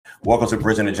Welcome to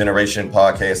Bridging the Generation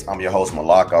podcast. I'm your host,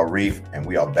 Malak Arif, and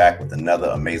we are back with another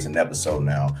amazing episode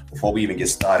now. Before we even get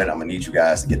started, I'm going to need you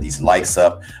guys to get these likes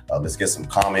up. Let's get some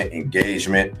comment,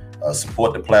 engagement,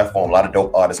 support the platform. A lot of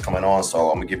dope artists coming on,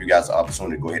 so I'm going to give you guys the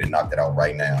opportunity to go ahead and knock that out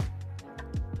right now.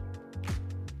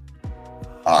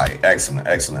 All right, excellent.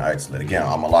 Again,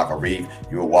 I'm Malak Arif.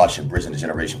 You're watching Bridging the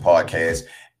Generation podcast,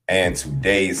 and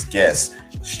today's guest,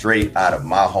 straight out of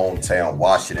my hometown,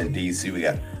 Washington, D.C.,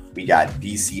 we got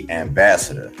DC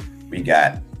ambassador, we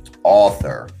got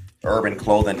author, urban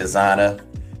clothing designer,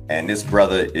 and this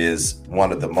brother is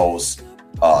one of the most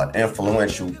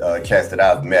influential cats that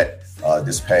I've met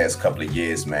this past couple of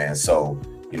years, man. So,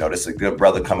 you know, this is a good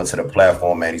brother coming to the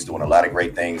platform, man. He's doing a lot of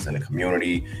great things in the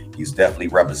community. He's definitely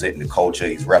representing the culture.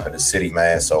 He's repping the city,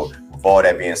 man. So with all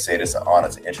that being said, it's an honor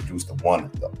to introduce the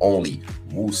one, the only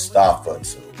Mustafa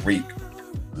Tariq.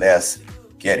 Let's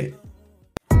get it.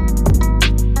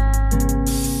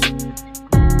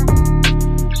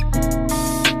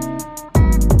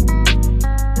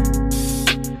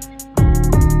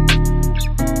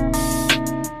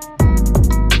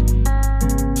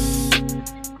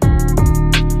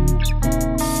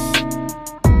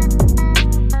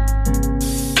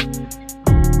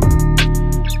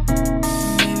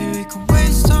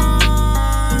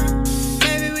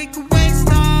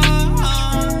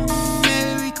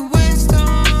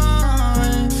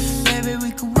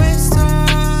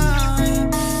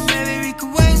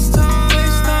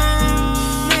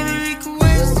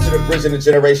 Bridging the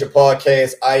Generation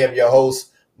podcast. I am your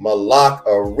host, Malak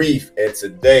Arif, and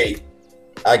today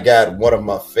I got one of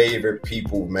my favorite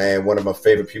people, man. One of my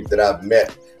favorite people that I've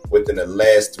met within the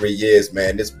last 3 years,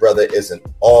 man. This brother is an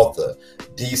author,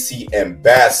 DC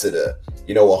ambassador,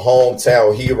 you know, a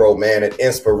hometown hero, man, an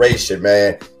inspiration,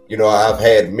 man. You know, I've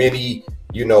had many,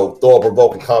 you know,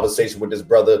 thought-provoking conversations with this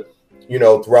brother, you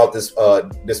know, throughout this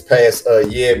past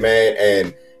year, man,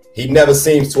 and he never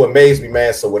seems to amaze me,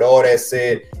 man. So with all that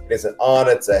said, it's an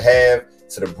honor to have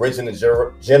to the Bridging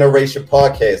the Generation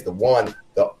podcast, the one,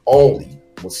 the only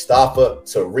Mustafa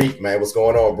Tariq, man. What's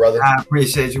going on, brother? I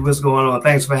appreciate you. What's going on?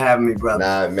 Thanks for having me, brother.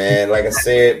 Nah, man. Like I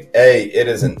said, hey, it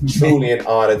is truly an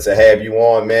honor to have you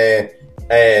on, man.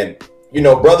 And, you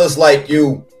know, brothers like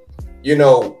you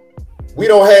know, we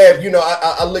don't have, you know,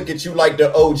 I look at you like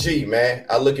the OG, man.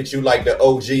 I look at you like the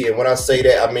OG. And when I say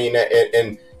that, I mean that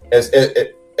and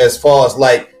as far as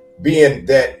like being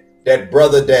that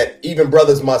brother that even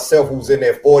brothers myself who's in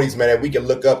their 40s, man, that we can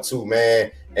look up to,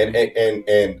 man,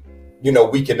 and you know,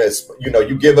 we can, you know,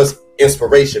 you give us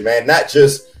inspiration, man, not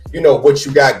just, you know, what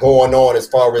you got going on as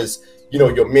far as, you know,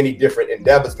 your many different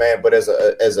endeavors, man, but as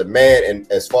a man,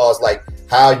 and as far as like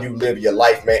how you live your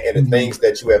life, man, and the things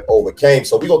that you have overcame.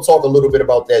 So we're gonna talk a little bit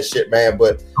about that shit, man.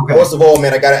 But First of all,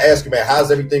 man, I gotta ask you, man,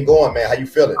 how's everything going, man? How you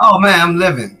feeling? Oh man, I'm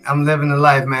living the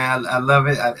life, man. I love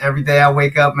it. Every day I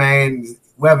wake up, man,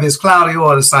 whether it's cloudy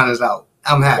or the sun is out,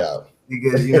 I'm happy. Yeah.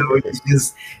 Because, you know, it's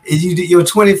just your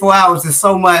 24 hours is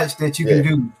so much that you can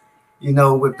do, you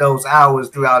know, with those hours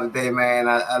throughout the day, man.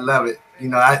 I love it. You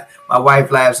know, my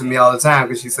wife laughs at me all the time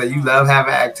because she said, you love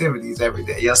having activities every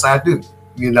day. Yes, I do.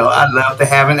 You know, I love to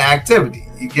have an activity.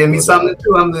 You give me something to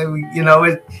do, you know,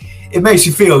 it makes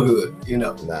you feel good, you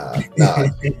know. Nah. Where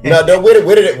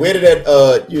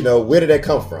did that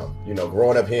come from? You know,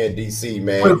 growing up here in DC,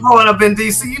 man. Well, growing up in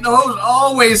DC, you know, it was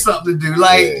always something to do.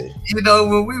 Like, you know,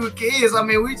 when we were kids, I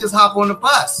mean, we just hop on the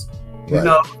bus, you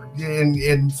know,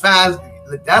 and find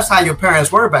that's how your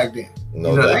parents were back then.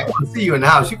 No, you know, they want to see you in the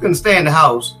house. You couldn't stay in the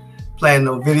house playing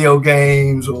no video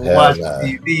games or watching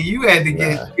TV. You had to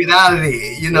get out of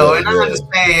there, you know. And I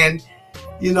understand,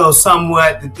 you know,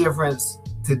 somewhat the difference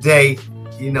today,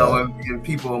 you know, and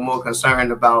people are more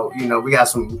concerned about, you know, we got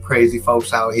some crazy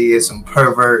folks out here, some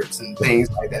perverts and things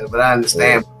like that. But I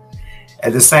understand.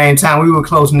 At the same time, we were a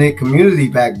close-knit community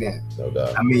back then. No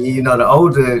doubt. I mean, you know, the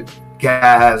older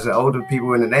guys, the older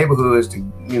people in the neighborhoods,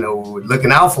 you know, were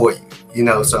looking out for you, you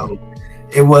know, so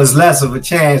it was less of a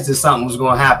chance that something was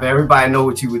going to happen. Everybody know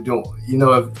what you were doing. You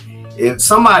know, if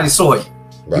somebody saw you,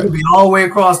 you could be all the way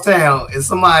across town, and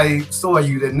somebody saw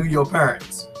you that knew your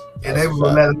parents, and they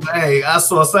would let them, hey, I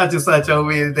saw such and such over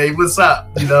here today. What's up?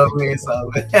 You know what I mean?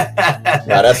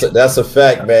 So, that's a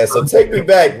fact, man. So take me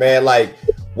back, man. Like,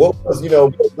 what was, you know,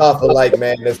 Mustafa like,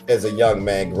 man, as a young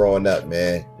man growing up,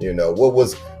 man? You know,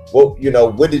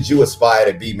 what did you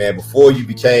aspire to be, man, before you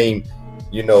became,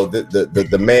 you know,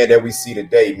 the man that we see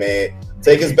today, man?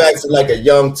 Take us back to like a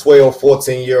young 12,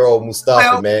 14-year-old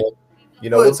Mustafa, man. You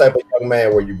know, what type of young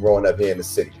man were you growing up here in the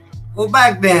city? Well,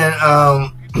 back then,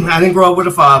 I didn't grow up with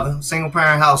a father, single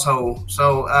parent household.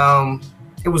 So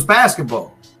it was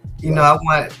basketball. You know,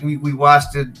 we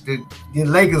watched the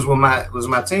Lakers was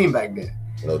my team back then.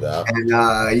 No doubt.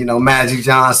 And you know, Magic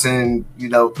Johnson, you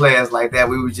know, players like that.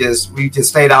 We just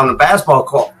stayed out on the basketball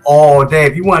court all day.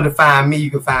 If you wanted to find me,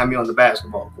 you could find me on the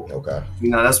basketball court. Okay. You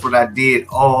know, that's what I did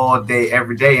all day,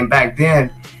 every day. And back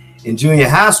then, in junior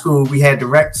high school, we had the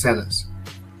rec centers.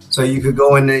 So you could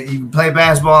go in there, you could play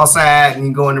basketball outside, and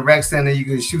you go in the rec center, you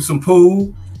could shoot some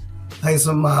pool, play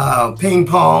some ping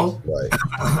pong.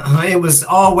 Right. It was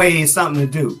always something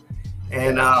to do.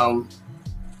 And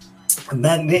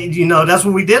that, you know, that's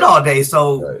what we did all day.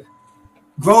 So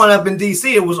growing up in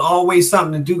DC, it was always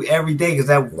something to do every day because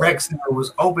that rec center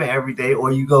was open every day.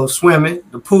 Or you go swimming.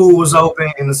 The pool was open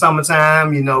in the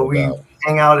summertime. You know, we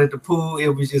hang out at the pool. It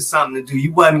was just something to do.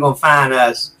 You wasn't gonna find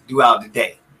us throughout the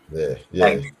day. Yeah.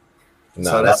 Like,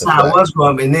 so that's how it was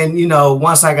growing up. And then, you know,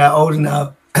 once I got old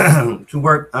enough to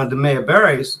work under Mayor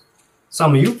Berry's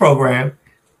Summer Youth Program,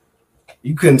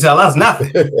 you couldn't tell us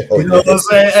nothing. You know what I'm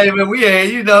saying? Hey, man, we had,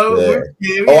 you know.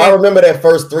 I remember that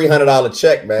first $300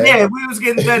 check, man. Yeah, we was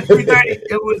getting that $330.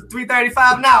 It was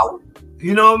 $335 an hour.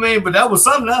 You know what I mean? But that was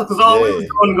something else because all we was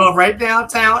going to go right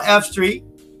downtown F Street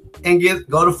and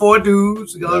go to Four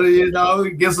Dudes, go to, you know,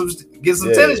 get some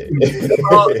tennis shoes. That's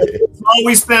all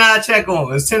we spent our check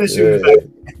on is tennis shoes.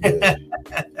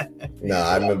 No,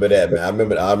 I remember that,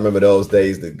 man. I remember those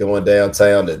days, going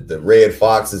downtown, the Red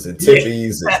Foxes and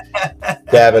Tippies and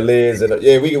Cavaliers, and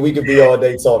we could be all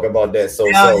day talking about that. So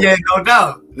no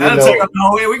doubt. That'll take up the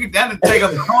whole. That'll take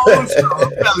up the whole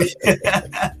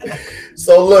show.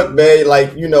 So look, man,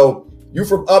 like, you know, you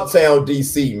from uptown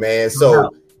DC, man. So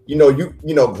you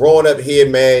know, growing up here,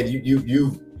 man,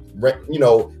 you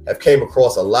know, have came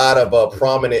across a lot of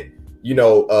prominent, you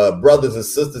know, brothers and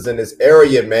sisters in this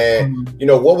area, man. Mm-hmm. You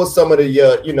know, what was some of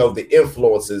the, you know, the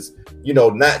influences, you know,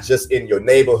 not just in your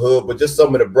neighborhood, but just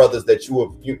some of the brothers that you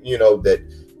have, you know, that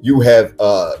you have,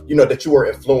 you know, that you were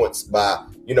influenced by,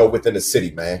 you know, within the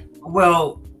city, man?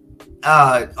 Well,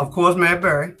 of course, Mayor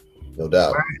Berry. No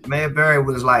doubt. Mayor Berry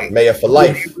was like mayor for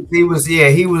life. He was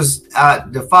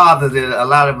the father that a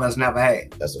lot of us never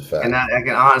had. That's a fact. And I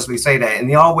can honestly say that. And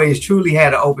he always truly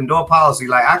had an open door policy.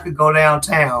 Like I could go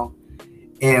downtown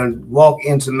and walk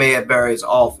into Mayor Berry's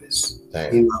office.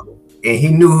 Damn. You know, and he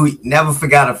never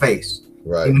forgot a face.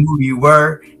 Right. He knew who you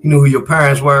were. He knew who your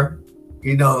parents were.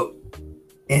 You know,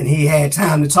 and he had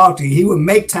time to talk to you. He would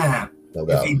make time. No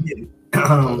doubt. If he did.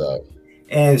 No doubt.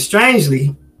 And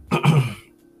strangely,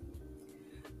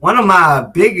 one of my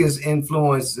biggest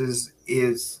influences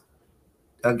is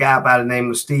a guy by the name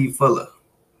of Steve Fuller.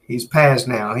 He's passed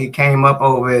now. He came up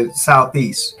over at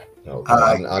Southeast. Okay.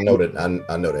 I know that.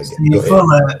 I know that. Steve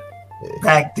Fuller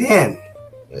back then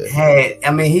had.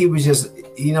 I mean, he was just,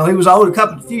 you know, he was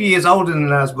a few years older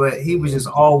than us, but he was just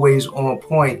always on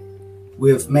point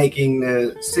with making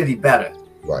the city better.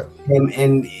 Right.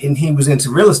 And he was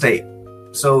into real estate.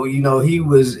 So, you know, he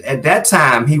was at that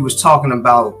time he was talking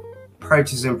about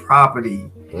purchasing property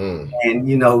and,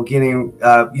 you know, getting,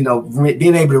 you know,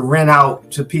 being able to rent out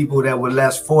to people that were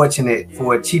less fortunate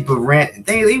for a cheaper rent.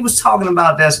 He was talking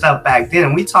about that stuff back then.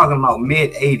 And we talking about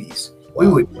mid 80s. Wow. We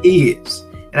were kids.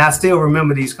 And I still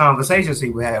remember these conversations he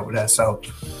would have with us. So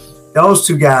those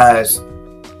two guys,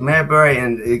 Mayor Berry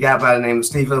and a guy by the name of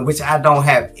Steve Fuller, which I don't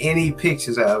have any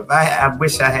pictures of. I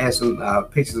wish I had some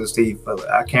pictures of Steve Fuller.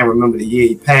 I can't remember the year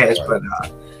he passed, but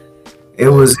it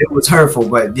was hurtful.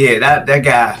 But yeah, that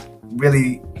guy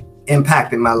really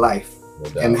impacted my life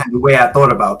and the way I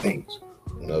thought about things.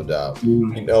 No doubt.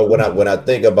 Mm-hmm. You know, when I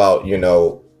think about, you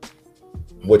know,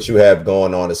 what you have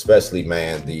going on, especially,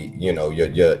 man, the, you know,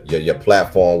 your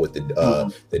platform with the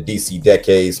DC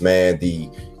Decades, man,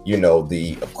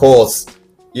 of course,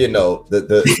 you know,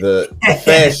 the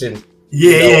fashion.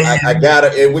 I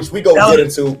gotta, which we go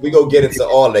get into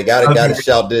all that. Gotta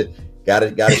shout it,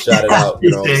 gotta shout it out.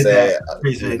 You know what I'm saying?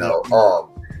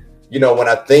 You know, when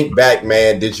I think back,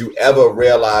 man, did you ever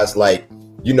realize, like,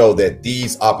 you know, that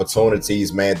these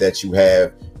opportunities, man, that you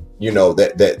have, you know,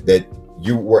 that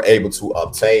you were able to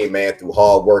obtain, man, through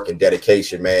hard work and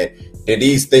dedication, man?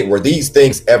 Were these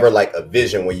things ever like a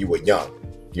vision when you were young?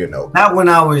 You know, not when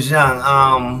I was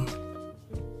young.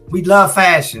 We love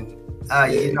fashion.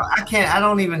 You know, I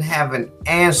don't even have an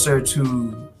answer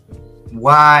to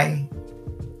why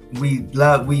we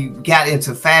got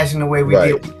into fashion the way we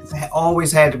did. We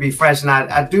always had to be fresh. And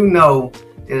I do know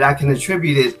that I can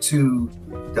attribute it to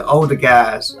the older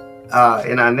guys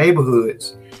in our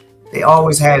neighborhoods. They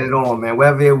always had it on, man,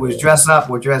 whether it was dress up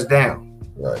or dress down.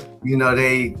 Right. You know,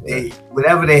 they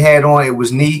whatever they had on, it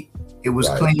was neat, it was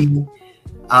clean.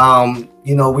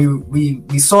 You know,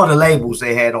 we saw the labels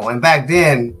they had on, and back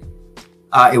then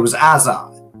it was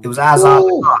Azad. It was Izod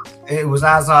Lacoste. It was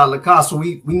Izod Lacoste. So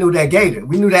we knew that gator.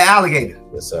 We knew that alligator.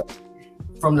 Yes, sir.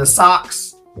 From the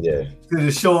socks, to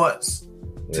the shorts,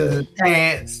 to the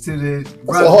pants, to the.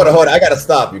 So hold on. I gotta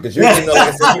stop you because you know, like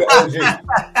I said, you're the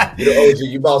OG. You're the OG.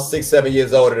 You're about 6-7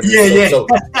 years older than me. So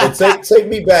take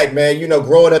me back, man. You know,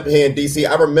 growing up here in DC,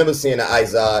 I remember seeing the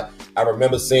Izod. I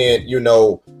remember seeing, you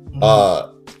know,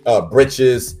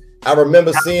 breeches. I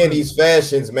remember seeing these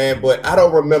fashions, man, but I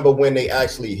don't remember when they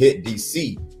actually hit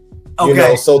DC. You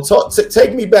know, so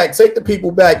take me back, take the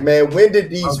people back, man. When did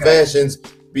these fashions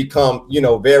become, you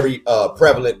know, very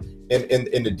prevalent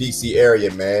in the DC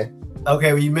area, man?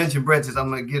 Okay, well, you mentioned breeches.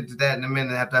 I'm gonna get to that in a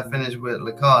minute after I finish with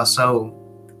Lacoste. So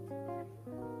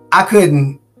I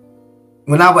couldn't,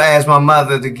 when I would ask my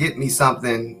mother to get me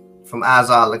something from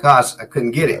Izod Lacoste, I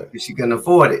couldn't get it because she couldn't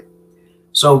afford it.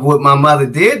 So what my mother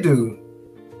did do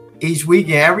each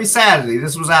weekend, every Saturday,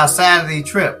 this was our Saturday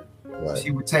trip.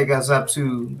 She would take us up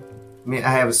to, I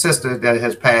have a sister that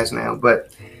has passed now,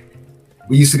 but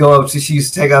we used to go up to, she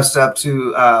used to take us up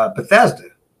to Bethesda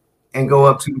and go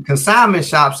up to consignment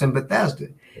shops in Bethesda.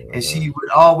 And she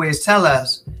would always tell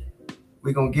us,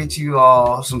 we're going to get you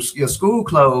all your school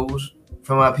clothes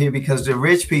from up here because the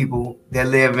rich people that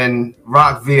live in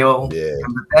Rockville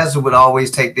and Bethesda would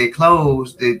always take their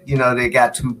clothes that, you know, they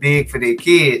got too big for their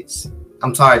kids.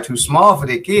 I'm sorry, too small for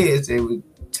their kids. They would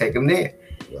take them there.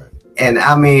 And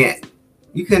I mean,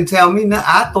 you couldn't tell me nothing.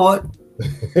 I thought,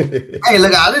 hey,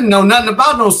 look, I didn't know nothing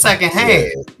about no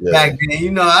second-hand back then.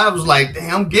 You know, I was like,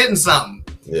 damn, I'm getting something.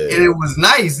 And it was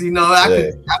nice. You know,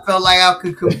 I felt like I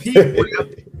could compete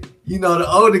with, you know,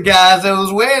 the older guys that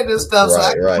was wearing this stuff. So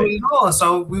I could put it on.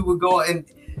 So we would go. And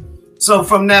so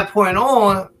from that point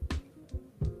on,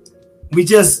 we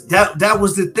just, that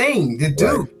was the thing to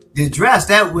do. The dress,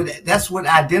 that's what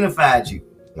identified you.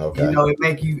 You know,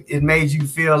 it made you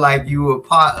feel like you were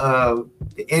part of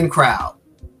the in crowd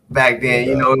back then.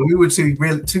 You know, we were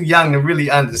too young to really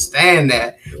understand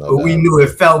that, but we knew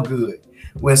it felt good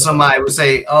when somebody would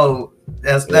say, "Oh,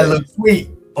 that looks sweet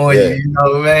on you," you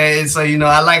know, man. So you know,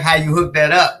 I like how you hooked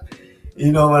that up.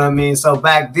 You know what I mean? So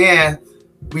back then,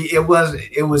 it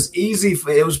was easy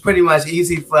it was pretty much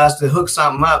easy for us to hook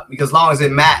something up because as long as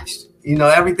it matched. You know,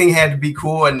 everything had to be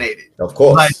coordinated. Of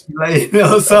course. Like, you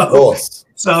know,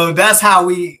 so that's how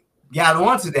we got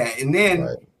onto that. And then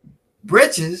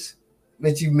breeches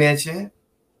that you mentioned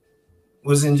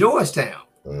was in Georgetown.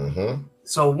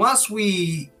 So once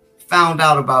we found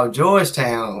out about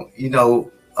Georgetown, you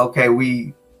know,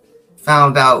 we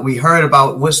heard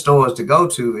about what stores to go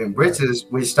to. And breeches,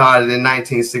 we started in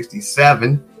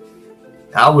 1967.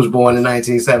 I was born in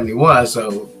 1971,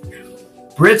 so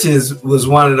breeches was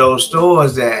one of those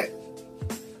stores that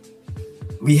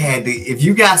we had to, if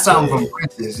you got something from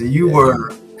breeches, you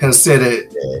were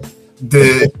considered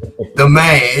the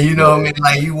man, you know what I mean?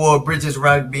 Like you wore breeches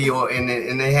rugby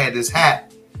and they had this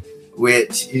hat,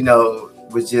 which, you know,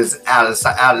 was just out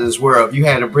of this world. You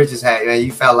had a breeches hat and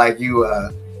you felt like you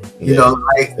you know,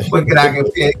 like what could I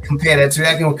compare that to?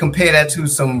 I can compare that to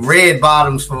some red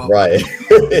bottoms for that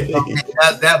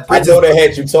I know the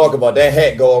hat you talk about. That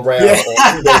hat go around on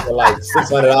eBay for like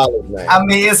 $600, man. I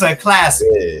mean, it's a classic.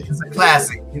 It's a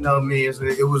classic. You know what I mean?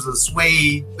 It was a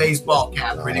suede baseball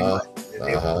cap, pretty much.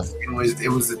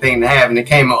 It was the thing to have, and it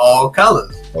came in all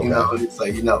colors. You know, so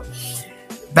you know.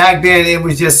 Back then, it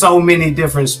was just so many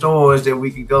different stores that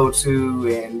we could go to,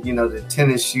 and you know, the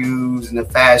tennis shoes and the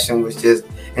fashion was just.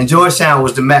 And Georgetown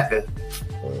was the mecca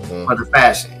for the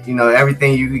fashion. You know,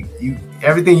 everything you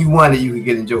wanted, you could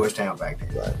get in Georgetown back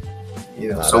then. You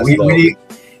know, so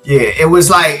it was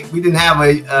like we didn't have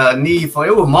a need for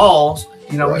it. Was malls.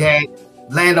 You know, we had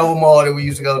Landover Mall that we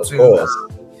used to go to,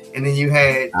 and then you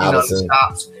had you know the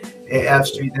shops at F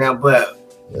Street down, but.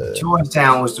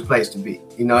 Georgetown was the place to be,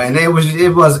 you know, and it was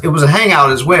a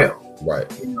hangout as well.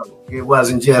 You know, it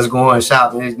wasn't just going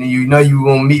shopping. You know, you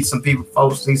were gonna meet some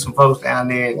see some folks down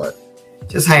there, and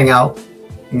just hang out.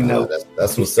 You know,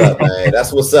 that's what's up, man.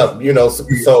 That's what's up. You know,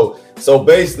 so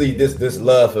basically, this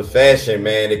love for fashion,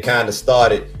 man, it kind of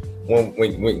started when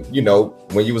you know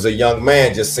when you was a young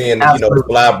man, just seeing you know the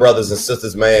fly brothers and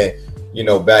sisters, man. You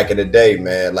know, back in the day,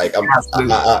 man. Like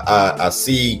I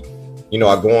see. You know,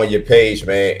 I go on your page,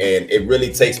 man, and it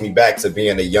really takes me back to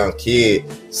being a young kid,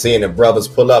 seeing the brothers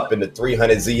pull up in the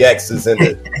 300 ZXs and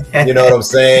the, you know what I'm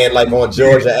saying, like on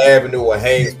Georgia Avenue or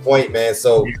Haynes Point, man.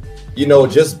 So, you know,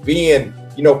 just being,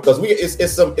 you know, because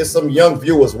it's some young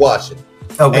viewers watching,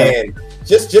 and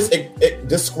just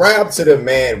describe to them,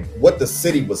 man, what the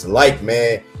city was like,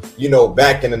 man. You know,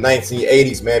 back in the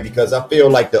 1980s, man, because I feel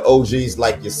like the OGs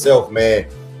like yourself, man.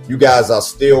 you guys are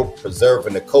still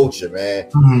preserving the culture, man.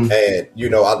 Mm-hmm. And you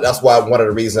know, that's why one of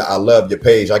the reasons I love your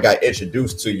page. I got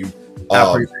introduced to you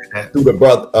through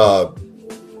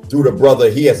the brother.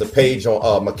 He has a page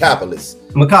on Metropolis.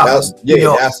 That's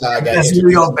how I got. That's New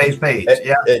York based page.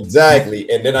 Yeah, exactly.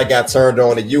 And then I got turned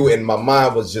on to you, and my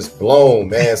mind was just blown,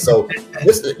 man. So,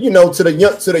 this, you know, to the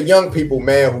young people,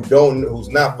 man, who's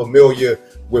not familiar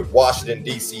with Washington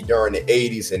D.C. during the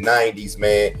 80s and 90s,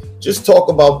 man, just talk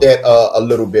about that a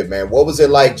little bit, man. What was it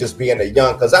like just being a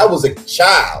young? Because I was a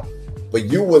child, but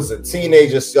you was a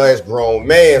teenager / grown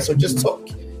man. So just talk.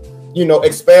 You know,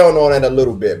 expound on it a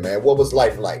little bit, man. What was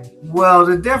life like? Well,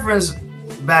 the difference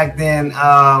back then,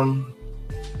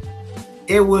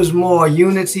 it was more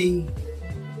unity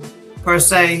per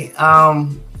se. I,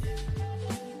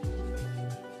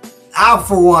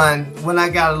 for one, when I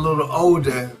got a little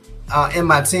older, in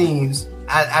my teens,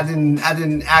 I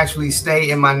didn't actually stay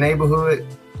in my neighborhood.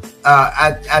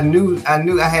 I knew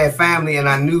I had family, and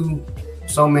I knew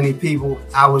so many people.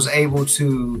 I was able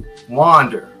to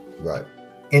wander. Right.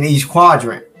 In each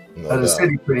quadrant of the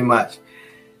city, pretty much.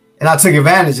 And I took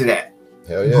advantage of that.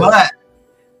 Hell yeah. But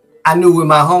I knew where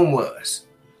my home was.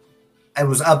 It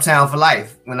was Uptown for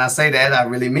life. When I say that, I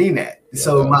really mean that.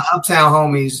 So my Uptown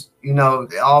homies, you know,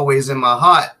 they're always in my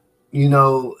heart, you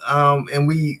know, and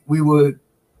we were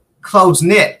close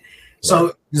knit.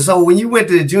 So when you went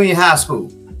to junior high school,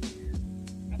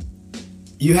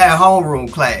 you had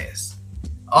homeroom class.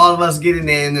 All of us get in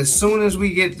there, and as soon as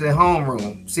we get to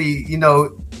homeroom, see, you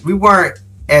know, we weren't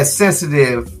as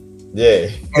sensitive,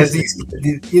 as these,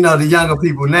 you know, the younger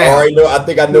people now. All right, I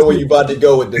think I know where you about to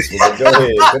go with this one. Go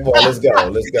ahead, come on, let's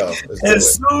go.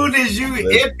 As soon as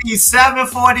it be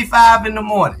 7:45 in the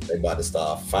morning, they about to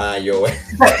start find your way.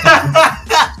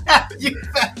 Let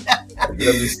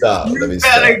me stop.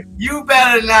 You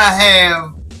better not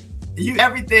have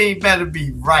everything better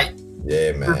be right.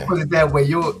 Yeah, man. Let's put it that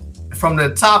way. From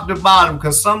the top to bottom,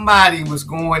 because somebody was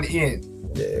going in.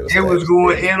 Yeah, it was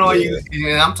going in on you.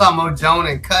 And I'm talking about Joan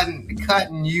and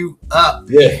cutting you up.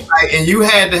 Yeah. Like, and you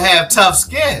had to have tough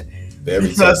skin.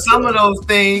 Because some of those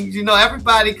things, you know,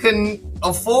 everybody couldn't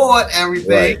afford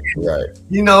everything. Right.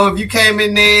 You know, if you came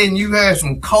in there and you had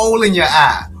some coal in your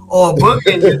eye or a book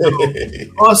in your eye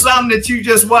or something that you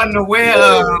just wasn't aware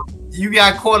of, you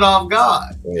got caught off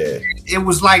guard. Yeah. It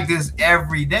was like this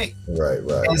every day. Right.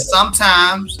 And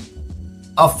sometimes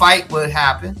a fight would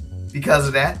happen because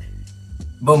of that,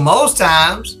 but most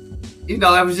times, you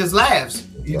know, it was just laughs.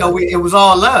 You know, it was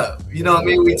all love. You know what I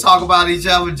mean? We talk about each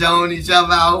other, join each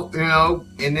other out, you know,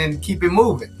 and then keep it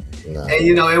moving. And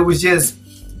you know, it was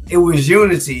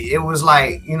unity. It was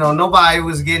like, you know, nobody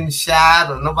was getting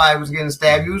shot or nobody was getting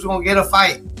stabbed. You was gonna get a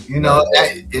fight, you know,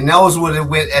 and that was what it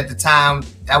went at the time.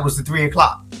 That was the 3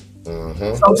 o'clock.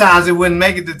 Mm-hmm. Sometimes it wouldn't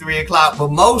make it to 3 o'clock, but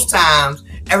most times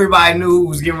everybody knew who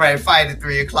was getting ready to fight at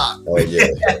 3 o'clock. Oh yeah.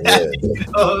 You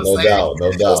know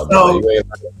no doubt.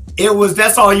 So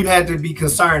that's all you had to be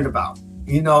concerned about,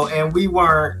 you know. And we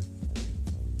weren't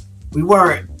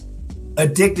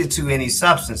addicted to any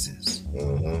substances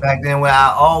back then. Where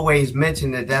I always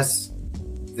mention that's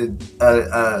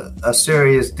a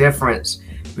serious difference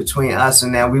between us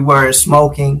and now. We weren't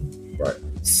smoking.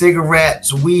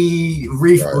 Cigarettes, weed,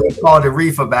 reefer. We called it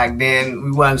reefer back then.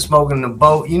 We wasn't smoking the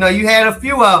boat. You know, you had a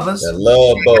few of us that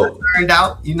love boat. Turned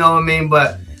out, you know what I mean?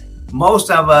 But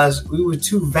most of us, we were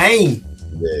too vain.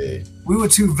 Yeah. We were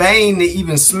too vain to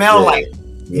even smell like it.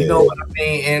 You know what I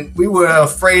mean? And we were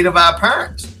afraid of our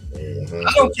parents. Mm-hmm.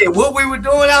 I don't care what we were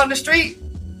doing out in the street,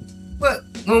 but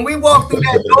when we walked through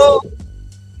that door,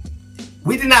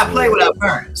 we did not play with our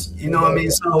parents. You know what I mean?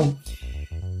 So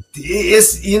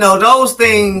it's, you know, those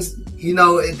things, you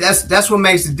know, that's what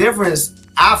makes the difference.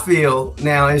 I feel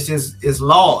now it's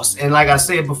lost. And like I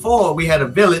said before, we had a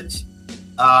village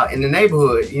in the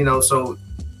neighborhood, you know, so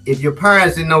if your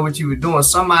parents didn't know what you were doing,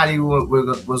 somebody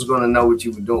was going to know what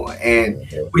you were doing. And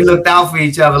we looked out for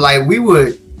each other. Like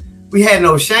we had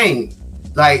no shame.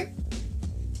 Like,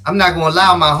 I'm not going to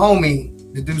allow my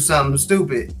homie to do something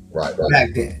stupid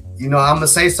back then. You know, I'm going to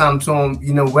say something to him,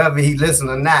 you know, whether he listen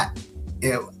or not,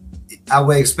 I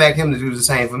would expect him to do the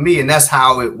same for me. And that's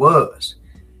how it was.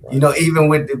 You know, even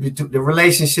with the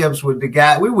relationships with the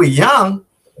guy, we were young,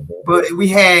 but we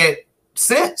had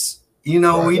sense. You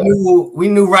know, we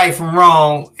knew right from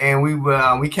wrong, and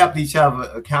we kept each other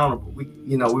accountable. We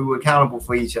were accountable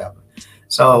for each other.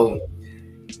 So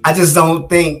I just don't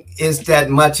think it's that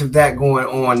much of that going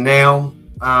on now.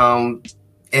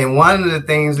 And one of the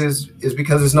things is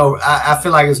because I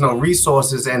feel like there's no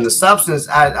resources, and the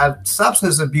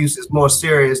substance abuse is more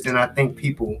serious than I think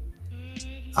people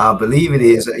believe it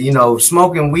is. You know,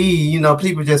 smoking weed, you know,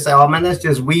 people just say, oh man, that's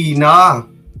just weed. Nah,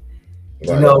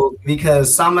 you know,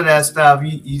 because some of that stuff,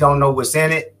 you don't know what's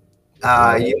in it.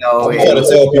 You know, I'm trying to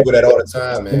tell people that all the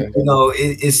time, man. You know,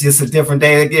 it's just a different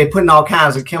day. They're putting all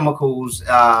kinds of chemicals,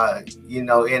 you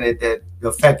know, in it that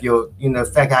affect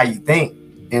affect how you think.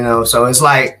 You know, so it's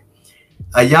like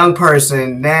a young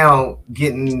person now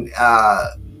getting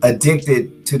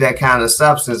addicted to that kind of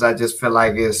substance. I just feel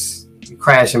like it's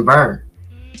crash and burn.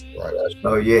 Right.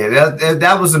 So yeah,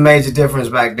 that was a major difference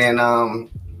back then.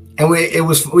 And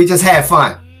we just had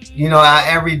fun. You know,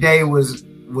 every day was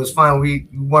fun. We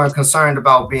weren't concerned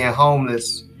about being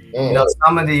homeless. You know,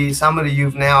 some of the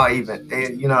youth now even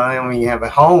you know, I mean, you have a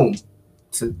home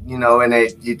to, you know, and they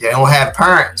don't have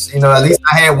parents. You know, at least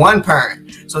I had one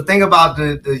parent. So think about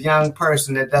the young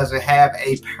person that doesn't have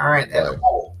a parent at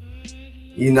all.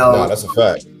 You know, no, that's a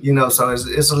fact. You know, so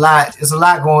it's a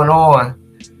lot going on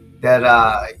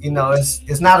that you know,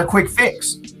 it's not a quick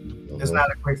fix. It's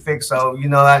not a quick fix. So, you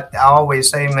know, I always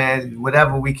say, man,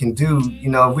 whatever we can do, you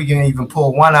know, if we can even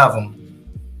pull one of them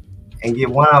and get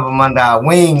one of them under our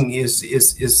wing,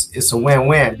 it's a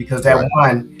win-win, because that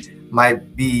one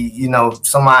might be, you know,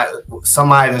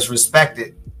 somebody that's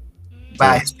respected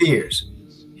by his peers,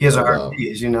 his or her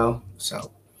peers, you know.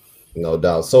 So, no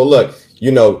doubt. So, look,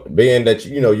 you know, being that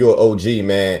you know you're an OG,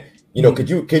 man, you know, could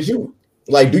you?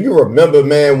 Like, do you remember,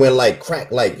 man, when like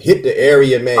crack like hit the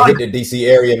area, man, hit the DC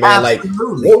area, man?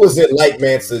 Absolutely. Like, what was it like,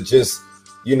 man, to just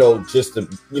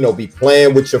be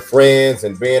playing with your friends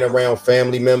and being around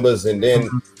family members, and then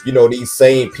you know, these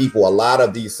same people, a lot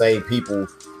of these same people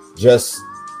just,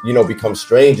 you know, become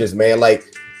strangers, man.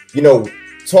 Like, you know,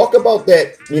 talk about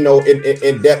that, you know,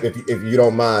 in depth, if you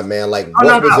don't mind, man. Like,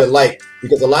 what was it like?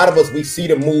 Because a lot of us, we see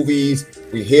the movies,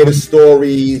 we hear the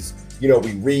stories, you know,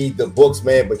 we read the books,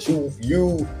 man, but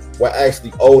you were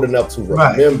actually old enough to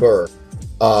remember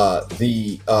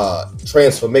the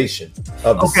transformation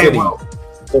of the city. Well,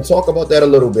 so talk about that a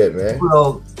little bit, man.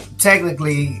 Well,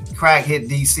 technically, crack hit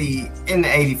DC in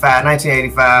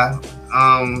 1985.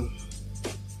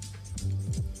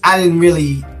 I didn't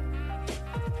really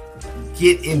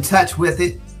get in touch with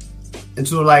it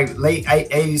until like late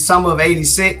 80s, summer of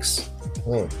 86.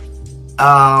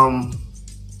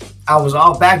 I was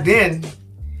all back then.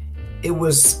 It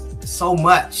was so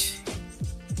much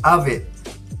of it.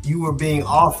 You were being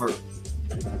offered.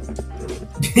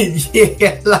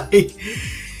 Yeah, like.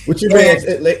 What you mean?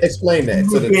 Explain that.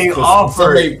 You were being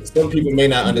offered. Some people may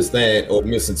not understand or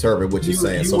misinterpret what you're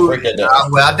saying. So break that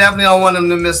down. Well, I definitely don't want them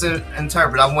to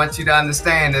misinterpret. I want you to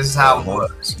understand this is how it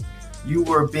was. You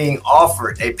were being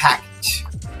offered a package,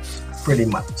 pretty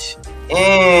much,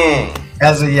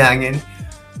 as a youngin'.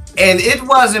 And it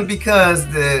wasn't because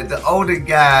the older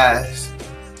guys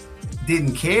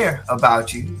didn't care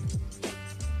about you.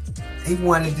 They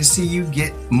wanted to see you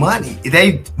get money.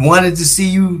 They wanted to see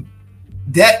you,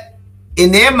 that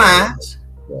in their minds,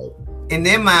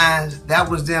 that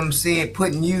was them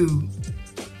putting you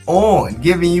on,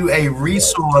 giving you a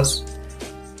resource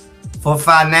for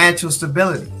financial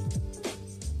stability.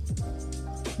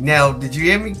 Now, did you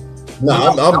hear me? No,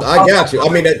 I got you. I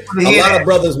mean,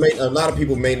 a lot of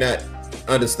people may not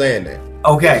understand that.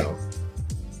 Okay. You know?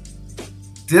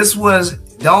 This was,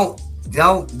 don't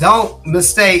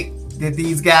mistake that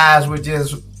these guys were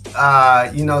just,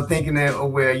 you know, thinking that, oh,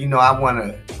 well, you know, I want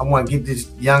to get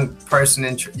this young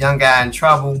guy in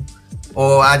trouble,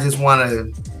 or I just want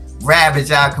to ravage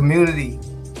our community.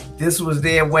 This was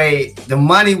their way. The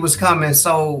money was coming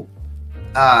so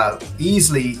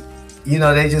easily. You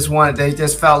know, they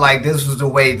just felt like this was the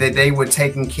way that they were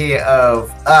taking care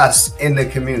of us in the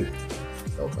community.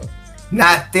 Okay.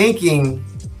 Not thinking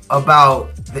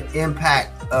about the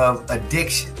impact of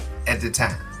addiction at the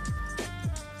time.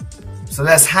 So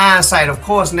that's hindsight, of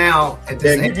course, now. At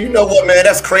this you know what, man?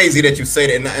 That's crazy that you say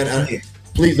that. And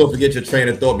please don't forget your train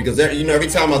of thought, because, you know, every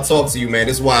time I talk to you, man,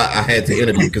 this is why I had to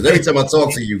interview, because every time I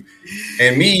talk to you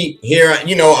and me here,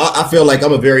 you know, I feel like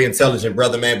I'm a very intelligent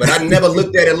brother, man, but I never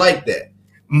looked at it like that.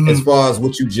 As far as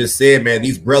what you just said, man,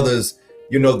 these brothers,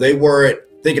 you know, they weren't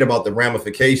thinking about the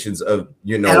ramifications of,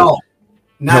 you know. At all.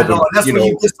 Not at all. That's why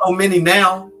you get so many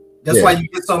now. That's why you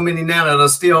get so many now that are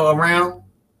still around.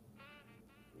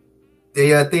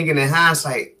 They are thinking in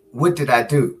hindsight, what did I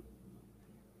do?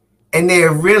 And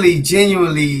they're really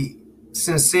genuinely,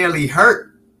 sincerely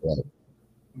hurt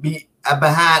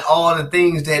behind all the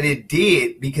things that it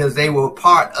did, because they were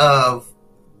part of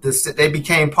they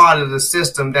became part of the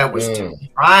system that was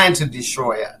trying to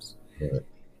destroy us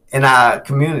in our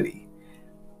community.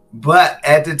 But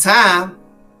at the time,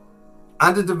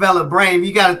 underdeveloped brain,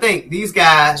 you got to think, these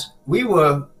guys, we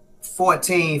were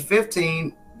 14,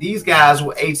 15, these guys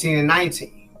were 18 and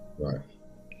 19. Right.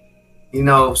 You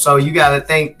know, so you got to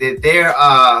think that they're,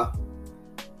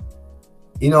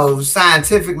 you know,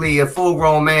 scientifically, a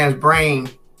full-grown man's brain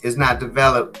is not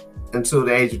developed until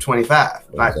the age of 25,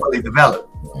 like fully developed.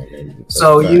 Right.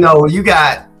 So, you know, you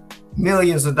got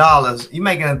millions of dollars. You're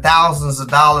making thousands of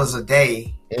dollars a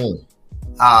day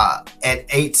at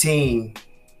 18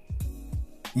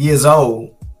 years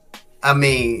old. I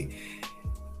mean,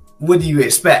 what do you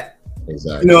expect?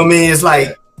 Exactly. You know what I mean? It's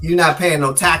like you're not paying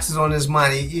no taxes on this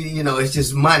money. You know, it's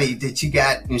just money that you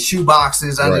got in shoe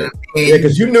boxes under the bed. Yeah,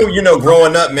 because you knew,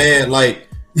 growing up, man, like,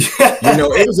 you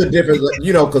know, it was a different,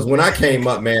 you know, because when I came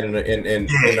up, man,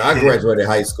 and I graduated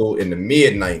high school in the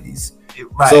mid 90s.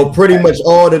 Right. So pretty much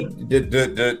all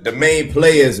the main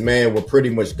players, man, were pretty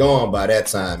much gone by that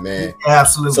time, man.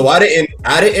 Absolutely. So I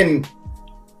didn't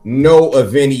know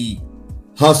of any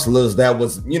hustlers that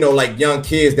was, you know, like young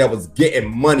kids that was getting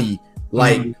money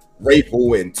like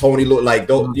Rayful and Tony, like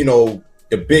those, you know,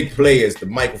 the big players, the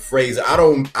Michael Fraser. I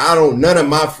don't. None of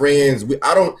my friends.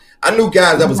 I knew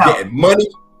guys that was getting money.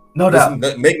 No doubt.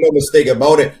 Make no mistake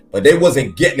about it. But they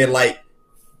wasn't getting it like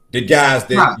the guys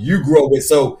that you grew up with.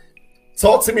 So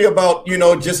talk to me about, you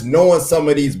know, just knowing some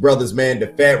of these brothers, man. The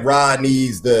Fat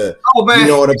Rodneys, you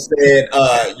know what I'm saying.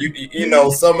 You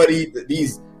know, some of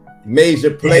these major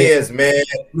players, man.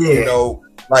 Yeah. You know,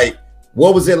 like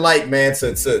what was it like, man,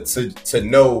 to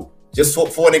know? Just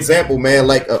for an example, man,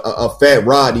 like a Fat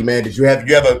Rodney, man. Did you ever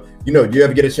get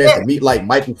a chance to meet like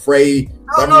Michael Frey?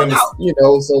 No. You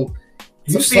know, so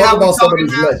you see how about some of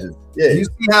these legends. Yeah. You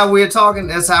see how we're talking?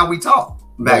 That's how we talk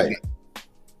back then.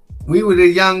 We were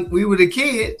the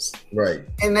kids. Right.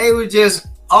 And they were just,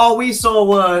 all we saw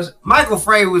was Michael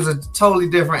Frey was a totally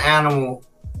different animal,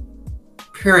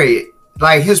 period.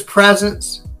 Like his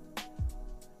presence,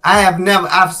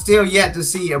 I've still yet to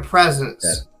see a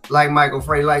presence like Michael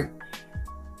Frey. Like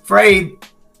Frey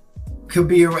could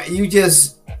be,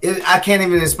 I can't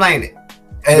even explain it.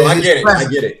 No, I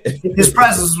get it. His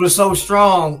presence was so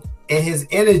strong, and his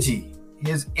energy.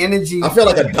 I feel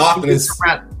like a darkness.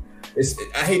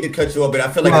 I hate to cut you off, but I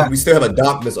feel like we still have a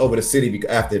darkness over the city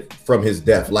from his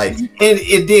death. Like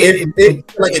it did.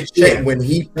 It changed when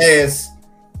he passed,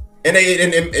 and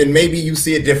maybe you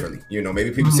see it differently. You know,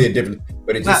 maybe people see it differently,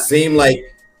 but it just seemed like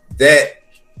that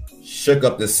shook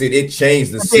up the city. It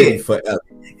changed the city forever.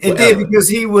 It did, because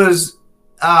he was.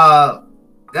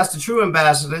 That's the true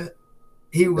ambassador.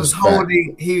 He was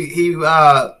holding. He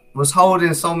was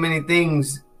holding so many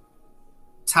things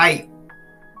tight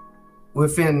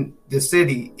within the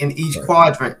city in each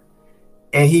quadrant,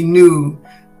 and he knew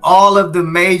all of the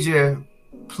major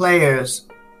players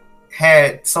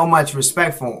had so much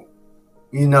respect for him.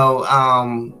 You know,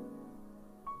 I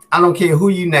don't care who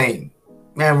you name,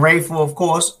 man. Rayful, of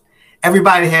course.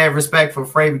 Everybody had respect for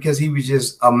Frey because he was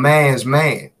just a man's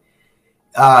man.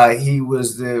 He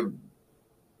was the.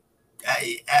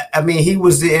 I mean, he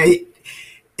was the.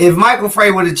 If Michael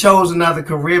Frey would have chosen another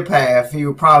career path, he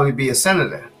would probably be a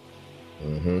senator.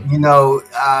 You know,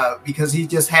 because he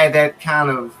just had that kind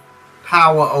of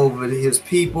power over his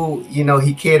people. You know,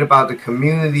 he cared about the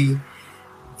community.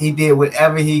 He did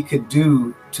whatever he could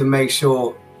do to make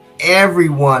sure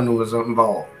everyone was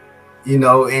involved. You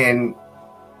know, and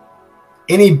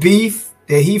any beef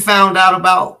that he found out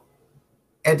about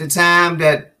at the time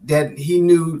that he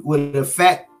knew would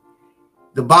affect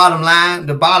the bottom line.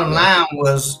 The bottom line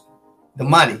was the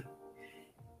money.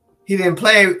 He didn't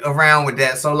play around with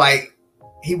that. So like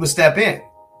he would step in,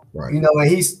 right? You know,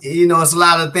 and it's a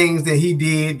lot of things that he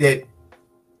did that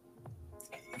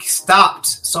stopped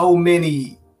so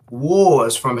many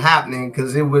wars from happening,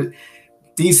 because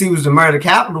DC was the murder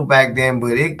capital back then,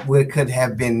 but could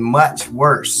have been much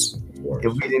worse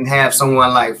if we didn't have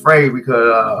someone like Frey,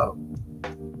 because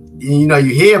you know,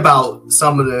 you hear about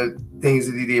some of the things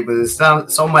that he did, but there's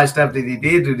so much stuff that he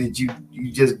did do that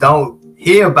you just don't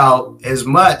hear about as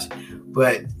much.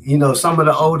 But you know, some of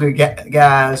the older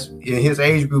guys in his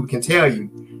age group can tell you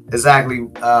exactly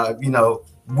you know,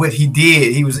 what he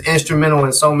did. He was instrumental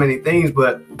in so many things,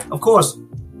 but of course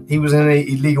he was in an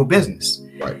illegal business.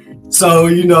 Right. So,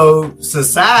 you know,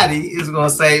 society is going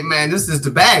to say, man, this is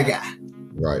the bad guy.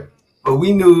 Right. But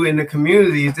we knew in the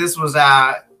communities, this was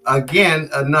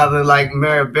another like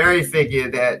Mary Berry figure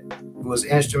that was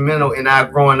instrumental in our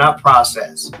growing up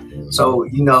process. So,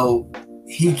 you know,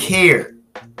 he cared.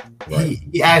 Right.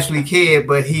 He actually cared,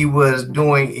 but he was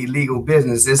doing illegal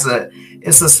business. It's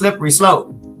a slippery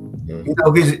slope. You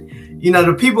know, because, you know,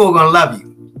 the people are going to love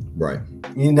you. Right.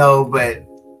 You know, but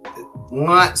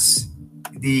once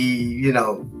the, you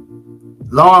know,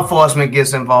 law enforcement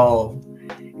gets involved,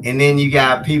 and then you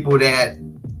got people that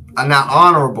are not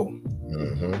honorable.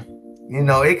 You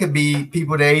know, it could be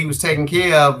people that he was taking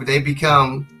care of, but they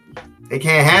can't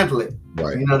handle it.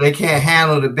 Right. You know, they can't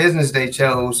handle the business they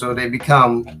chose, so they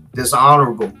become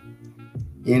dishonorable.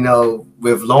 You know,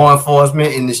 with law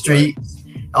enforcement in the streets,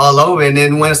 all over, and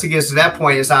then once it gets to that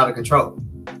point, it's out of control.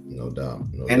 No doubt.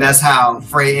 And that's how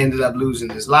Frey ended up losing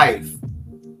his life.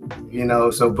 You know,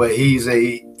 so but he's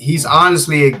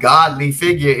honestly a godly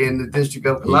figure in the District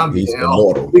of Columbia. He's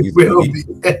immortal. He's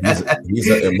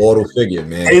an immortal figure,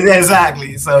 man.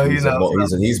 Exactly. So he's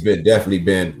definitely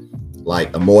been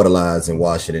like immortalized in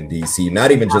Washington D.C.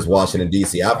 Not even just Washington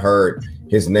D.C. I've heard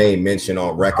his name mentioned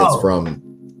on records from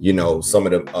some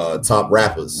of the top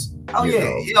rappers.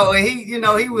 He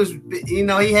was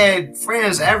he had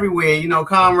friends everywhere.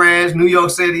 Comrades, New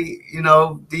York City.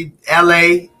 The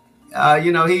L.A.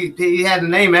 He had a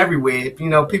name everywhere.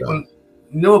 People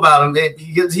knew about him.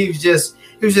 He was just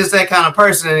that kind of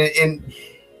person. And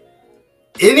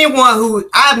anyone who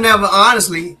I've never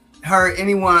honestly heard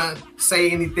anyone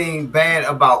say anything bad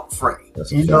about Frey.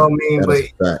 Know what I mean? But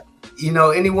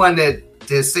anyone that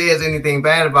says anything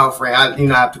bad about Frey, I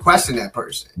have to question that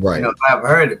person. Right. I've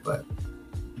heard it, but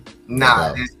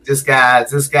this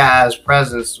guy's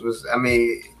presence was. I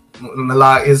mean,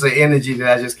 it's an energy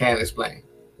that I just can't explain.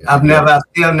 I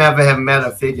still never have met a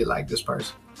figure like this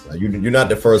person. You're not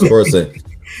the first person.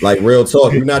 Like, real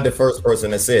talk, you're not the first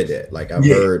person that said that. Like, I've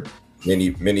heard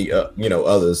many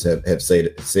others have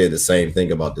said the same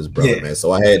thing about this brother, man.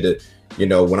 So I had to,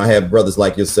 when I have brothers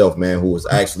like yourself, man, who was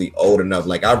actually old enough.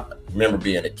 Like, I remember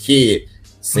being a kid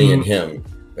seeing him,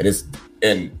 and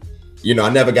I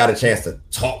never got a chance to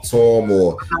talk to him,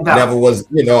 or never was,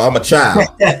 I'm a child.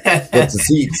 But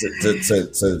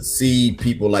to see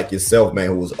people like yourself, man,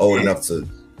 who was old enough to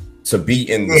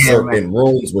be in certain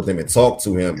rooms with him and talk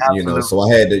to him, Absolutely. So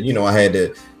I had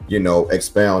to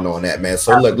expound on that, man.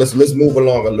 So look, let's move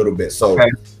along a little bit. So, I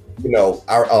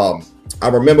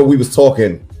remember we was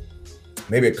talking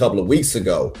maybe a couple of weeks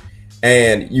ago,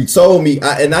 and you told me,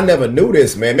 and I never knew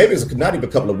this, man. Maybe it's not even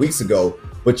a couple of weeks ago,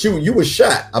 but you were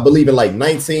shot, I believe, in like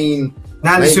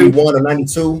 1991 or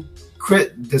 92.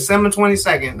 December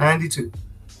 22nd, 92.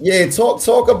 Yeah,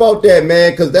 talk about that,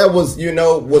 man, because that was,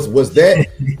 was that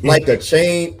like a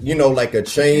change, like a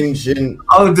change in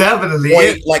definitely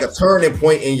point, like a turning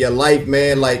point in your life,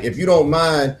 man. Like, if you don't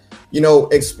mind,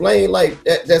 explain like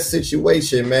that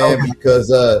situation, man,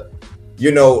 because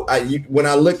when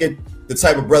I look at the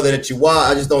type of brother that you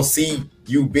are, I just don't see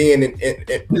you being in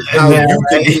how you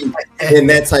can be in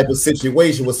that type of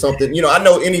situation with something. I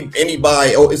know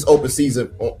anybody. It's open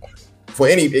season for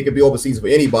any. It could be open season for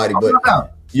anybody, but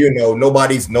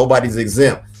nobody's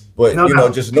exempt. But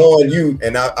just knowing you,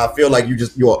 and I feel like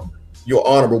you're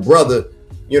honorable brother.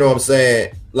 You know what I'm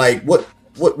saying? Like, what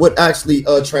actually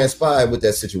transpired with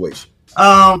that situation?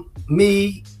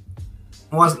 Me,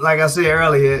 once, like I said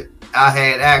earlier, I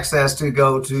had access to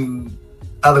go to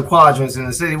other quadrants in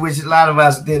the city, which a lot of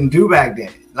us didn't do back then.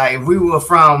 Like, if we were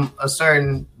from a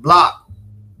certain block,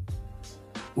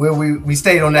 where we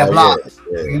stayed on that block,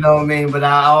 you know what I mean? But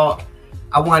I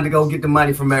wanted to go get the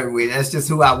money from everywhere. That's just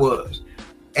who I was.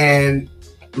 And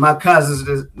my cousins,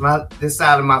 this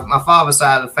side of my father's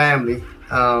side of the family,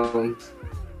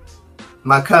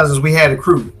 my cousins, we had a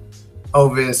crew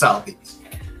over in Southeast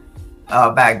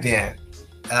back then,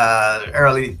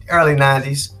 early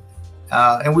 90s,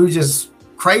 and we were just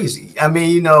crazy. I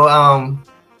mean,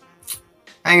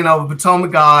 hanging over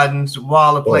Potomac Gardens,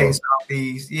 Waller Place,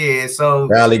 Southeast, so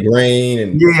Valley Green,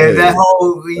 and that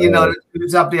whole, it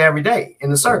was up there every day in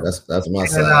the circle. That's my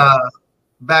side. And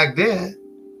back then,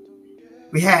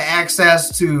 we had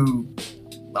access to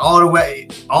all the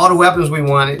weapons we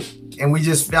wanted, and we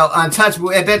just felt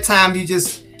untouchable. At that time,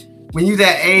 when you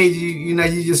that age, you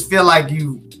just feel like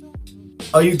you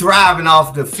thriving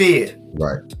off the fear.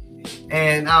 Right.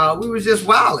 And we was just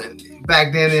wilding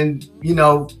back then, and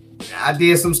I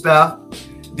did some stuff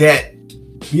that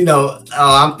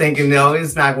I'm thinking,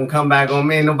 it's not gonna come back on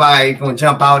me. Nobody gonna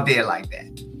jump out there like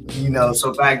that,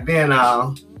 So back then,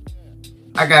 I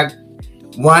got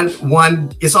one.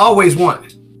 It's always one.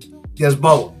 There's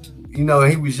both. He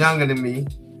was younger than me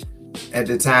at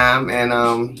the time, and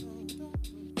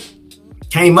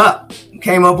came up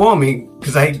on me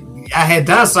because I had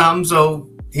done something, so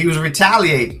he was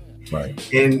retaliating.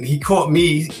 Right. And he caught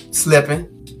me slipping,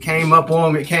 came up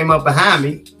behind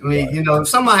me. I mean, if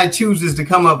somebody chooses to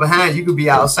come up behind you, could be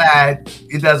outside.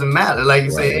 It doesn't matter. Like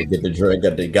you say,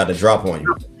 got the drop on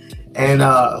you. And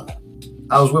I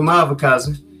was with my other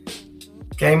cousin,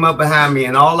 came up behind me,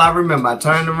 and all I remember, I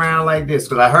turned around like this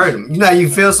because I heard him. You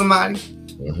feel somebody?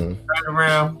 Turned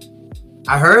around.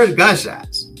 I heard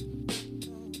gunshots.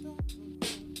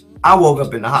 I woke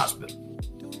up in the hospital.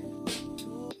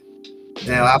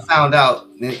 Then I found out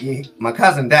that my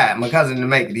cousin died. My cousin didn't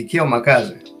make it. He killed my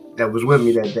cousin that was with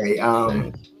me that day.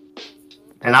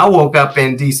 And I woke up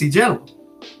in DC General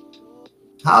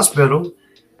Hospital,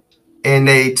 and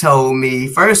they told me,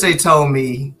 because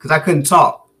I couldn't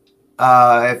talk.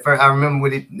 At first, I remember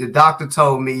when the doctor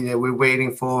told me that we're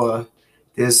waiting for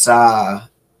this this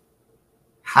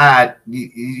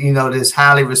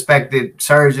highly respected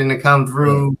surgeon to come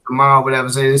through tomorrow, whatever.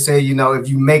 So they say, if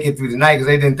you make it through the night, because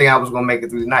they didn't think I was going to make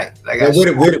it through the night.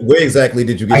 Where exactly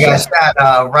did you get shot? I got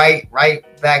shot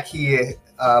right back here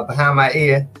behind my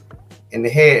ear in the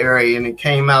head area, and it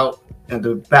came out in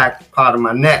the back part of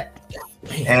my neck.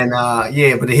 And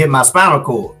but it hit my spinal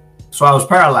cord, so I was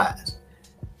paralyzed.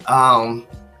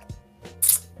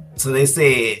 So they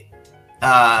said,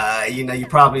 you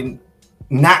probably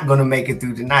not gonna make it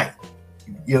through the night.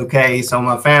 Okay, so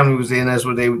my family was in. That's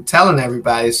what they were telling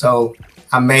everybody. So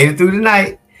I made it through the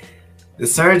night. The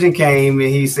surgeon came and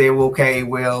he said, we're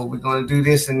gonna do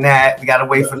this and that. We gotta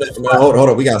wait for this. Hold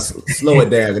on, we gotta slow it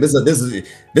down. This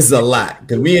is a lot,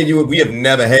 because me and you, we have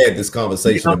never had this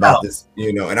conversation about this,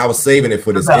 and I was saving it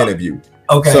for this interview.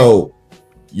 Okay. So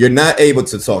you're not able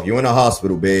to talk. You're in a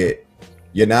hospital bed.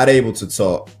 You're not able to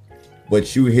talk,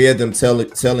 but you hear them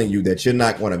telling you that you're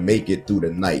not going to make it through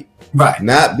the night. Right.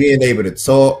 Not being able to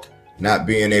talk, not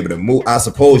being able to move. I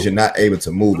suppose you're not able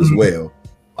to move as well.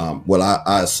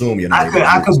 I assume you're not able to move.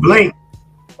 I could blink.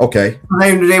 Okay.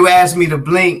 They would ask me to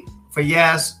blink for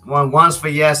yes, once for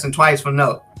yes and twice for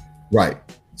no. Right.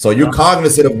 So you're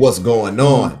cognizant of what's going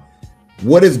on.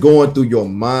 What is going through your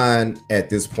mind at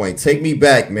this point? Take me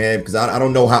back, man, because I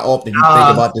don't know how often you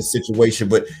think about this situation,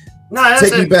 but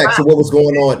take me back to what was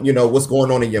going on, what's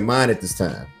going on in your mind at this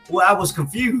time. Well, I was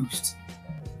confused.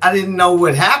 I didn't know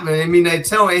what happened. I mean, they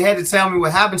had to tell me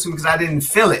what happened to me because I didn't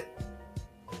feel it.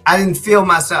 I didn't feel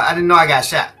myself. I didn't know I got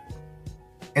shot,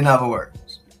 in other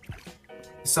words.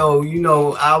 So,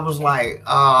 I was like,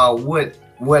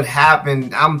 what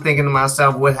happened? I'm thinking to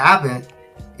myself, what happened?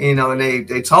 And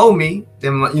they told me,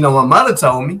 then, my mother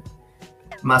told me,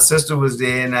 my sister was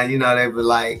there, and, they were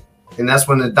like, and that's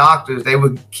when the doctors, they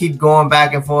would keep going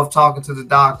back and forth talking to the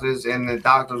doctors, and the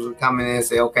doctors would come in and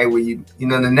say, okay, well,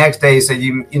 the next day said,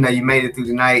 you made it through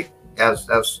the night.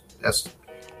 That's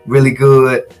really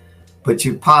good, but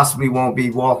you possibly won't be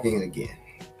walking again.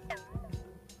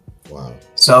 Wow.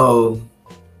 So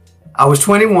I was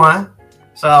 21.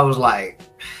 So I was like,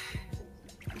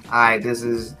 all right, this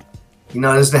is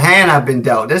the hand I've been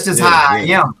dealt. This is how I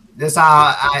am. That's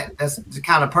the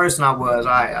kind of person I was.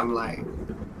 All right, I'm like,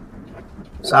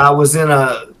 so I was in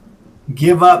a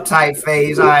give up type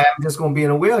phase. All right, I'm just going to be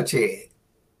in a wheelchair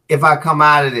if I come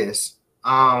out of this.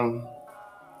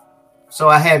 So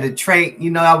I had to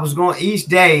trach, I was going each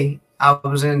day. I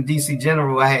was in DC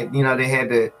General. I had, they had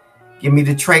to give me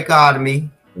the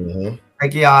tracheotomy.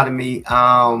 Tracheotomy.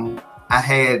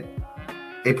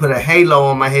 They put a halo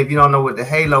on my head. If you don't know what the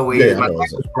halo is, my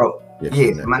neck was broke.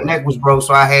 My neck was broke,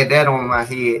 so I had that on my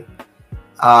head.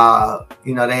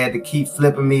 They had to keep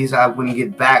flipping me so I wouldn't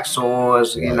get back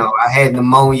sores. Right. I had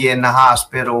pneumonia in the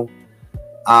hospital.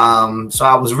 So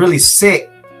I was really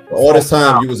sick. All this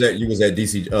time you was at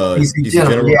DC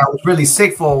General. Yeah, I was really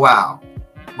sick for a while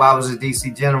I was at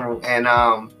DC General, and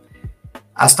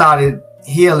I started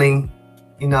healing.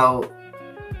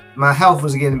 My health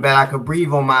was getting better. I could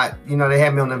breathe on my, they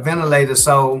had me on a ventilator.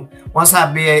 So once I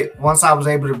was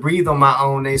able to breathe on my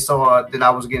own, they saw that I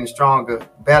was getting stronger,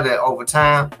 better over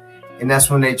time. And that's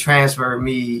when they transferred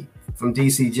me from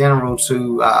DC General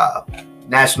to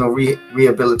National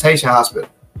Rehabilitation Hospital.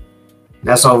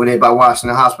 That's over there by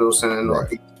Washington Hospital Center in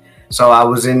Northeast. So I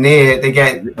was in there. They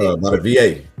got by the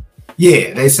VA.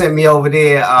 Yeah, they sent me over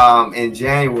there in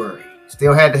January.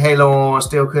 Still had the halo on.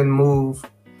 Still couldn't move.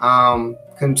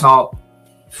 Couldn't talk.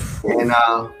 And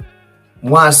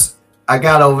once I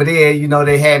got over there,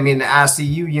 they had me in the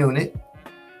ICU unit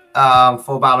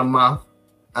for about a month.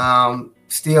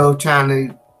 Still trying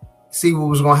to see what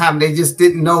was going to happen. They just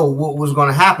didn't know what was going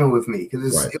to happen with me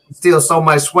because it was still so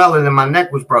much swelling and my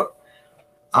neck was broke.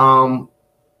 But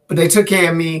they took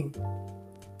care of me,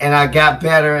 and I got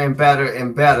better and better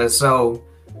and better. So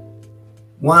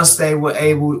once I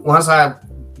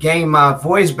gained my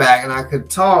voice back and I could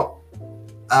talk,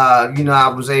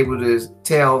 I was able to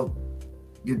tell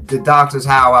the doctors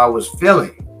how I was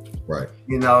feeling. Right.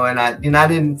 And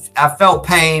I felt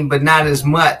pain, but not as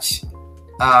much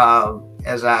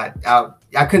as I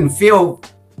couldn't feel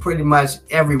pretty much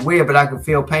everywhere, but I could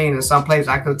feel pain in some places.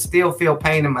 I could still feel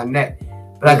pain in my neck,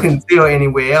 but I couldn't feel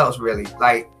anywhere else really.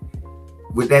 Like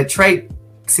with that trach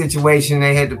situation.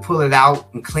 They had to pull it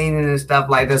out and clean it and stuff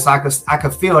like this. So I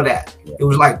could feel that. It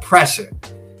was like pressure.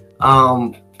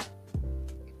 And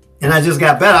I just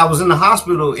got better. I was in the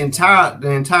hospital the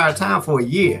entire time for a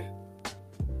year.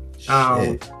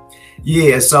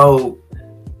 Yeah. So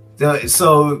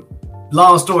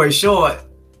long story short,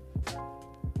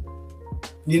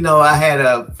 I had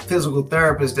a physical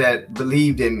therapist that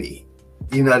believed in me.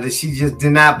 That she just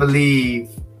did not believe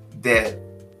that.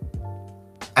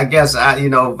 I guess by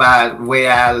the way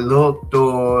I looked,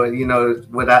 or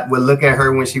what I would look at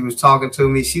her when she was talking to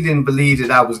me, she didn't believe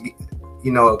that I was,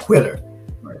 a quitter.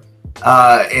 Right.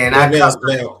 And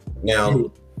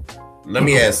now, let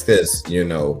me ask this,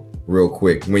 real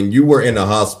quick. When you were in the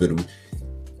hospital,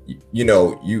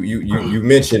 you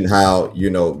mentioned how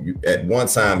you at one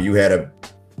time you had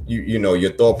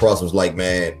your thought process was like,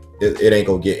 man, it ain't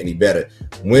gonna get any better.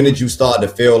 When did you start to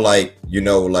feel like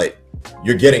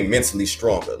you're getting mentally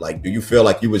stronger? Like, do you feel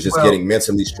like you was just getting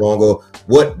mentally stronger?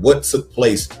 What took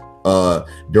place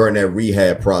during that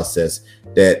rehab process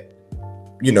that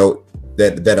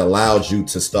that allowed you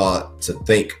to start to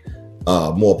think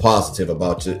more positive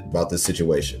about this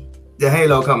situation? The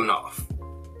halo coming off.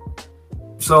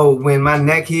 So when my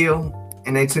neck healed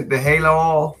and they took the halo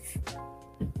off,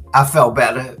 I felt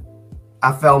better.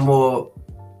 I felt more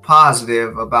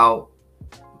positive about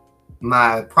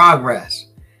my progress.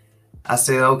 I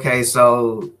said, okay,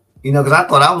 so, because I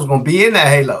thought I was going to be in that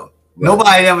halo. Right.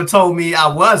 Nobody ever told me I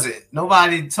wasn't.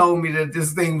 Nobody told me that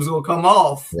this thing was going to come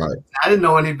off. Right. I didn't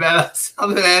know any better. I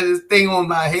had this thing on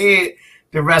my head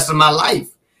the rest of my life.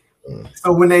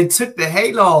 So when they took the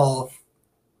halo off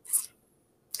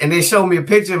and they showed me a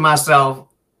picture of myself,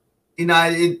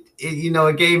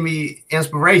 it gave me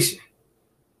inspiration.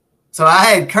 So I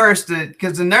had cursed it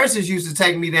because the nurses used to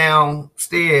take me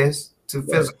downstairs to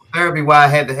physical therapy while I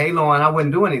had the halo on. I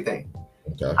wouldn't do anything.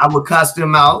 Okay. I would cuss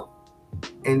them out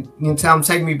and tell them,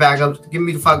 take me back up, get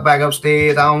me the fuck back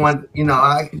upstairs. I don't want,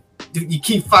 you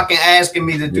keep fucking asking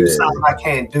me to do something I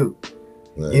can't do.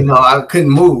 Yeah. I couldn't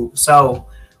move. So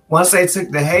once they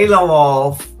took the halo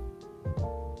off,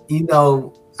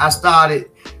 I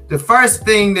started, the first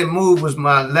thing that moved was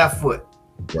my left foot.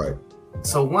 Right.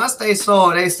 So once they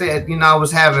saw, they said, I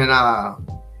was having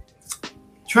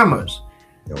tremors.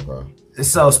 Okay.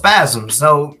 So spasms.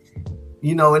 So,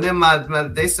 and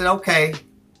then they said, okay,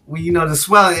 well, the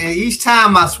swelling, and each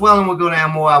time my swelling would go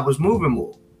down more, I was moving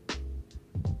more.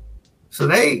 So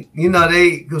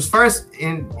because first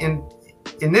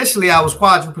initially I was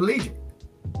quadriplegic,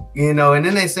 and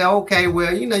then they said, okay,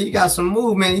 well, you got some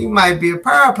movement, you might be a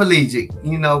paraplegic,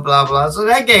 blah, blah. So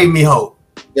that gave me hope.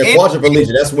 Yeah,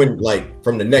 quadriplegic, that's when,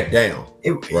 from the neck down.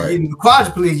 Right.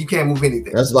 Quadriplegic, you can't move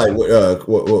anything. That's like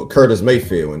what Curtis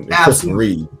Mayfield and Kristen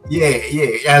Reed. Yeah,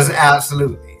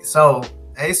 absolutely. So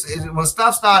when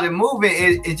stuff started moving,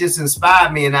 it just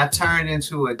inspired me, and I turned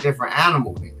into a different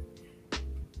animal.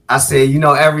 I said,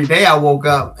 every day I woke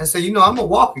up and said, I'm gonna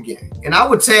walk again. And I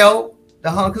would tell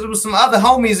because there was some other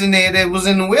homies in there that was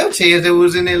in the wheelchairs that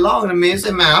was in there longer than me. I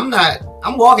said, man,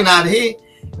 I'm walking out of here.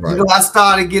 Right. I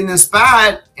started getting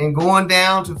inspired and going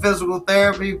down to physical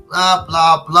therapy, blah,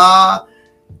 blah, blah,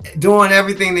 doing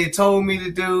everything they told me to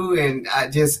do. And I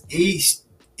just, each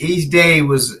day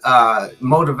was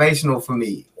motivational for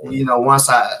me, once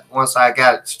I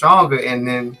got stronger. And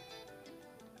then,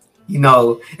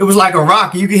 it was like a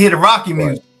rocky, you can hear the Rocky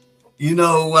music,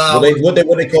 what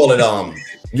they call it?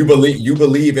 You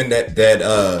believe in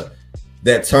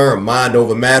that term, mind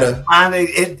over matter.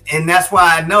 And that's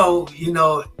why I know,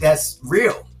 that's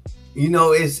real.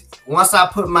 It's once I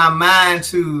put my mind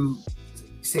to,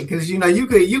 because you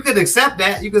could accept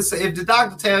that. You could say, if the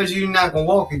doctor tells you you're not gonna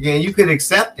walk again, you could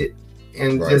accept it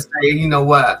and just say, you know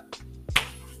what,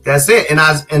 that's it. And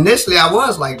initially I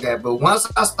was like that, but once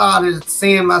I started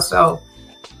seeing myself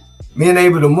being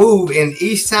able to move, and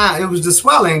each time it was the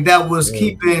swelling that was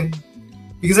keeping.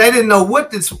 Because I didn't know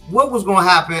what was going to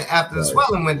happen after the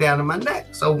swelling went down to my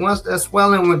neck. So once that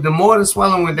swelling the more the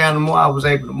swelling went down, the more I was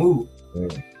able to move.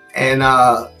 And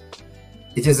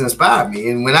it just inspired me.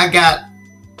 And when I got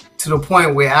to the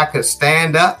point where I could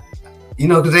stand up,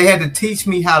 because they had to teach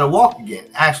me how to walk again,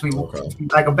 actually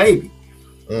like a baby.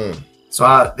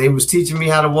 So they was teaching me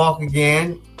how to walk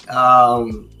again,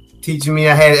 teaching me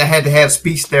I had to have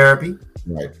speech therapy,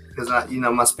 because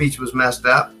my speech was messed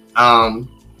up.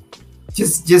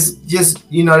 Just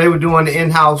they were doing the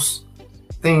in-house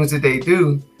things that they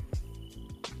do.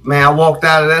 Man, I walked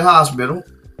out of that hospital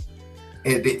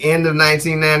at the end of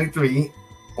 1993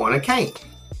 on a cane.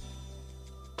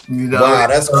 Wow,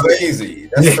 that's crazy.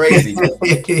 That's crazy.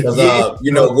 Because that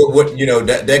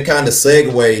kind of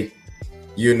segue,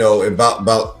 you know, about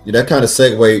that kind of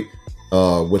segue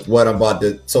with what I'm about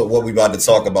to, so what we about to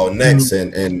talk about next,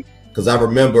 and because I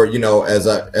remember, you know, as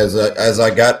I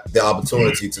got the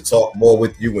opportunity to talk more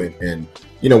with you, and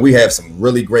you know, we have some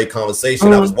really great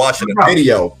conversation. I was watching a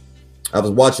video.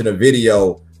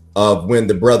 Of when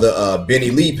the brother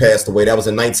Benny Lee passed away. That was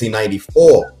in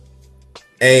 1994,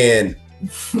 and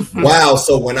wow.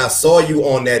 So when I saw you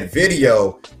on that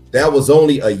video, that was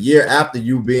only a year after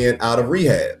you being out of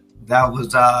rehab. That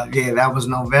was that was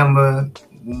November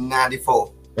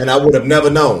 94. And I would have never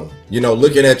known, you know,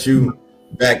 looking at you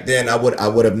back then, I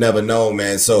would have never known,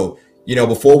 man. So, you know,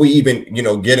 before we even, you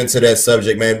know, get into that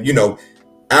subject, man, you know,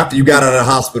 after you got out of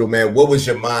the hospital, man, what was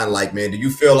your mind like, man? Do you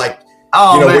feel like,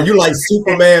 were you like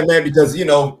Superman, man? Because, you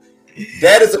know,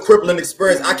 that is a crippling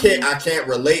experience. I can't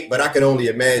relate, but I can only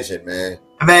imagine, man.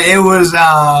 Man,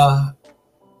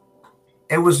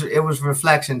 it was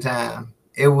reflection time.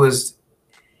 It was,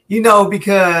 you know,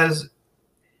 because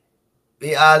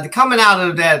coming out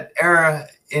of that era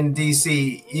in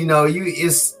DC, you know,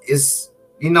 it's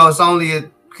only a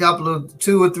couple of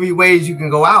 2 or 3 ways you can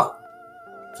go out.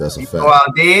 That's a fact. Go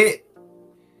out dead,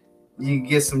 you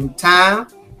get some time,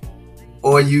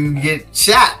 or you get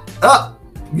shot up,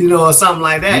 you know, or something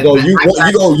like that.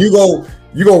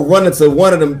 You go run into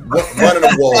one of them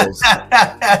walls.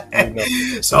 You know.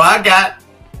 So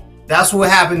that's what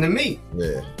happened to me.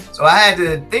 Yeah. So I had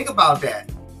to think about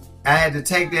that. I had to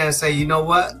take that and say, you know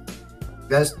what?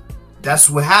 That's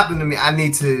what happened to me. I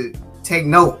need to take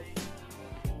note.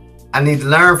 I need to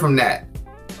learn from that.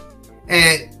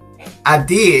 And I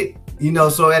did, you know,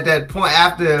 so at that point,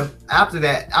 after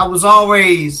that, I was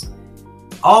always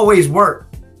work.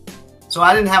 So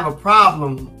I didn't have a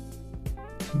problem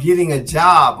getting a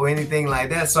job or anything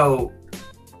like that. So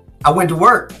I went to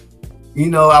work. You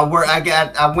know, I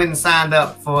went and signed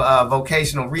up for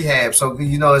vocational rehab. So,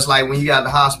 you know, it's like when you got to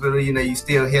the hospital, you know, you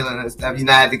still healing and stuff. You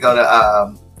know, I had to go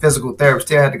to physical therapy,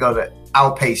 still had to go to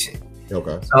outpatient.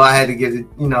 Okay. So I had to get it,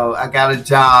 you know, I got a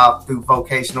job through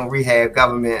vocational rehab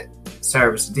government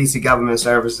service, DC government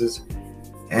services.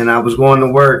 And I was going to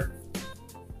work.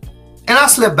 And I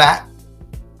slipped back.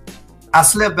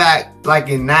 Like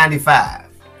in 95.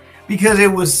 Because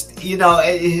it was, you know,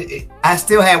 I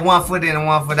still had 1 foot in and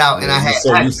 1 foot out, and I had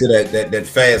so used to that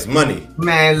fast money.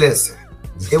 Man, listen,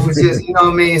 it was just, you know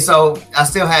what I mean. So I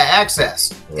still had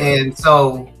access, right. And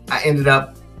so I ended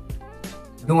up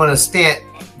doing a stint,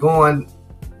 going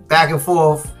back and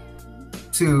forth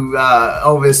to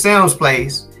over at Sam's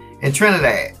place in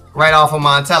Trinidad, right off of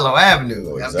Montello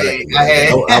Avenue. Exactly.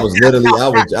 I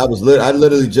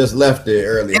literally just left there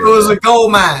earlier. It was a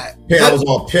gold mine. Yeah, I was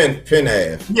on Penn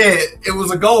Ave. Yeah, it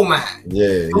was a gold mine. Yeah,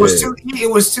 it was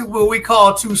too what we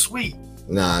call too sweet.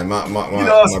 Nah, my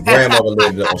grandmother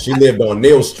lived on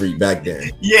Neal Street back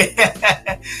then.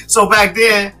 Yeah. So back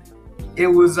then it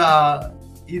was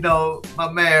you know, my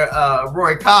man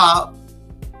Roy Cobb,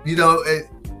 you know,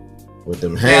 with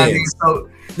them hands. So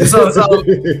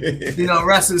you know,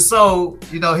 rest his soul,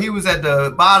 you know, he was at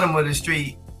the bottom of the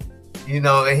street, you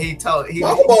know, and talk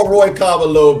about Roy Cobb a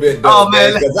little bit, though,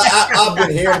 man, because I've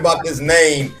been hearing about this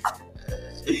name.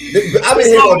 I've been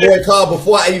hearing about Roy Cobb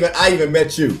before I even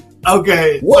met you.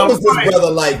 Okay. What was this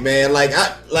brother like, man?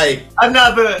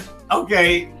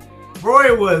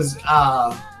 Roy was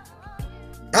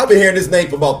I've been hearing this name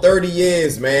for about 30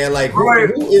 years, man. Like,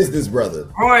 who is this brother?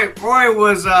 Roy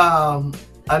was a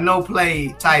no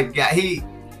play type guy.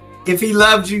 If he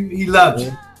loved you, he loved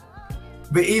you.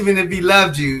 But even if he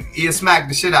loved you, he'll smack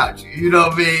the shit out you. You know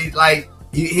what I mean? Like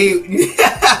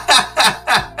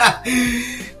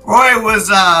Roy was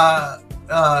a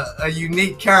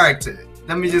unique character.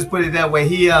 Let me just put it that way.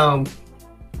 He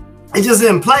just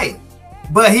didn't play,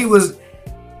 but he was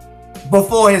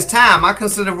before his time. I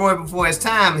consider Roy before his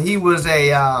time. He was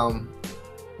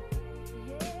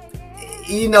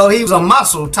you know, he was a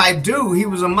muscle type dude. He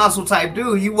wasn't gonna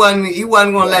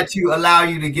allow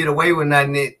you to get away with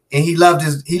nothing. And he loved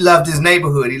his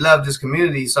neighborhood. He loved his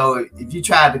community. So if you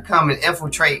tried to come and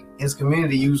infiltrate his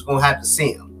community, you was gonna have to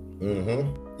see him.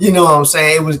 Mm-hmm. You know what I'm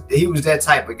saying? He was that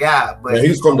type of guy. But he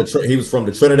was from the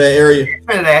Trinidad area.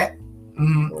 Trinidad.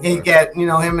 Mm-hmm. Okay. He got, you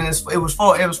know, him and it was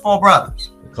 4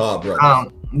 brothers. The Cobb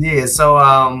brothers. Yeah. So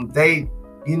they,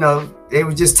 you know, they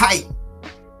were just tight.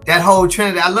 That whole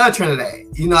Trinidad, I love Trinidad.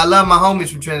 You know, I love my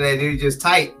homies from Trinidad. They were just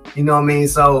tight. You know what I mean?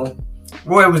 So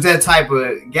Roy was that type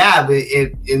of guy.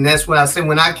 And that's what I said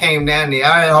when I came down there.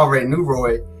 I already knew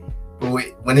Roy.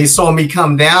 But when he saw me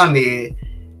come down there,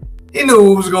 he knew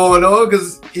what was going on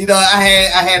because, you know, I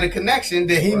had a connection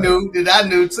that he knew that I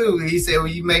knew too. He said, well,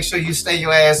 you make sure you stay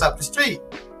your ass up the street.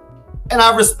 And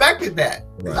I respected that.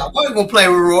 Right. I wasn't going to play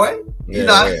with Roy. You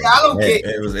know, I don't care.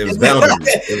 It was boundaries.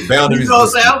 It was boundaries. You know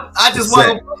what I'm saying? I just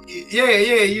want to,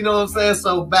 you know what I'm saying?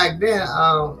 So back then,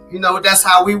 you know, that's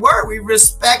how we were. We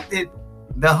respected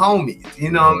the homies, you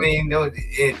know what I mean?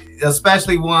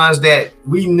 Especially ones that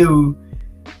we knew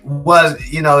was,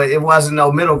 you know, it wasn't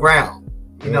no middle ground.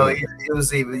 You know, it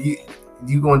was either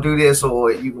you gonna do this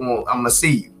or I'm gonna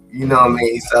see you. You know what I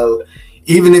mean? So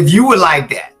even if you were like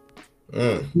that,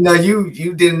 you know, you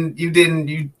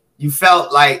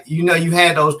felt like, you know, you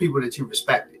had those people that you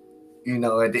respected, you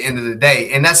know, at the end of the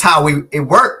day. And that's how it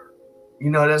worked. You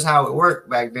know, that's how it worked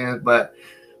back then. But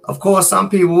of course, some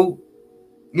people,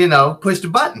 you know, push the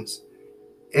buttons.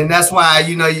 And that's why,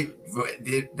 you know,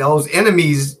 those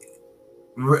enemies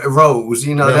rose,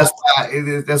 you know,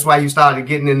 that's why you started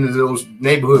getting into those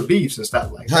neighborhood beefs and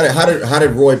stuff like that. How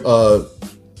did Roy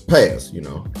pass, you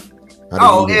know?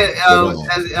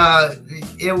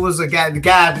 It was the guy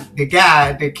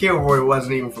that killed Roy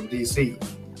wasn't even from DC.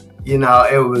 You know,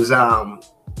 it was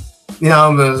you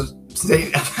know,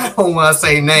 I don't want to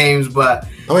say names, but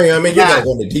I mean, you gotta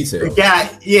go into detail.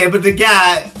 The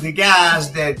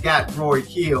guys that got Roy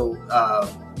killed,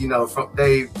 you know,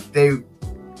 they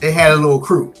had a little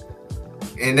crew,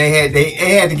 and they had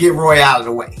to get Roy out of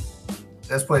the way.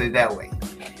 Let's put it that way.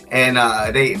 And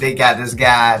they got this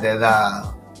guy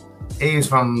that he was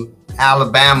from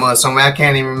Alabama or somewhere. I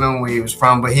can't even remember where he was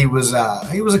from, but he was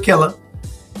a killer.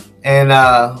 And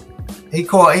he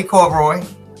caught Roy.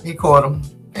 He caught him.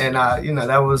 And you know,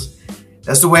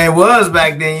 that's the way it was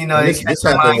back then. You know, this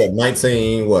happened at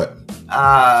 19 what?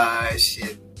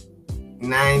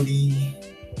 90,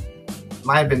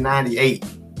 might have been 98.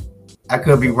 I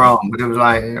could be wrong, but it was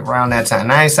like around that time,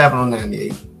 97 or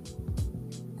 98.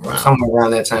 Wow. Somewhere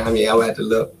around that time. Yeah, I would have to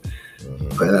look.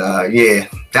 But yeah,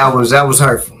 that was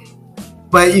hurtful.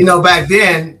 But you know, back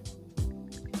then,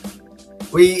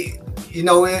 we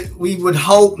would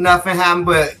hope nothing happened,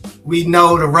 but we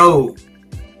know the road.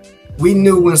 We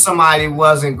knew when somebody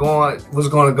was going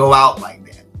to go out like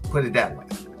that. Put it that way.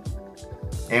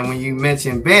 And when you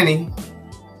mentioned Benny,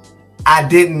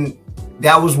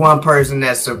 that was one person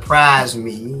that surprised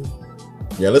me.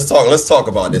 Yeah, let's talk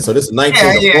about this. So this is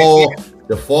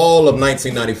the fall of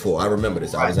 1994. I remember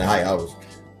this. I was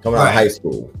coming out of high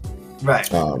school. Right.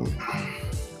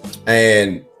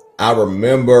 And I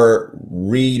remember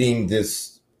reading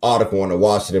this article on the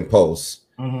Washington Post.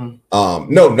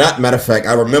 Matter of fact,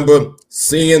 I remember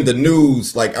seeing the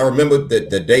news. Like, I remember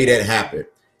the day that happened.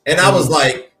 And I was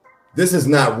like, this is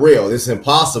not real. This is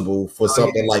impossible for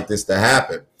something like this to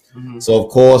happen. So, of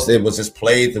course, it was just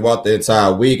played throughout the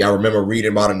entire week. I remember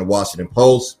reading about it in the Washington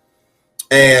Post.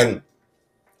 And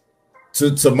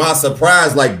to my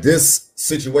surprise, like, this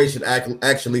situation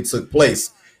actually took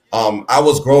place. I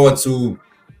was going to,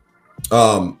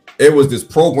 it was this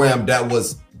program that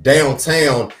was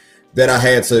downtown that I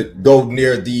had to go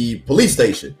near the police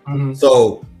station.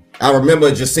 So I remember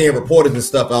just seeing reporters and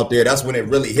stuff out there. That's when it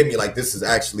really hit me, like, this is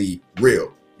actually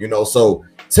real, you know? So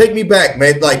take me back,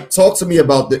 man. Like, talk to me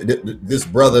about this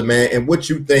brother, man, and what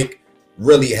you think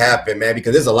really happened, man,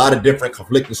 because there's a lot of different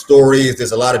conflicting stories.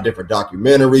 There's a lot of different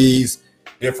documentaries,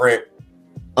 different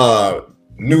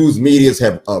news medias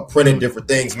have printed different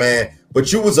things, man.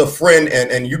 But you was a friend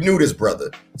and you knew this brother.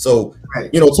 So,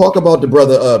 you know, talk about the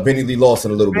brother Benny Lee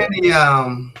Lawson a little bit.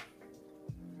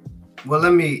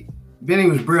 Benny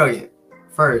was brilliant,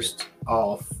 first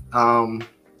off.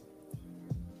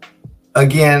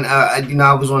 Again, you know,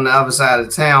 I was on the other side of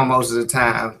town most of the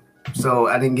time, so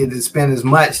I didn't get to spend as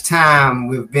much time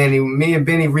with Benny. Me and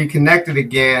Benny reconnected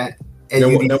again at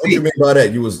UDC. Now, what do you mean by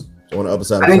that? You was on the other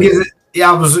side of town?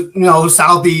 I was, you know,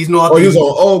 southeast, northeast. Oh, you was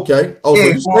on, okay. Oh, so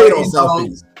you stayed on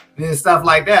southeast. And stuff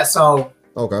like that. So,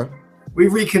 okay. We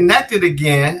reconnected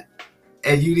again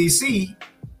at UDC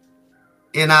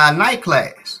in our night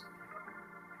class.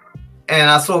 And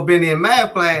I saw Benny in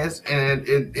math class, and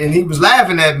he was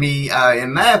laughing at me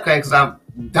in math class because I'm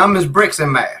dumb as bricks in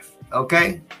math,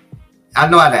 okay? I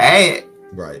know how to add.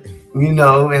 Right. You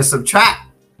know, and subtract.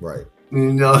 Right.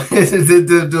 You know,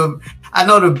 I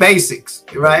know the basics,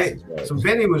 right? So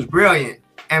Benny was brilliant,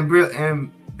 and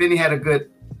Benny had a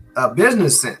good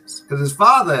business sense because his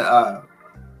father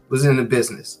was in the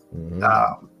business,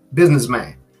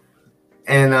 businessman.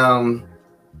 And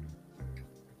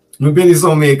when Benny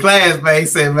saw me in class, man, he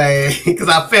said, man, because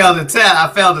I failed the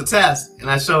test,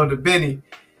 and I showed it to Benny,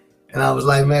 and I was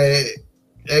like, man,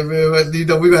 hey, man, you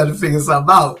know, we got to figure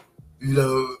something out, you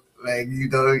know, like, you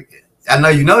know, I know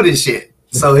you know this shit.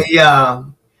 So he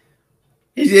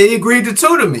agreed to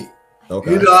tutor me.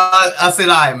 Okay. You know, I said,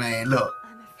 all right, man, look,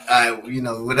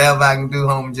 whatever I can do,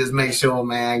 homie, just make sure,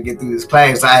 man, I get through this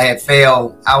class. I had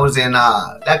failed. I was in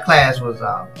that class was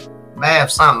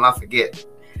math something. I forget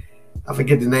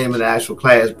the name of the actual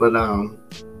class, but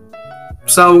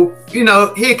so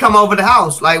he'd come over the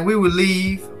house. Like we would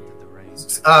leave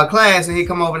class and he'd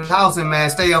come over the house and, man,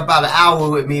 stay up about an hour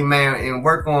with me, man, and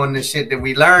work on the shit that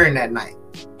we learned that night.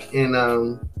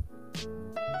 And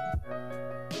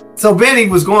so Benny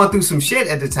was going through some shit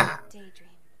at the time.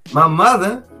 My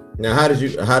mother. Now, did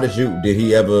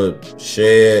he ever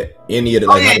share any of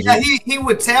the? He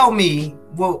would tell me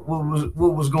what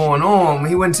was going on.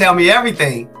 He wouldn't tell me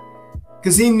everything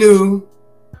because he knew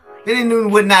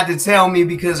what not to tell me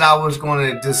because I was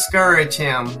going to discourage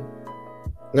him.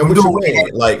 Now, what you mean?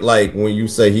 Like when you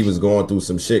say he was going through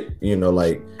some shit,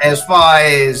 like as far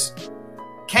as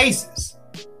cases,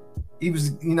 he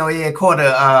was, he had caught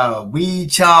a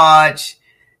weed charge.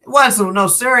 It wasn't no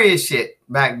serious shit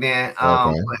back then.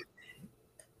 But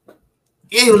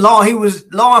law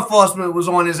enforcement was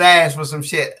on his ass for some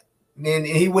shit, and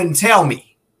he wouldn't tell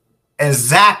me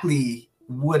exactly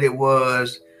what it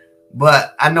was,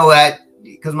 but I know that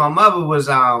because my mother was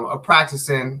a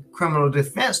practicing criminal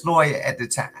defense lawyer at the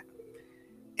time,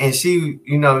 and she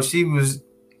was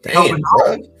helping.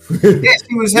 Yeah,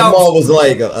 she was helping. Mom was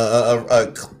like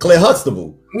a Claire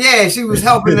Huxtable. Yeah, she was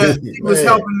helping.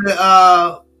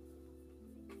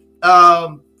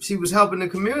 She was helping the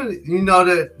community,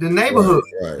 the neighborhood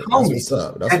homies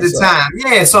at the time.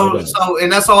 Yeah, so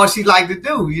and that's all she liked to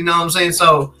do. You know what I'm saying?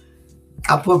 So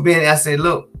I put Benny. I said,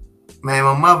 look, man,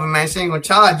 my mother, man, she ain't gonna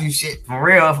charge you shit for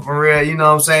real. You know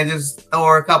what I'm saying? Just throw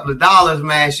her a couple of dollars,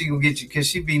 man. She gonna get you because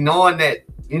she be knowing that,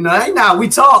 ain't now we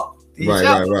talk. Right.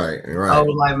 I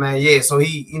was like, man, yeah. So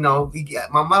he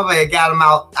got my mother had got him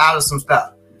out of some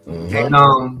stuff, and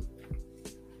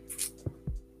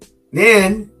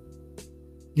then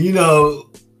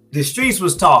the streets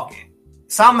was talking.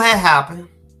 Something had happened,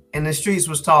 and the streets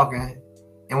was talking.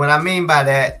 And what I mean by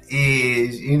that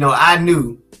is, I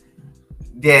knew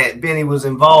that Benny was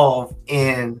involved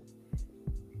in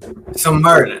some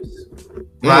murders,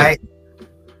 right?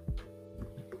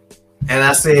 And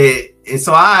I said, and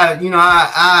so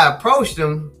I approached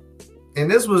him, and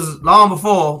this was long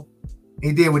before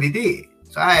he did what he did.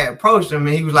 So I approached him,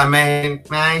 and he was like, man,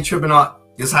 I ain't tripping off.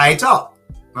 This how he talk.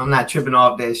 I'm not tripping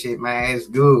off that shit, man. It's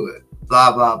good.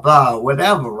 Blah, blah, blah,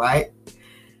 whatever, right?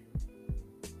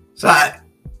 So I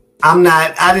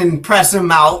didn't press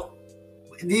him out.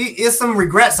 It's some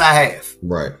regrets I have.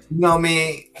 Right. You know what I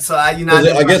mean? So I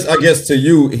guess to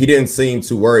you, he didn't seem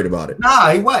too worried about it. No,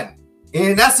 he wasn't.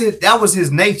 And that's it. That was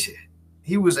his nature.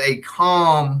 He was a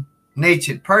calm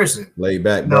natured person. Laid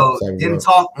back. Didn't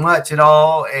talk much at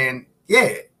all. And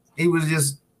yeah, he was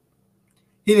just,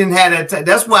 he didn't have that.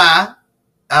 That's why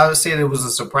I was saying it was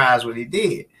a surprise what he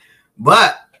did.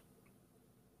 But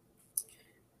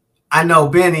I know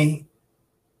Benny,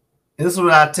 this is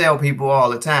what I tell people all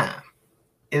the time.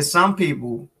 It's some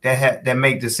people that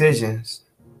make decisions,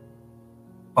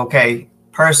 okay,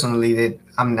 personally, that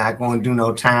I'm not going to do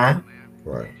no time.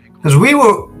 Right. Because we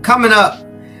were coming up,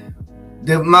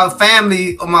 my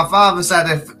family on my father's side,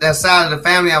 that side of the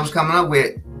family I was coming up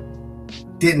with,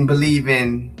 didn't believe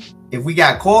in if we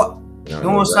got caught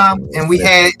doing something, and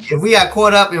if we got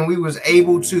caught up and we was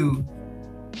able to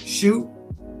shoot,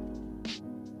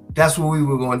 that's what we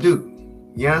were going to do.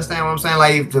 You understand what I'm saying?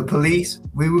 Like if the police,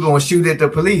 we were going to shoot at the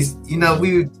police.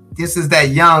 This is that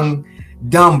young,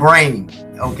 dumb brain,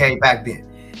 okay, back then.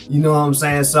 You know what I'm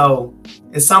saying? So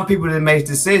it's some people that make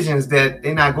decisions that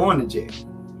they're not going to jail.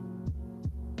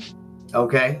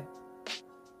 Okay?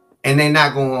 And they're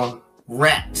not going to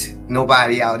rat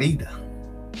nobody out either.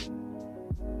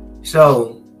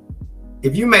 So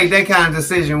if you make that kind of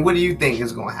decision, what do you think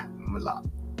is going to happen, Malak?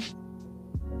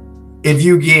 If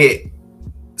you get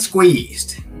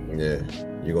squeezed. Yeah.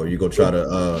 You go try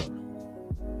to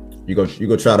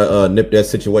nip that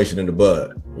situation in the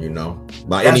bud,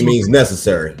 by any means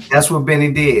necessary. That's what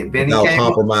Benny did.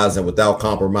 Without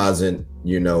compromising,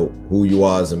 who you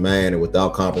are as a man, and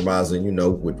without compromising,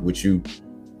 what you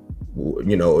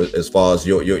as far as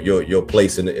your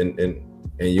place in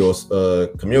your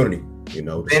community,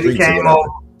 the Benny came over.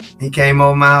 He came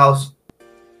over my house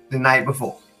the night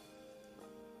before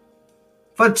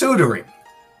for tutoring.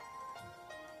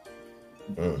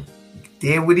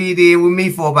 Did what he did with me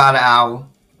for about an hour.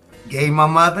 Gave my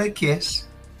mother a kiss.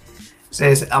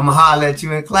 Says, I'm gonna holler at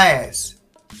you in class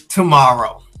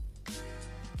tomorrow.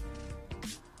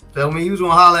 Told me he was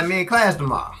gonna holler at me in class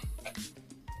tomorrow.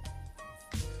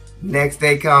 Next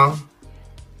day come,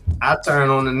 I turn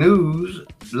on the news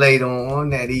later on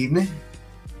that evening.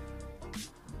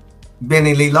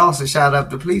 Benny Lee Lawson shot up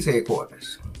the police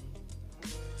headquarters.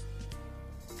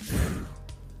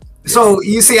 So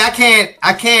you see, I can't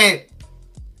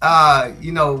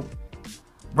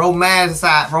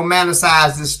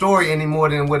romanticize this story any more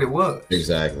than what it was.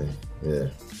 Exactly. Yeah.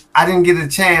 I didn't get a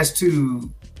chance to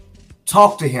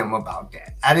talk to him about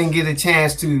that. I didn't get a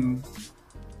chance to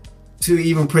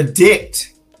even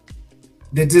predict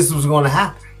that this was going to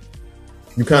happen.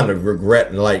 You kind of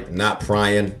regret like not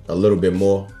prying a little bit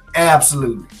more.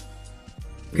 Absolutely.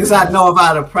 Because I know if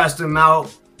I'd have pressed him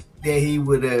out, that he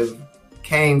would have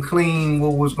came clean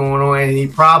what was going on,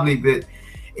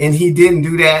 and he didn't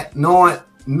do that. Knowing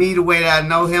me the way that I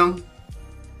know him,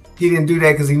 he didn't do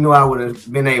that because he knew I would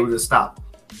have been able to stop him.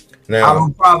 Now, I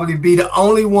would probably be the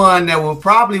only one that would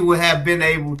have been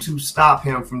able to stop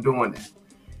him from doing that.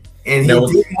 And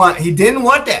he didn't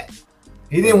want that.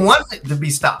 He didn't want it to be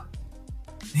stopped.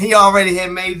 He already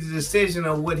had made the decision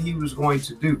of what he was going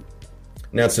to do.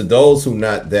 Now, to those who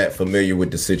not that familiar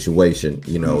with the situation,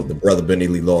 you know, the brother Benny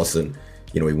Lee Lawson,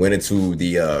 you know, he went into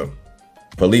the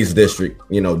police district,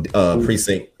 you know,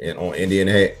 precinct on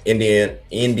Indiana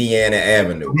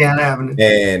Avenue.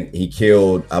 And he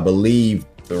killed, I believe,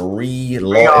 three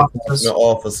law enforcement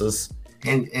officers.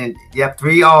 And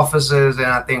 3 officers, and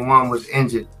I think one was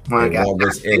injured. One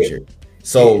was injured.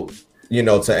 So, you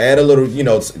know, to add a little, you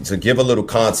know, to give a little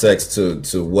context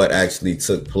to what actually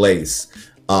took place,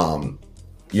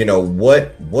 you know,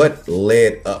 what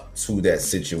led up to that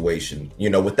situation, you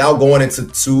know, without going into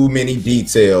too many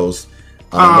details.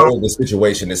 I know the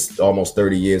situation is almost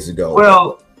 30 years ago.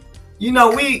 Well, you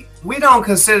know, we didn't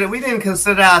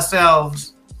consider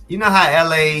ourselves, you know how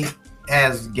LA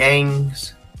has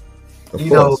gangs, of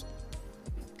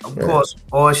course,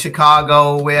 or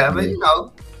Chicago, wherever, you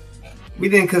know, we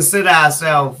didn't consider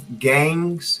ourselves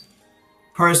gangs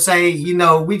per se. You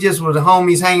know, we just were the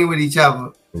homies hanging with each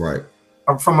other. Right.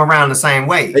 From around the same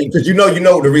way. Because you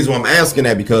know the reason why I'm asking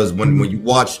that, because when you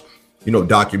watch, you know,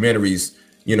 documentaries,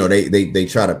 you know, they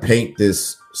try to paint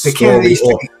this story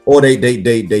or they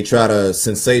try to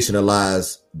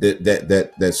sensationalize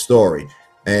that story.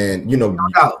 And you know,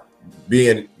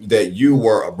 being that you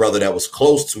were a brother that was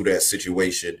close to that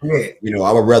situation, you know,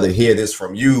 I would rather hear this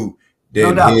from you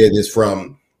than hear this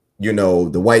from, you know,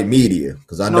 the white media,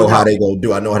 because I know how they gonna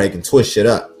do. I know how they can twist shit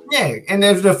up. Yeah, and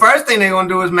if the first thing they're gonna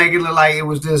do is make it look like it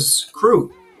was this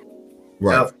crew,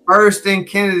 right? The First and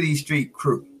Kennedy Street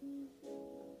crew.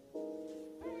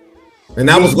 And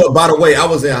that was, by the way, I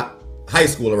was in high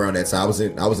school around that time.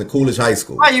 I was in Coolidge High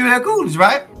School. Oh, you were at Coolidge,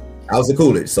 right? I was in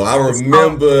Coolidge, so I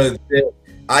remember that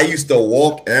I used to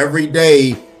walk every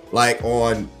day, like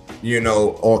on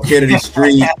Kennedy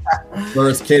Street,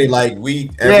 First Kennedy, like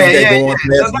we every day going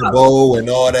past the bowl and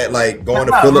all that, like going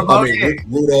to Philip.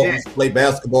 Rudolph used to play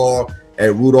basketball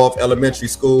at Rudolph Elementary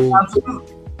School.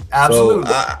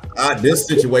 Absolutely. So this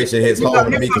situation hits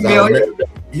home to me because I remember.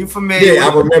 You familiar? Yeah,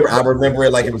 I remember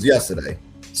it like it was yesterday.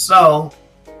 So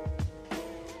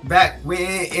back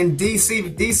when in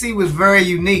DC was very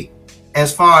unique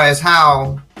as far as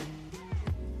how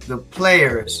the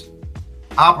players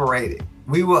operated.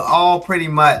 We were all pretty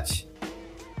much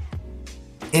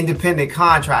independent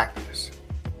contractors.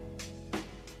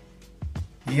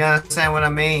 You understand what I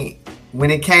mean?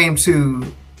 When it came to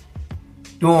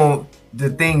doing the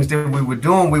things that we were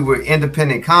doing, we were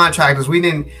independent contractors.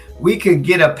 We could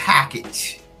get a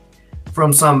package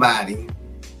from somebody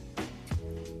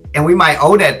and we might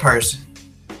owe that person.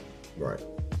 Right.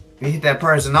 We hit that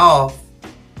person off,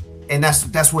 and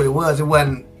that's what it was. It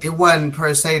wasn't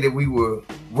per se that we were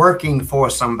working for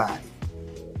somebody,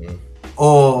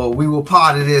 or we were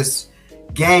part of this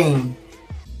gang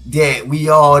that we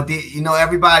all did. You know,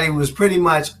 everybody was pretty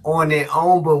much on their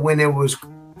own. But when it was,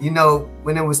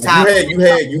 when it was time, you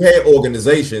had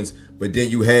organizations, but then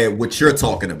you had what you're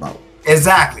talking about.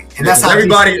 Exactly, and that's how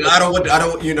everybody. I don't.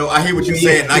 I hear what you're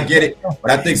saying. And I get it,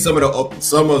 but I think some of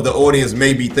the audience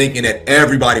may be thinking that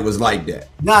everybody was like that.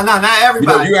 No, not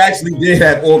everybody. You actually did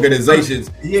have organizations.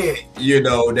 Yeah.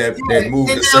 That moved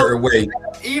a certain way.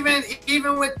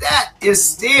 Even with that, it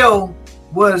still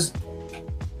was.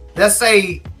 Let's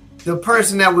say the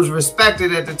person that was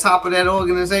respected at the top of that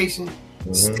organization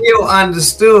still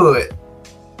understood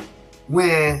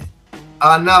when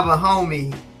another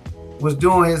homie was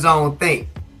doing his own thing.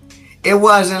 It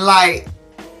wasn't like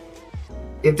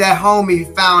if that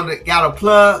homie got a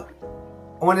plug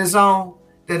on his own,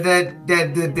 that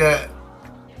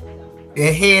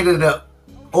the head of the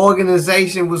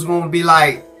organization was going to be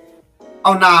like,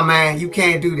 oh nah man, you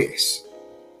can't do this.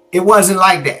 It wasn't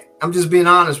like that. I'm just being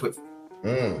honest with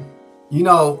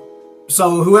you.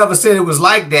 So whoever said it was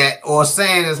like that or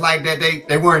saying it's like that,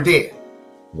 they weren't there.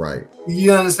 Right.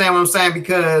 You understand what I'm saying?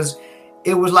 Because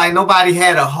it was like nobody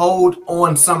had a hold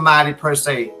on somebody per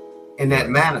se in that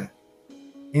manner.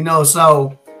 You know,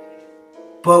 so,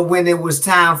 but when it was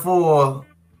time for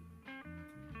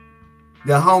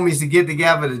the homies to get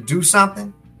together to do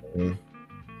something,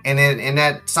 and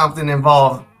that something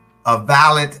involved a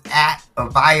violent act,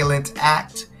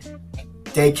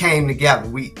 they came together.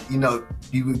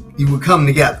 You would come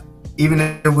together, even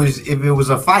if it was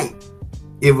a fight.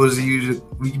 We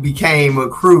became a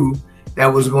crew that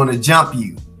was going to jump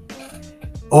you,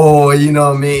 or you know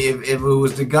what I mean. If it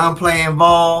was the gunplay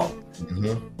involved,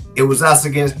 it was us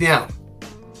against them.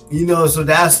 You know, so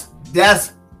that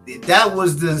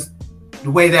was the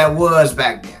way that was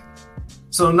back then.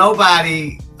 So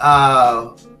nobody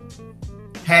had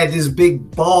this big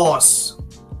boss.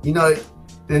 You know,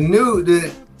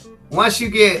 once you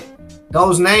get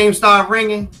those names start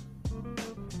ringing,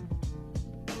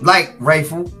 like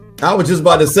Rayful. I was just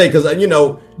about to say, because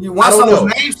once those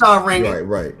names start ringing,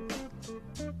 right.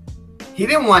 He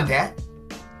didn't want that.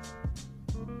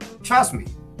 Trust me,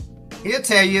 he'll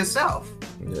tell you himself.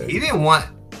 Yeah. He didn't want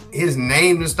his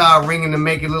name to start ringing to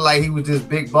make it look like he was this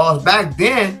big boss. Back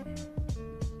then,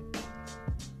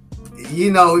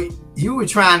 you know, you were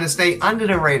trying to stay under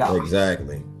the radar.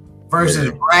 Exactly.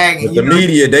 Versus bragging. But the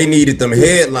media, they needed them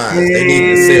headlines. They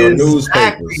needed to sell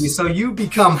newspapers. So you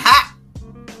become hot.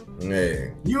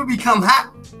 Yeah. You become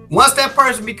hot. Once that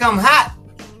person become hot,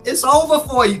 it's over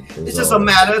for you. It's just a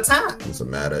matter of time. It's a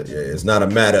matter. Yeah. It's not a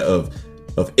matter of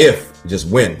if, just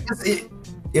when.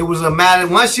 It was a matter.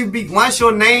 Once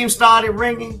your name started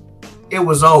ringing, it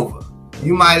was over.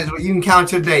 You can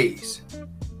count your days.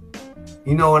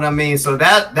 You know what I mean? So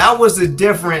that was the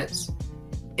difference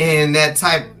in that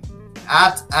type.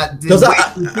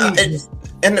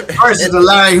 Versus the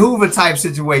Larry Hoover type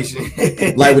situation.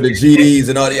 Like with the GDs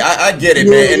and all that. I get it,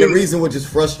 man. And the reason would just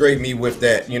frustrate me with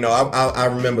that, I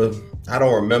remember, I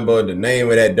don't remember the name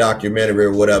of that documentary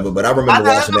or whatever, but I remember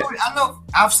watching it. I know.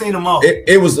 I've seen them all.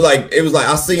 It was like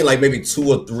I seen like maybe 2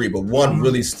 or 3, but one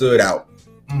really stood out.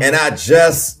 And I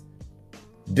just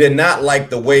did not like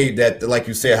the way that, like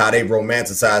you said, how they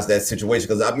romanticized that situation.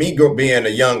 Because me being a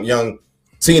young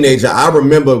teenager, I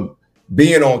remember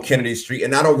being on Kennedy Street,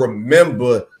 and I don't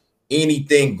remember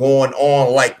anything going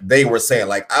on like they were saying.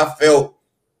 Like I felt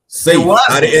safe.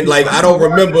 I don't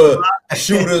remember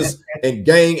shooters and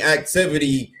gang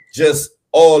activity just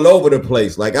all over the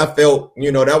place. Like I felt,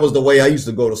 that was the way I used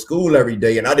to go to school every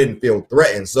day, and I didn't feel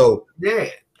threatened. So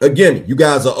again, you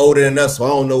guys are older than us, so I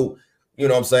don't know,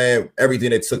 what I'm saying,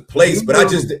 everything that took place. But I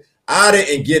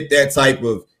didn't get that type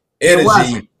of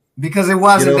energy. Because it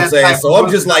wasn't. You know what I'm saying? So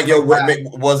I'm just like, yo,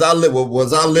 was I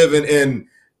living in,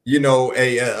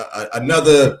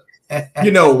 another,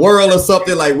 world or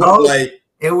something like what? Like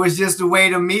it was just the way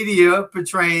the media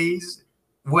portrays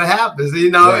what happens,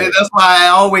 and that's why I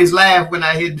always laugh when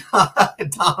I hear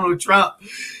Donald Trump.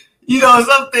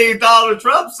 Some things Donald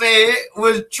Trump said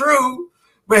was true,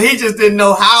 but he just didn't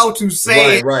know how to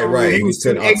say it. Right. He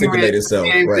couldn't articulate himself.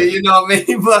 Right. You know what I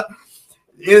mean? But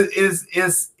it's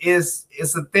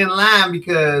a thin line,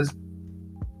 because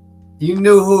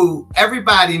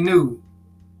everybody knew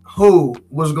who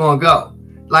was going to go.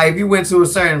 Like if you went to a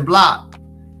certain block,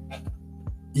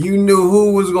 you knew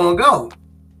who was going to go.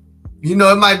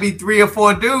 It might be 3 or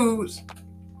 4 dudes.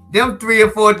 Them 3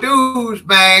 or 4 dudes,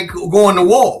 man, going to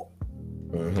war.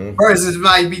 Versus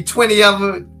might be 20 of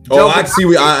them. Oh, I see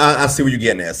where you're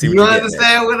getting at. You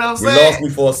understand what I'm saying? You lost me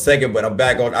for a second, but I'm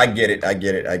back on. I get it.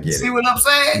 See what I'm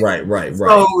saying? Right.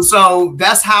 So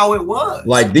that's how it was.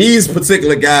 Like these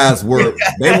particular guys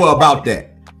they were about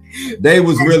that. They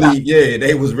was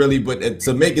really, but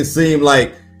to make it seem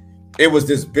like it was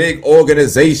this big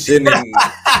organization, and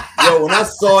when I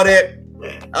saw that,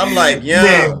 I'm like,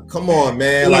 come on,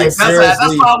 man. Like seriously.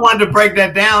 That's why I wanted to break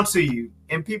that down to you.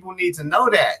 And people need to know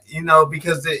that,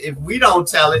 because if we don't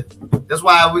tell it, that's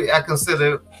why I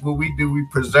consider what we do, we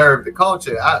preserve the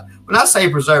culture. When I say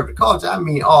preserve the culture, I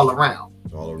mean all around.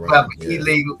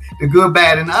 Illegal, the good,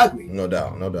 bad, and ugly. No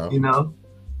doubt.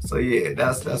 So yeah,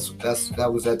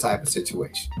 that was that type of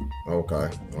situation. Okay.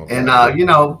 And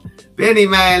Benny,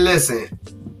 man, listen.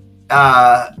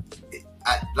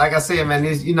 Like I said, man,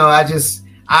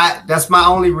 that's my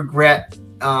only regret,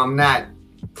 not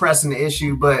pressing the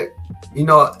issue, but.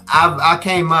 I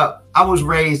came up, I was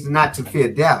raised not to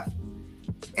fear death.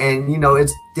 And,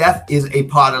 death is a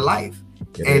part of life.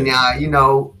 And,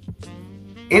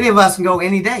 any of us can go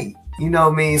any day. You know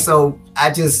what I mean? So I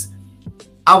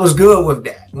was good with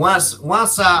that. Once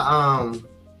I,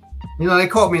 they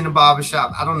caught me in the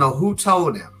barbershop. I don't know who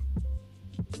told them.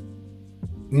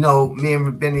 me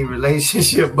and Benny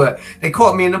relationship, but they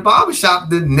caught me in the barbershop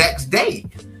the next day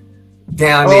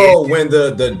down there. Oh, when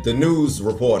the news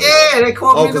reporter. Yeah, they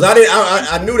caught me. Oh, because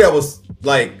I knew that was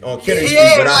like on Kennedy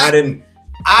Street, but I didn't.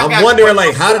 I'm wondering,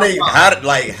 like, how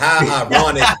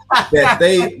ironic that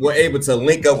they were able to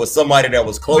link up with somebody that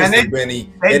was close to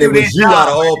Benny, and it was you out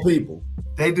of all people.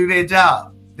 They do their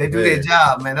job. They do their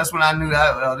job, man. That's when I knew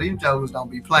that these jokers don't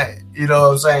be playing. You know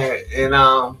what I'm saying? And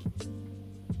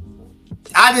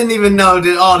I didn't even know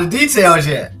all the details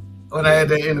yet when I had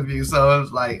the interview. So it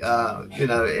was like,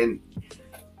 and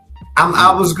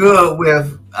I was good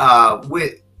with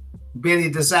what Benny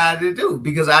decided to do,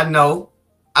 because I knew,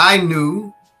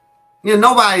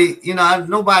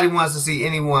 nobody wants to see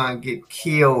anyone get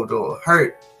killed or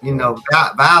hurt,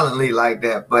 violently like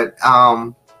that. But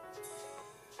I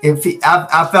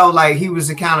felt like he was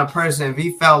the kind of person, if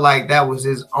he felt like that was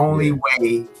his only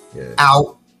way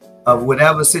out of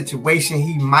whatever situation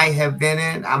he might have been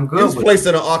in, I'm good. He was placed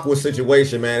in an awkward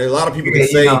situation, man. A lot of people can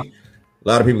say, a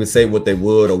lot of people can say what they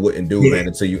would or wouldn't do, man,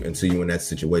 until you in that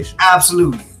situation.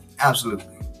 Absolutely.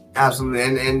 And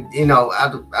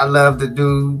I love the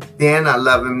dude then. I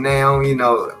love him now.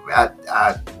 I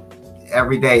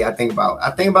every day I think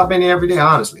about Benny every day,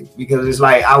 honestly, because it's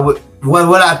like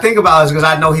what I think about is because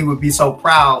I know he would be so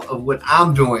proud of what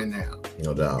I'm doing now.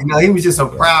 No doubt. He was just a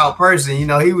proud person. He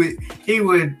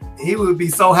would be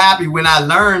so happy when I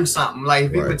learned something. Like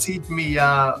if he would teach me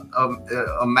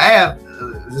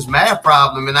this math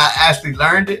problem, and I actually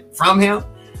learned it from him.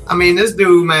 I mean, this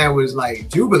dude, man, was like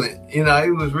jubilant. He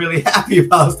was really happy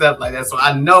about stuff like that. So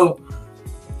I know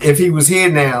if he was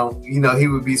here now, he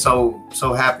would be so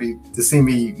happy to see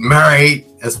me married,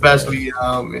 especially,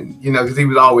 and because he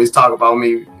would always talk about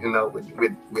me,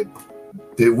 with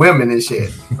the women and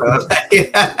shit. So,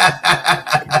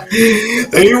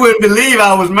 he wouldn't believe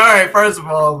I was married, first of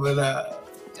all, but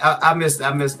I miss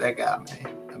that guy,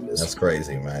 man. That's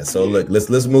crazy, man. So look, let's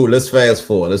move. Let's fast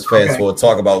forward.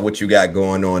 Talk about what you got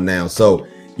going on now. So,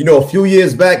 a few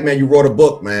years back, man, you wrote a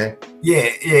book, man.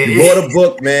 Yeah. You wrote a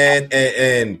book, man,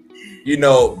 and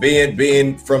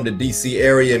being from the DC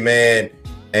area, man,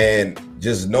 and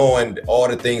just knowing all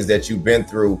the things that you've been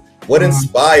through, what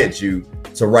inspired you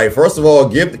to write? First of all,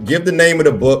 give the name of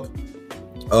the book.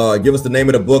 Give us the name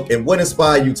of the book, and what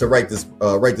inspired you to write this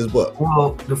book?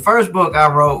 Well, the first book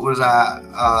I wrote was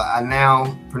I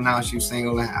Now Pronounce You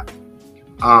Single and Happy,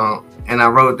 and I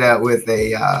wrote that with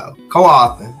a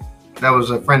co-author that was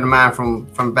a friend of mine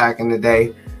from back in the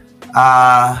day,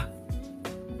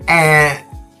 and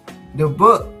the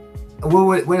book,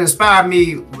 what inspired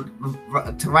me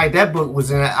to write that book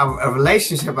was in a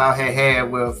relationship I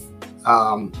had with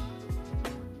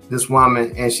this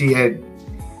woman, and she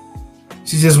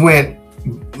just went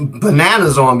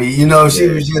bananas on me.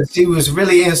 She was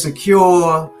really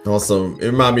insecure. Also, it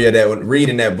reminded me of that when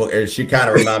reading that book. She kind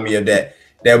of reminded me of that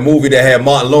movie that had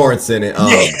Martin Lawrence in it.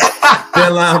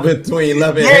 Thin line between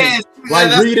love and hate.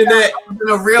 Like reading that in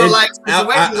a real life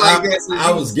situation like that.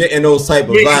 I was getting those type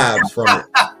of vibes from it.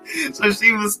 So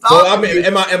she was stalking. So I mean,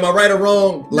 am I right or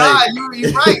wrong? Nah,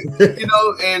 you're right.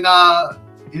 And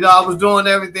I was doing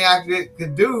everything I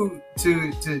could do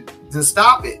to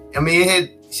stop it. I mean,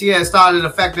 she had started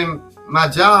affecting my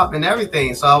job and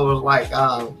everything. So I was like,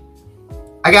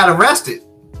 I got arrested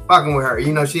fucking with her.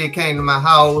 She had came to my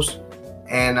house,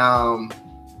 and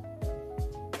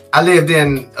I lived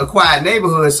in a quiet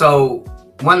neighborhood. So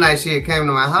one night she had came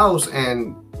to my house,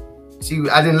 and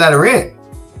I didn't let her in,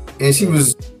 and she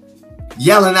was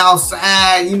yelling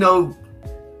outside,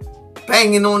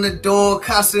 banging on the door,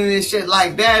 cussing and shit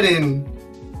like that. And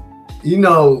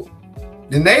the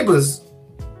neighbors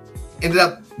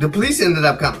the police ended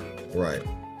up coming. Right.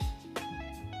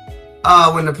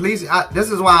 When the police,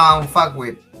 this is why I don't fuck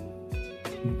with,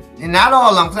 and not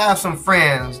all of them, 'cause I have some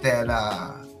friends that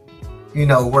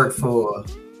work for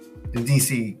the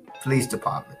DC Police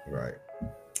Department, right?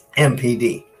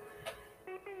 MPD.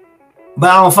 But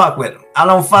I don't fuck with them. I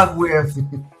don't fuck with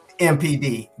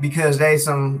MPD because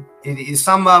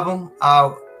some of them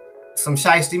are some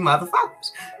shiesty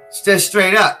motherfuckers. Just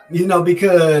straight up,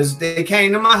 because they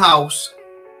came to my house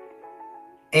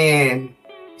and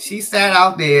she sat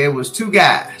out there. It was two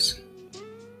guys.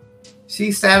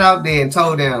 She sat out there and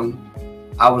told them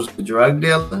I was a drug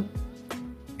dealer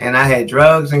and I had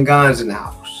drugs and guns in the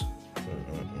house.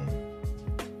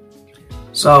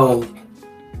 So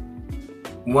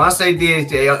once they did,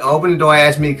 they opened the door,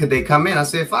 asked me could they come in. I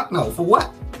said, fuck no. For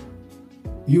what?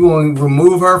 You going to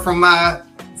remove her from my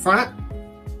front?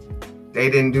 They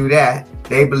didn't do that.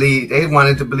 They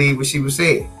wanted to believe what she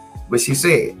said.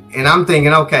 And I'm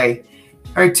thinking, okay,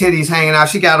 her titties hanging out.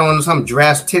 She got on some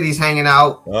dress, titties hanging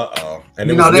out. And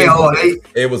you know,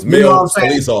 it was male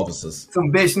police officers.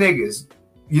 Some bitch niggas.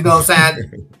 You know what I'm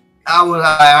saying? I was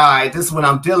like, all right, this is what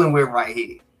I'm dealing with right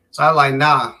here. So I was like,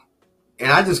 nah.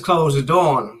 And I just closed the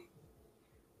door on them.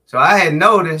 So I had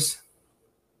noticed,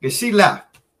 because she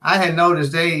left, I had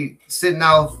noticed they sitting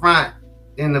out front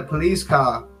in the police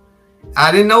car.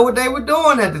 I didn't know what they were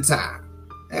doing at the time.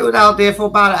 They were out there for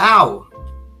about an hour.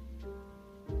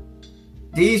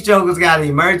 These jokers got an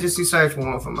emergency search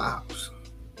warrant for my house.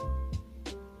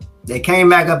 They came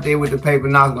back up there with the paper,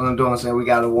 knocked on the door and said, we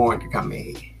got a warrant to come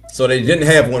in here. So they didn't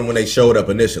have one when they showed up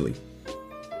initially?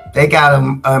 They got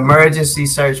an emergency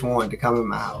search warrant to come in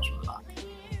my house.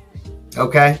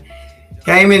 Okay?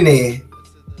 Came in there.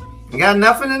 Got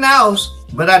nothing in the house,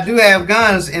 but I do have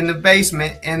guns in the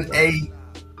basement in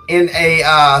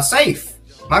a safe.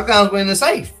 My guns were in the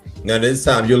safe. Now this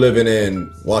time you're living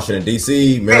in Washington,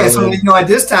 D.C., Maryland? Yeah, so you know, at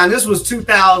this time, this was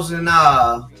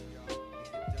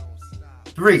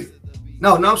 2003.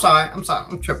 No, I'm sorry. I'm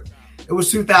tripping. It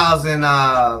was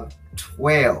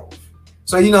 2012.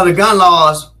 So, you know, the gun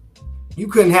laws, you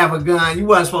couldn't have a gun. You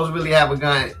wasn't supposed to really have a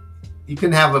gun. You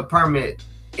couldn't have a permit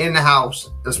in the house,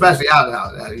 especially out of the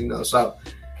house, you know. So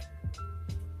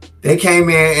they came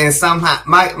in and somehow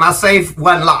my safe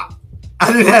wasn't locked.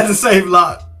 I didn't have the safe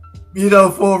locked, you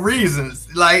know, for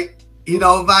reasons. Like, you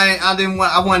know, if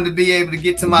I wanted to be able to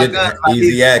get to my gun.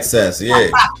 Easy access, yeah.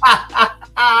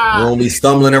 You won't be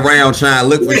stumbling around trying to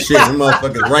look for shit. Them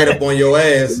motherfuckers right up on your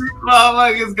ass.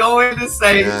 Motherfuckers go in the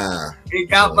safe and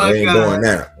got my gun.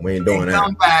 We ain't doing that.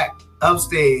 Come back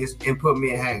upstairs and put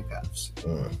me in handcuffs.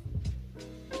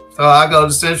 So I go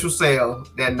to Central Cell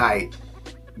that night.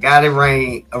 Got it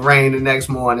arraigned the next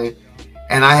morning,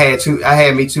 and I had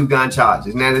me 2 gun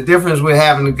charges. Now the difference with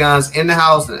having the guns in the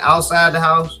house and outside the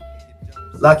house,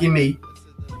 lucky me.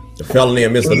 The felony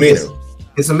and misdemeanor.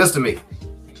 It's a misdemeanor.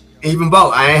 Even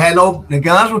both. I ain't had the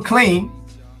guns were clean.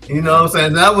 You know what I'm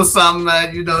saying? That was something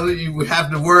that, you know, you would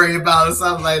have to worry about or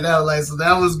something like that. Like, so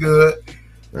that was good.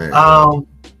 Right.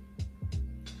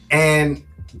 And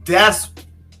that's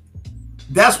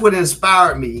what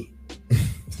inspired me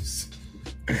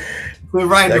to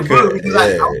write the book, because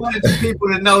I wanted the people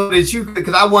to know that you could,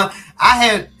 because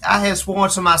I had sworn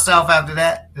to myself after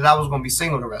that I was going to be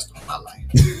single the rest of my life.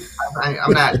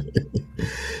 I'm not.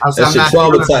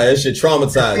 That should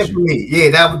traumatize you.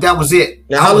 Yeah, that was it.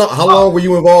 Now, how long were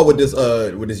you involved with this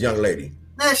young lady?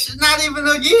 Not even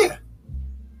a year.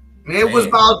 It was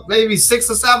about maybe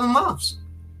 6 or 7 months.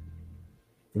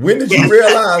 When did you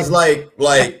realize, like?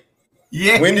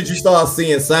 Yeah. When did you start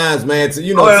seeing signs, man? To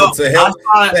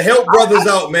help brothers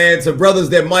out, man. To brothers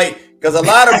that might, because a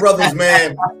lot of brothers,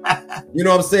 man, you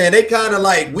know what I'm saying? They kind of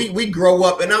like we grow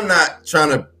up, and I'm not trying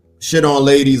to shit on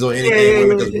ladies or anything,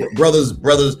 women, because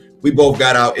brothers, we both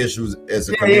got our issues as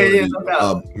a community,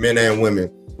 men and women.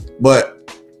 But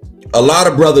a lot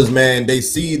of brothers, man, they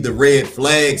see the red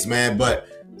flags, man, but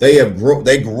they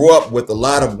grew up with a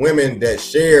lot of women that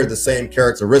share the same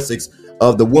characteristics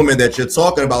of the woman that you're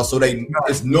talking about, so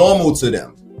it's normal to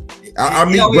them. I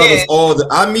meet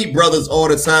brothers all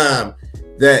the time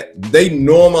that they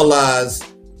normalize.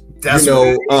 That's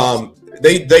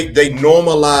they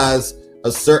normalize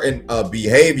a certain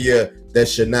behavior that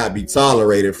should not be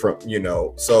tolerated from, you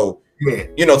know. So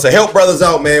you know, to help brothers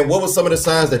out, man, what were some of the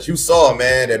signs that you saw,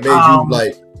 man, that made you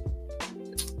like,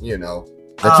 you know,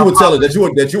 that you would tell it, that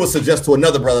you would suggest to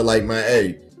another brother, like, man,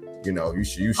 hey, you know, you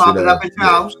should popping up at your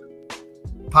house.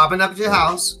 Popping up at your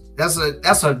house, that's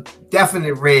a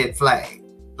definite red flag.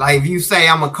 Like, if you say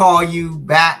I'm gonna call you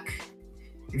back,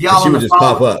 if y'all on the phone,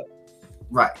 pop up.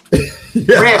 Right.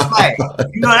 Red flag.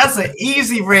 You know, that's an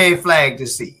easy red flag to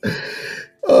see.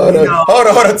 Hold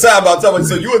on, time out.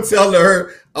 So you would tell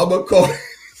her I'm gonna call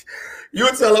you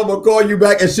would tell her I'm gonna call you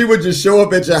back, and she would just show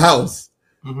up at your house.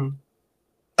 Mm-hmm.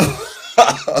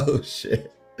 Oh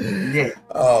shit. Yeah.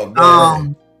 Oh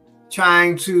man.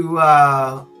 Trying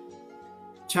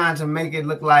to make it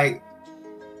look like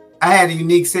I had a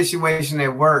unique situation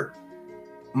at work.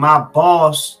 My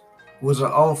boss was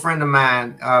an old friend of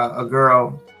mine, a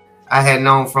girl I had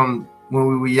known from when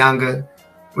we were younger.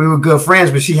 We were good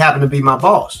friends, but she happened to be my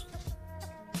boss.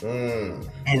 And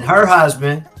her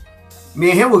husband,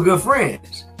 me and him were good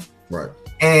friends. Right.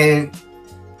 And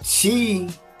she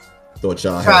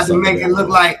tried to make it look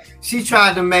like, she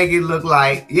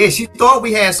thought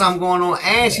we had something going on,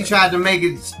 and she tried to make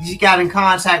it, she got in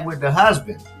contact with the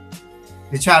husband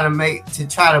to try to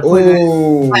put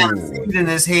it in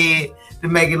his head to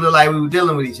make it look like we were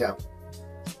dealing with each other.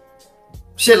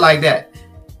 Shit like that.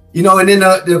 You know, and then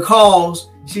the calls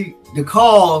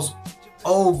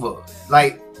over,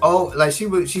 like Oh, like she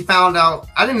found out.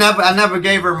 I never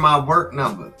gave her my work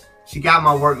number. She got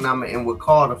my work number and would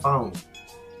call the phone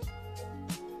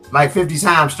like 50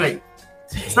 times straight.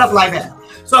 Stuff like that.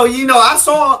 So, you know, I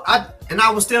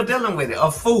was still dealing with it. A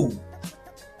fool.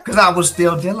 Because I was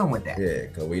still dealing with that. Yeah,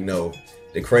 because we know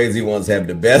the crazy ones have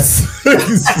the best. But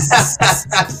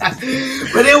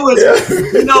it was,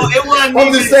 you know, it wasn't.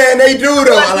 I'm just saying they do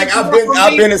though. Like I've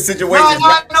been in situations. No,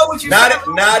 I know what you're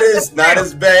saying. Not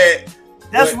as bad.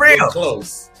 That's real.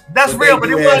 Close. That's real, but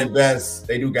it wasn't the best.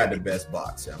 They do got the best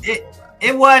box.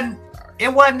 It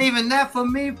wasn't even that for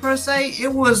me per se.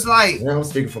 It was like, yeah, I'm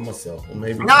speaking for myself. Well,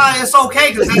 maybe. Nah, it's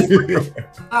okay because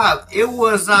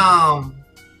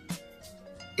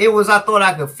it was I thought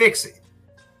I could fix it.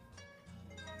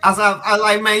 I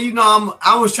like, man, you know,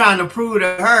 I was trying to prove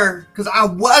to her because I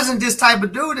wasn't this type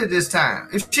of dude at this time.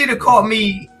 If she'd have caught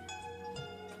me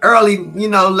earlier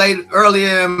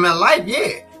in my life,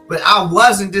 yeah. But I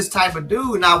wasn't this type of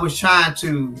dude, and I was trying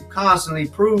to constantly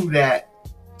prove that.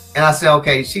 And I said,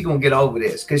 okay, she gonna get over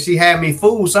this because she had me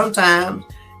fooled sometimes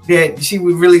that she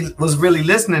was really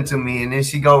listening to me, and then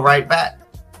she go right back.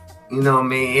 You know what I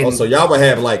mean? And so y'all would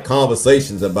have like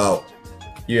conversations about,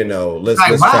 you know, let's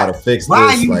try to fix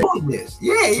why this. Are you doing this?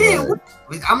 Yeah. Right.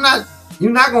 I'm not.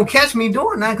 You're not gonna catch me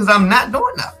doing that because I'm not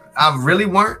doing nothing. I really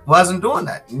wasn't doing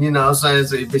that. You know, so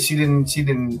but she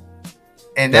didn't.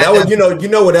 And that was, you know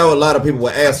what a lot of people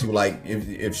would ask you, like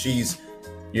if she's,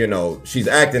 you know, she's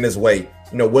acting this way,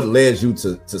 you know, what led you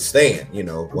to stand, you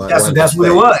know? That's what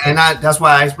it was, and that's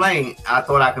why I explained. I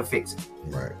thought I could fix it.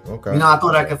 Right. Okay. You know, I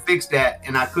thought I could fix that,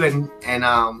 and I couldn't. And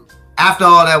after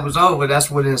all that was over, that's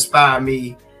what inspired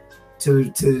me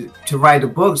to write a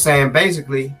book, saying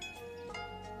basically,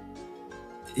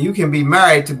 you can be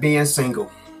married to being single.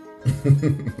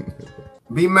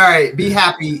 Be married, be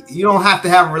happy. You don't have to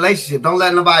have a relationship. Don't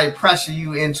let nobody pressure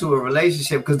you into a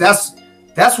relationship because that's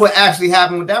what actually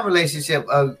happened with that relationship.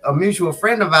 A mutual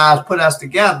friend of ours put us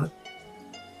together,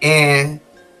 and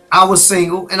I was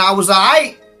single, and I was all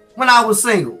right when I was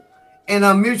single. And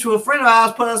a mutual friend of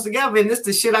ours put us together, and it's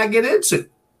the shit I get into.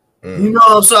 You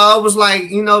know, so I was like,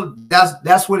 you know,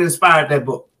 that's what inspired that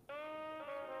book.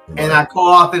 Right. And I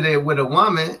co-authored it with a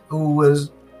woman who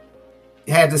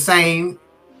had the same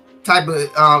type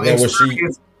of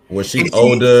experience. Was she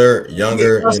older,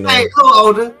 younger? You know? A little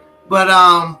older, but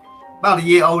about a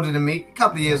year older than me, a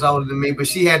couple of years older than me. But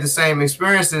she had the same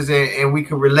experiences, and we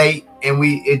could relate. And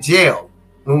it gelled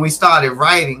when we started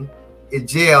writing. It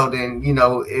gelled, and you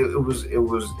know,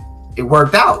 it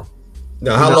worked out.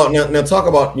 Now, how long? Now, talk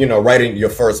about, you know, writing your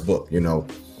first book. You know,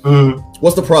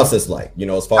 what's the process like? You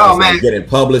know, as far as like getting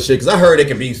published, because I heard it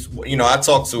can be. You know, I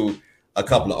talked to a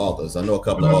couple of authors. I know a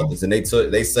couple of authors, and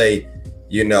they say,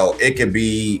 you know, it could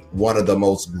be one of the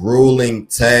most grueling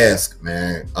tasks,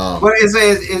 man. To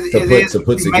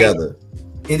put together.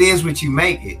 It is what you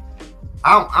make it.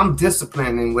 I'm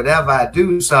disciplined in whatever I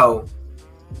do. So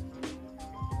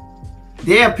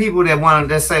there are people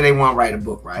that say they want to write a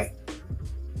book, right?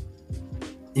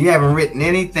 You haven't written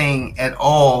anything at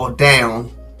all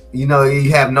down. You know,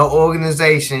 you have no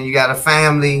organization. You got a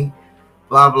family.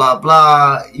 Blah blah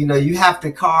blah. You know, you have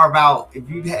to carve out.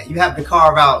 You have to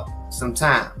carve out some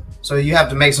time. So you have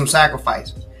to make some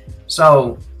sacrifices.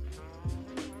 So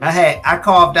I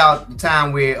carved out the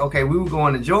time where we were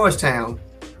going to Georgetown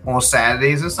on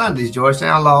Saturdays and Sundays,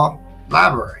 Georgetown Law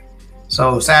Library.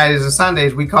 So Saturdays and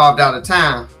Sundays we carved out a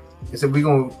time and said we're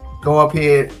gonna go up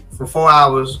here for 4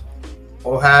 hours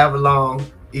or however long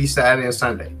each Saturday and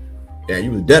Sunday. Yeah,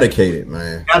 you was dedicated,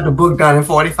 man. Got the book done in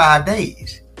 45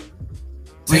 days.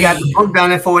 We got the book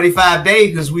done in 45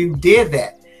 days because we did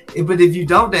that. But if you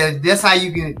don't, that's how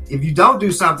you can. If you don't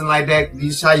do something like that,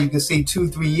 that's how you can see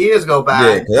 2-3 years go by.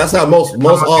 Yeah, that's how most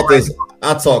authors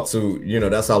I talk to. You know,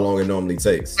 that's how long it normally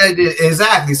takes.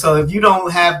 Exactly. So if you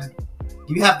don't have,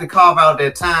 you have to carve out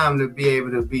that time to be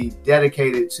able to be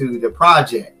dedicated to the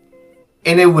project.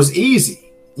 And it was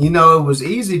easy. You know, it was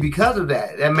easy because of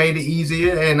that. That made it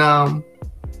easier, and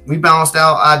we bounced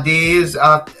out ideas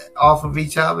off of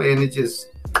each other, and it just.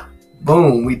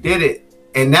 Boom, we did it.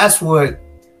 And that's what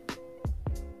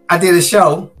I did a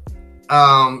show.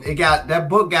 That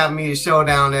book got me a show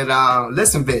down at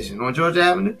Listen Vision on Georgia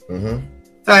Avenue.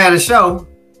 So I had a show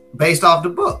based off the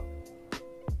book.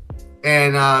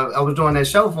 And I was doing that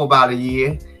show for about a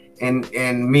year, and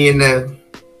me and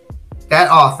that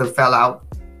author fell out.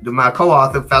 My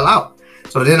co-author fell out.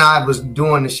 So then I was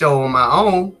doing the show on my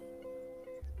own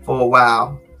for a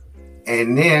while.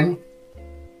 And then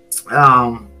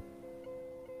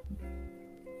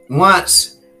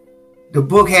once the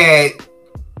book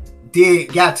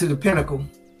got to the pinnacle,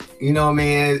 You know what I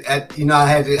mean?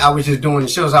 I was just doing the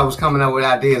shows. I was coming up with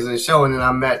ideas of the show, and then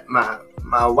I met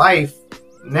my wife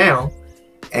now,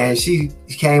 and she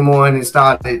came on and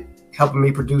started helping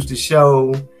me produce the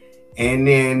show. And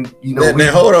then,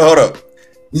 man, hold up.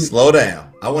 Slow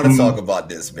down. I want to talk about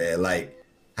this, man. Like,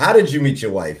 how did you meet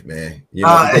your wife, man?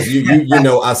 I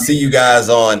see you guys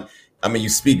on. I mean, you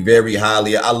speak very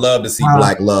highly. I love to see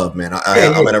Black love, man.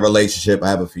 I'm in a relationship. I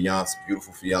have a fiance,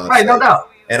 beautiful fiance. Right, no doubt.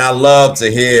 And I love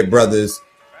to hear brothers.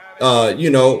 I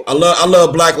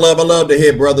love Black love. I love to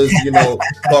hear brothers,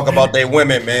 talk about their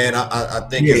women, man. I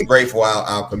think it's great for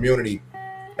our community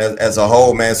as a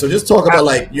whole, man. So just talk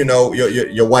about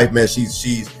your wife, man.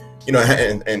 She's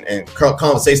and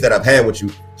conversations that I've had with you,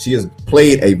 she has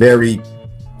played a very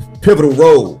pivotal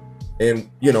role in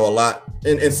a lot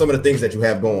in some of the things that you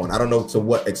have going. I don't know to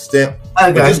what extent,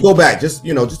 but just go back, just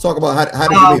talk about how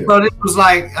did you meet her? So this was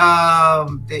like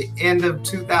the end of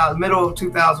middle of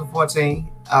 2014.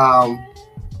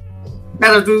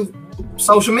 Met her through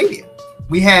social media.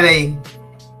 We had a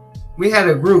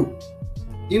group.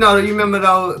 You remember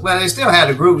those? Well, they still had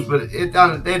the groups, but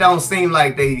they don't seem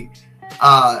like they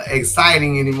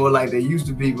exciting anymore like they used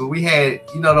to be. But we had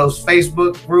those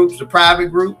Facebook groups, the private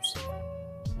groups.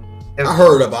 I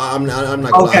heard of. I'm not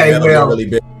okay. I'm not really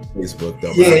big on Facebook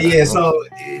though. Yeah. So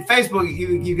Facebook,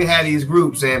 you can have these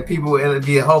groups, and it'll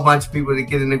be a whole bunch of people that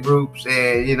get in the groups,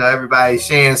 and everybody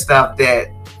sharing stuff that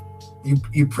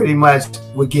you pretty much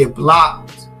would get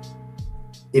blocked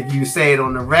if you say it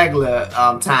on the regular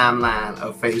timeline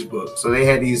of Facebook. So they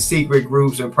had these secret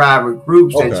groups and private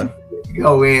groups that you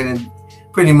go in and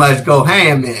pretty much go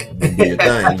ham in. You do your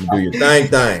thing. You do your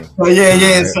thing. So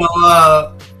yeah. So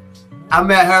I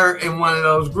met her in one of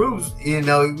those groups. We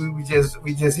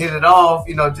just hit it off.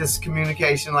 Just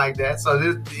communication like that. So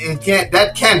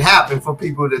that can happen for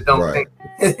people that don't think.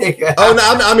 Oh no,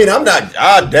 I'm not.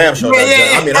 I damn sure.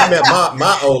 I mean, I met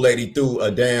my old lady through a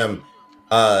damn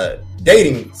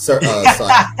dating site. I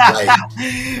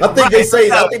think they say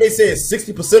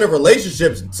 60% of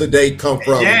relationships today come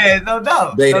from no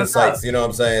doubt dating sites. You know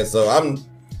what I'm saying? So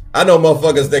I know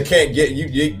motherfuckers that can't get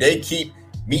you. They keep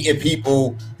meeting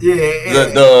people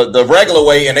the regular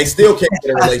way, and they still can't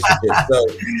get a relationship. So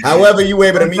however you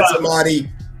able to meet somebody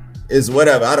is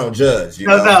whatever. I don't judge.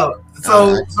 No.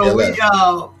 So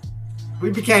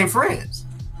we became friends.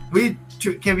 We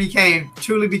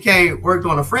truly became worked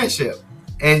on a friendship.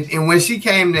 And when she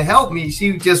came to help me,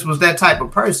 she just was that type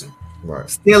of person. Right.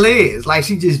 Still is. Like,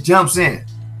 she just jumps in.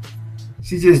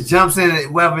 She just jumps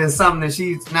in, whether it's something that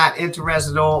she's not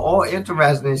interested or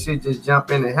interested in, she'd just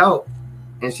jump in and help.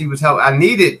 And she was help. I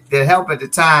needed the help at the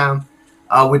time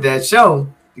with that show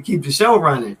to keep the show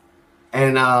running.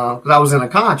 And because I was in a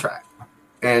contract.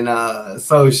 And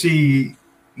so she,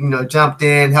 jumped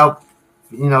in, helped,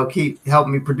 help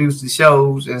me produce the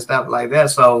shows and stuff like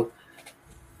that. So,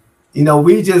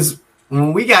 we just,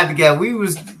 when we got together, we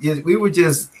went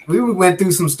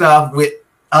through some stuff with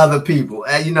other people,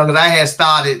 because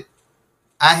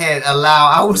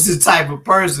I was the type of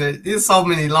person, there's so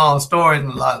many long stories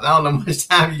and I don't know how much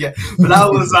time you get, but I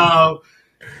was,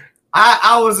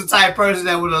 I was the type of person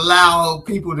that would allow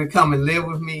people to come and live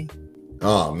with me.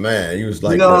 Oh man, you was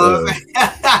like, man.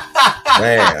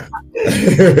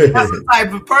 That's the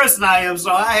type of person I am.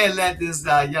 So I had let this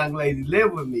young lady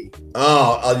live with me.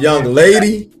 Oh, a young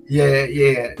lady? Yeah.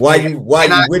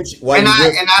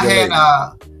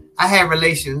 I had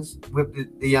relations with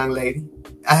the young lady.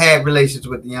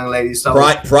 So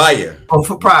prior. Oh,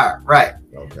 for prior, right?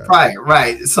 Okay. Prior,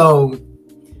 right? So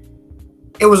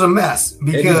it was a mess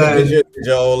because did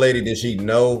your old lady, did she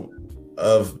know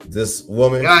of this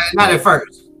woman? Not at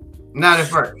first.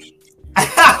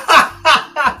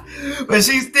 But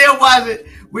she still wasn't.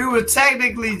 We were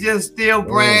technically just still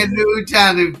brand new,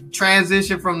 trying to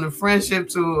transition from the friendship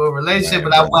to a relationship.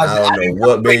 Man, but I wasn't. I don't know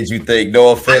what made you think.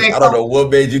 No offense. I don't know what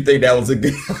made you think that was a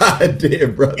good idea,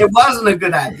 brother. It wasn't a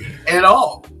good idea at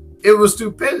all. It was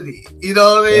stupidity. You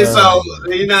know what I mean?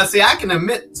 So see, I can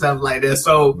admit something like that.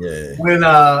 So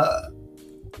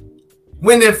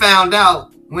when they found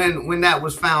out, when that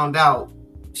was found out,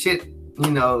 shit,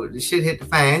 the shit hit the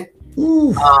fan.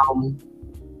 Ooh.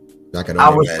 I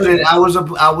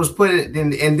was putting,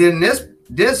 and then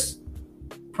this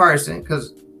person,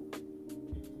 because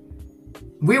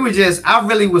I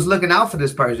really was looking out for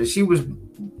this person. She was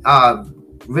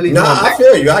really. No, I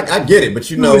feel you. I get it, but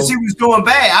she was doing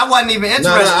bad. I wasn't even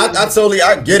interested. I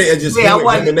get it. It's just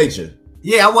human nature.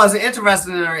 Yeah, I wasn't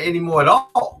interested in her anymore at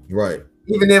all. Right.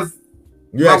 Even if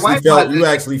you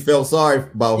actually felt sorry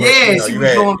about her. Yeah, she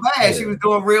was doing bad. Yeah. She was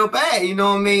doing real bad. You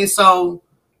know what I mean? So,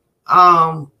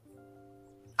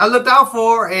 I looked out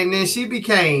for her, and then she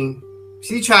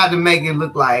tried to make it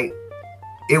look like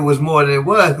it was more than it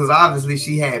was, because obviously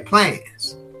she had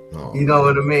plans. Oh, you know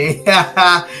what I mean?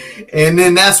 And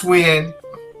then that's when,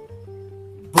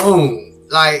 boom,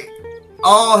 like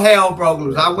all hell broke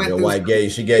loose. I went through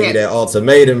she gave you that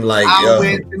ultimatum, like I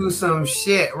went through some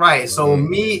shit, right? So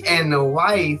me and the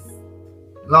wife,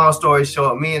 long story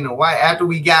short, me and the wife, after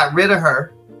we got rid of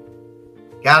her,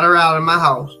 got her out of my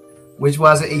house, which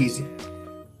wasn't easy,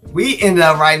 we ended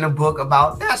up writing a book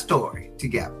about that story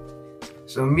together.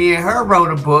 So me and her wrote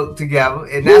a book together,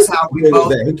 and that's how we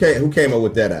both. Who came up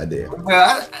with that idea?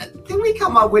 Well, did we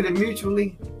come up with it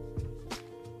mutually?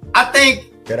 I think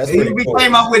we cool.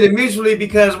 came up with it mutually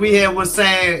because we was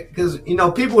saying, because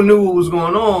people knew what was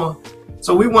going on,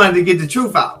 so we wanted to get the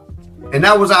truth out, and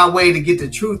that was our way to get the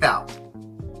truth out.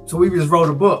 So we just wrote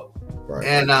a book, right.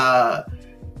 And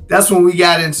that's when we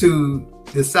got into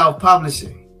the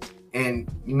self-publishing.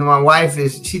 And my wife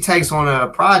she takes on a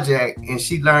project and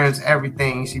she learns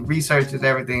everything. She researches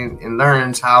everything and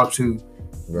learns how to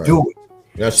do it.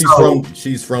 Now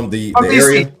she's from the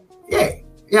area.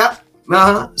 Yeah.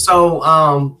 So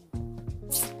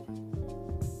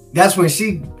that's when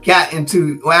she got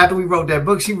into. Well, after we wrote that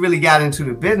book, she really got into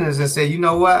the business and said, "You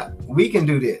know what? We can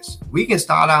do this. We can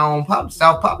start our own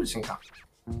self-publishing company."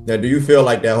 Now, do you feel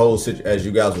like that whole as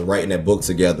you guys were writing that book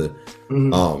together?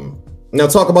 Now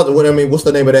talk about what's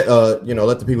the name of that?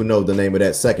 Let the people know the name of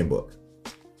that second book.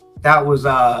 That was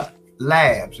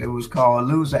Labs. It was called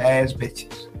Loser Ass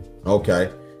Bitches.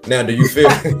 Okay. Now, do you feel?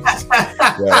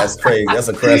 Yeah, that's crazy. That's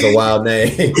a wild name.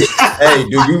 Hey,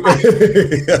 do you?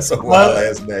 That's a wild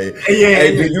ass name. Yeah.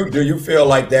 Hey, do you feel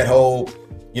like that whole,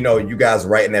 you guys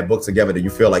writing that book together? Do you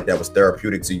feel like that was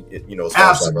therapeutic to as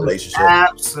far as that relationship?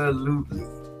 Absolutely.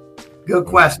 Good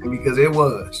question, because it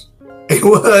was. It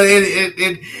was.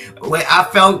 I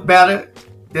felt better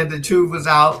that the truth was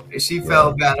out. She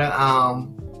felt better.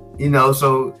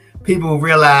 So people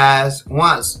realized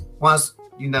once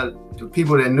the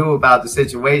people that knew about the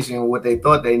situation, what they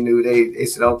thought they knew, they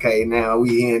said, okay, now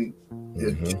we in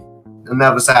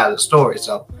another side of the story.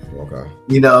 So,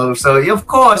 so of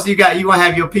course you gonna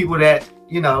have your people that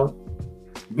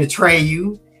betray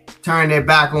you, turn their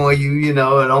back on you, and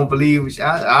don't believe.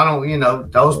 I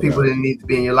don't, those people didn't need to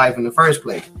be in your life in the first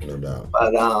place. No doubt.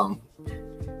 But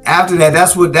after that,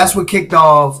 that's what kicked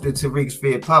off the Tariq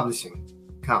Sphere Publishing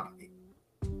Company.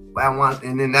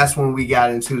 And then that's when we got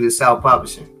into the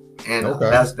self-publishing, and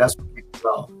that's what kicked it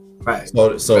off. Right.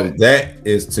 So that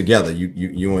is together.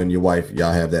 You and your wife,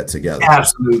 y'all have that together.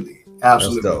 Absolutely. That's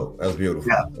dope. That's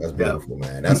beautiful. Yeah. That's beautiful,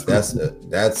 man.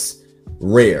 That's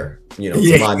rare.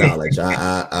 To my knowledge,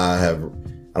 I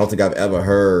don't think I've ever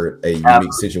heard a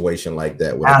unique situation like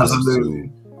that when it comes to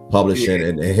publishing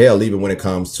and hell, even when it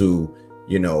comes to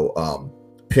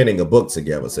penning a book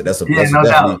together. So that's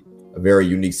definitely a very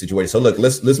unique situation. So look,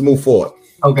 let's move forward.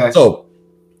 Okay. So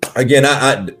again,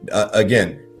 I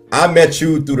met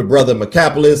you through the brother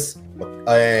Macapolis,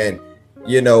 and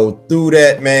through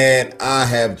that, man, I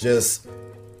have just.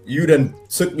 You done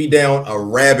took me down a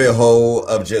rabbit hole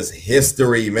of just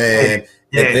history, man,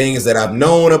 and things that I've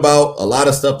known about, a lot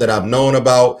of stuff that I've known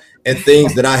about, and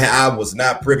things that I was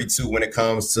not privy to when it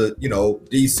comes to,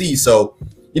 DC. So,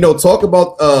 talk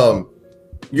about,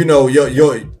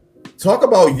 talk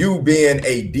about you being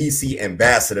a DC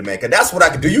ambassador, man. Cause that's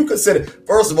what do you consider,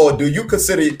 first of all,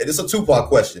 it's a two-part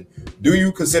question. Do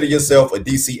you consider yourself a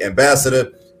DC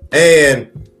ambassador? And,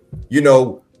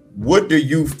 what do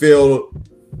you feel,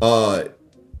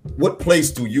 what place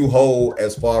do you hold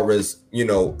as far as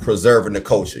preserving the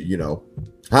culture?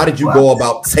 How did you go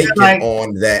about taking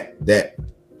on that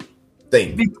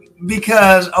thing?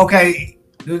 Because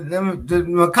the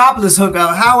Macapolis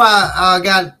hookup, how I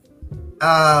got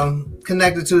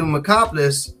connected to the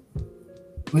Macapolis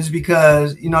was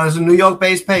because it's a New York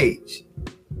based page.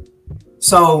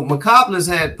 So Macapolis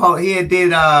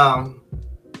did a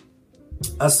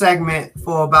segment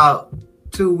for about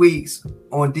 2 weeks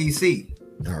on DC.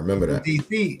 I remember that.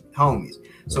 DC homies.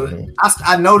 So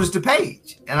I noticed the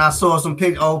page and I saw some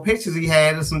old pictures he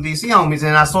had of some DC homies,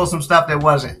 and I saw some stuff that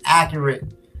wasn't accurate.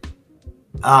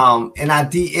 And I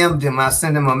DM'd him. I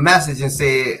sent him a message and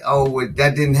said, "Oh,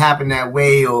 that didn't happen that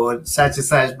way," or such and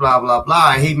such, blah blah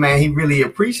blah. And he really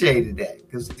appreciated that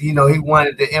because he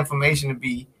wanted the information to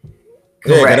be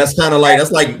correct. Yeah, that's kind of like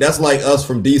that's like us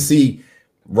from DC,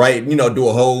 right? Do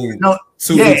a whole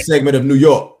 2-week segment of New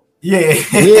York. Yeah,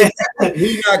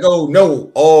 we not gonna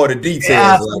know all the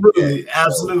details.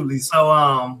 Absolutely.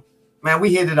 So, man,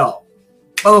 we hit it off.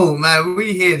 Oh man,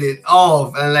 we hit it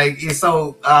off, and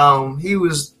so he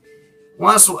was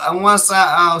once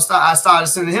I started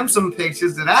sending him some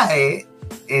pictures that I had,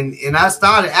 and I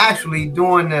started actually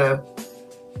doing the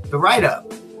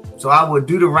write-up. So I would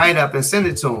do the write-up and send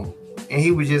it to him, and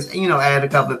he would just, add a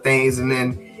couple of things, and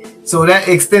then so that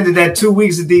extended that 2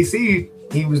 weeks of DC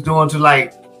he was doing to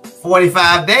like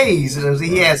 45 days, and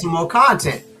he had some more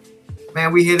content.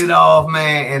 Man, we hit it off,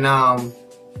 man, and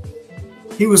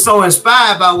he was so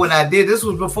inspired by what I did. This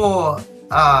was before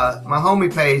my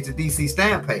homie page, the DC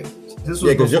Stamp page. This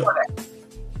was before that.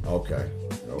 Okay.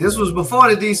 This was before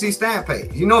the DC Stamp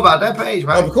page. You know about that page,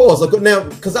 right? Of course. Now,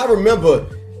 because I remember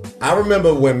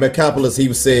when Mecopolis,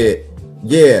 he said,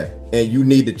 yeah, and you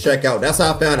need to check out. That's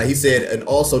how I found out. He said, and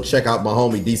also check out my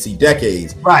homie DC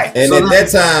Decades. Right. And so at that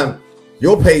time,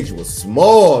 your page was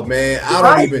small, man.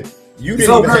 You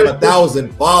didn't even have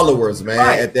 1,000 followers,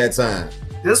 man, at that time.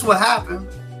 This is what happened.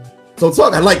 So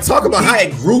talk about how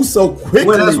it grew so quickly.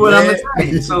 Well, that's what I'm gonna tell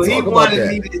you. So he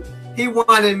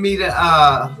wanted me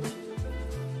to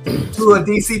do a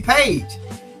DC page,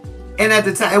 and at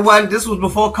the time, this was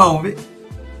before COVID,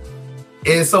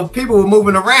 and so people were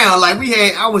moving around. Like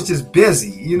I was just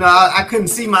busy. I couldn't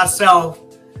see myself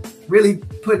really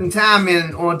putting time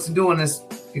onto doing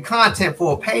the content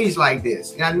for a page like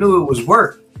this. And I knew it was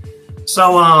work,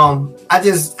 so I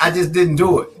just didn't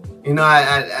do it.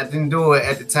 I didn't do it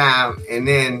at the time, and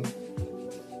then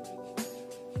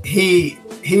he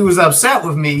was upset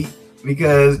with me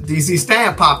because DC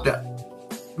Stamp popped up.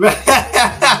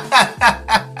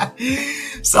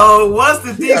 So once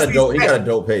the he got a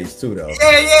dope page too, though.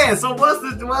 Yeah. So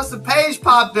once the page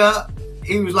popped up,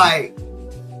 he was like,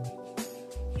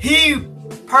 he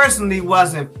personally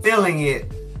wasn't feeling it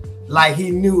like he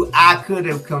knew I could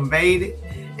have conveyed it,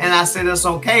 and I said it's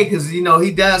okay because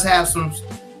he does have some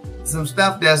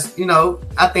stuff that's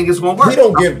I think it's gonna work.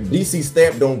 DC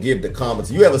Stamp don't give the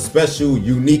comments. You have a special,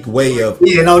 unique way of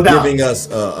giving us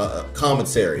a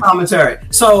commentary.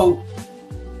 So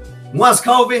once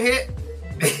COVID hit,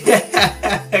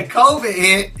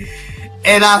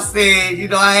 and I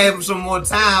said, I have some more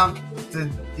time to,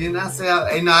 I said,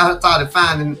 I started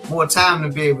finding more time to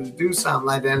be able to do something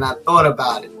like that, and I thought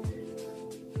about it,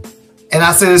 and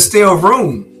I said, there's still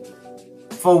room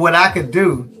for what I could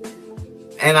do.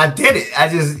 And I did it.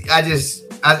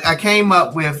 I came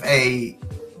up with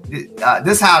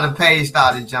this is how the page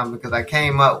started jumping, because I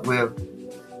came up with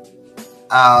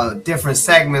different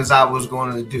segments I was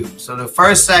going to do. So the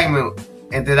first segment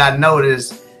that I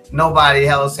noticed nobody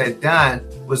else had done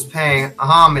was paying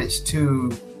homage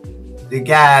to the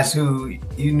guys who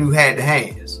you knew had the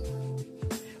hands.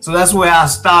 So that's where I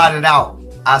started out.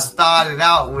 I started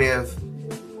out with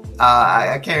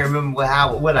I can't remember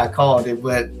what I called it,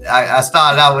 but I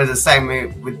started out with a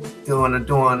segment with doing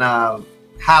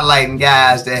highlighting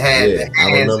guys that had the hands,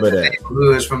 I remember that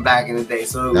neighborhoods from back in the day.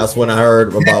 So that's when I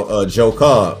heard about Joe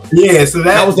Cobb. Yeah, so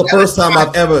that was the first time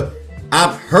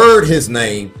I've heard his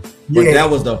name, but that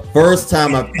was the first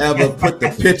time I've ever put the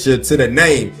picture to the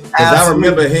name, because I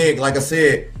remember hearing, like I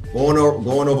said, going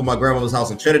over my grandmother's house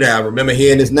in Trinidad. I remember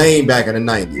hearing his name back in the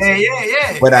 90s.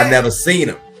 Yeah. But I never seen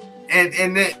him.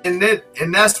 And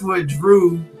that's what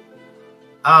drew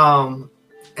and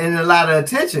a lot of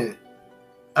attention.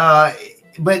 But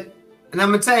I'm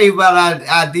gonna tell you about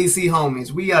our DC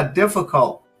homies. We are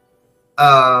difficult.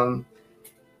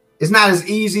 It's not as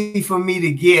easy for me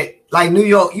to get like New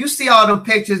York. You see all them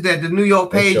pictures that the New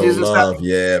York pages and stuff.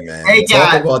 Yeah, man.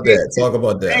 Talk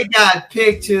about that. They got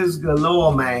pictures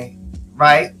galore, man.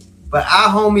 Right? But our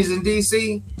homies in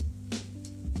DC,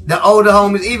 the older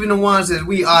homies, even the ones that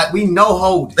we know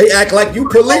hold. They act like you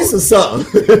police or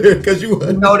something. Because you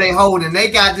know they holding. They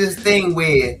got this thing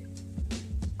where,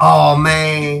 oh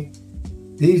man,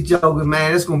 these jokers,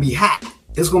 man, it's gonna be hot.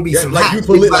 It's gonna be some like hot. You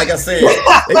police, like I said,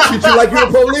 they treat you like you're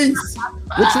police.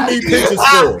 What you need pictures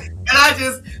for? And I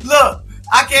just look,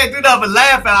 I can't do that but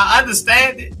laugh. I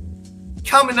understand it.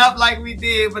 Coming up like we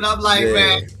did, but I'm like,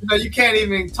 man, you can't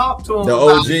even talk to them. The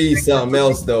OG something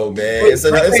else though, man. It's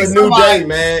a new day,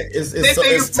 man.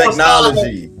 It's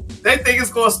technology. They think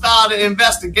it's gonna start an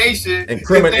investigation.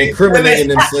 Incriminating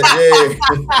themselves. Yeah.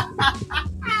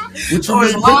 What you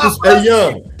need pictures?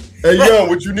 Hey young,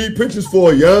 what you need pictures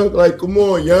for, young? Like, come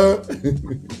on, young.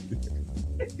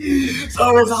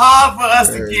 So it's hard for us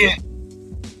to get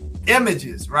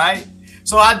images, right?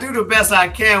 So I do the best I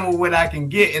can with what I can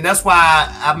get, and that's why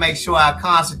I make sure I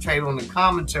concentrate on the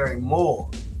commentary more,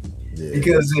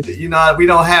 because we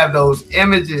don't have those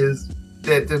images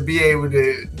that to be able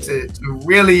to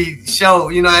really show,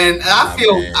 you know, and I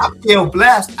feel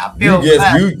blessed. I feel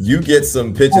blessed. You get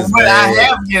some pictures, but man. I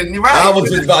have getting right. I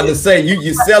was just about to say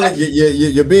you're selling,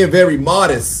 you're being very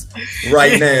modest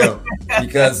right now,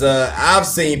 because I've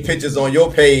seen pictures on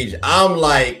your page. I'm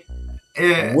like,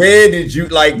 where did you,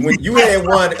 like, when you had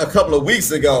one a couple of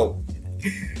weeks ago?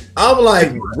 I'm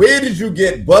like, where did you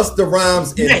get Busta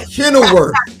Rhymes in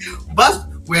Kenilworth?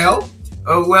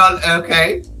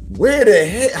 Okay. Where the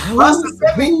heck? Busta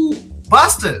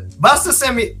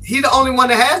sent me. He the only one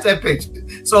that has that picture.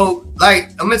 So,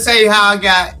 like, I'm gonna tell you how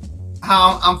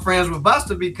I'm friends with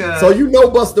Busta, because. So you know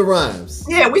Busta Rhymes?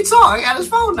 Yeah, we talk. I got his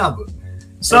phone number.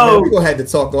 So we're gonna have to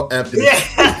talk after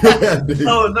this. Yeah.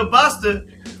 So the Busta,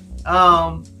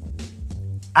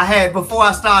 I had, before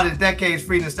I started Decades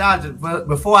Free Nostalgia,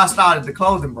 before I started the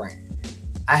clothing brand,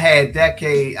 I had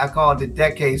I called it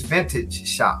Decades Vintage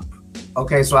Shop.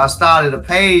 Okay, so I started a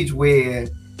page where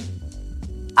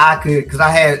I could, because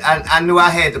I knew I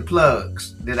had the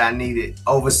plugs that I needed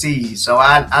overseas. So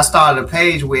I started a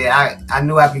page where I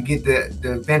knew I could get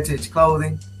the vintage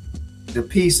clothing, the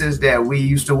pieces that we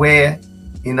used to wear,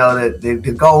 you know,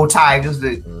 the gold tigers,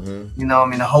 you know, I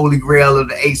mean, the holy grail of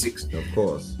the ASICs. Of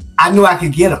course. I knew I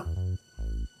could get them.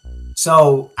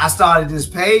 So I started this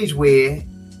page where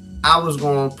I was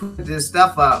going to put this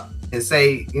stuff up and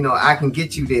say, you know, I can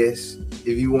get you this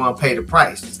if you want to pay the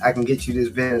price. I can get you this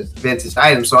vintage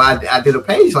item. So I did a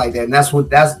page like that, and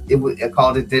I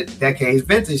called it Decades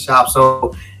Vintage Shop.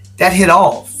 So that hit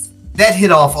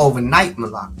off overnight,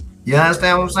 Malak. You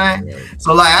understand what I'm saying? Right.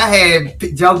 So, like, I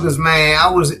had jokers, man. I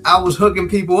was hooking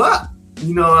people up.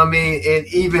 You know what I mean? And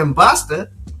even Busta,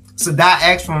 Sadat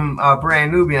X from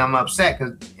Brand Nubian, I'm upset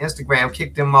because Instagram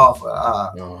kicked him off.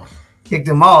 Kicked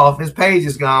him off. His page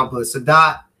is gone. But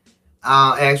Sadat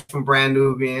X from Brand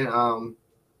Nubian.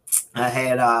 I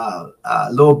had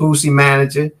Lil Boosie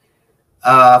manager.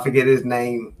 I forget his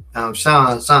name.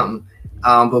 Sean something.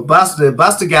 But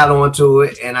Busta got onto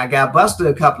it, and I got Busta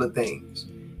a couple of things.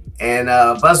 And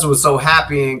Busta was so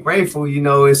happy and grateful, you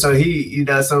know. And so he, you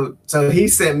know, so he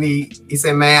sent me. He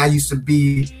said, "Man, he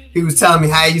was telling me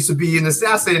how I used to be in the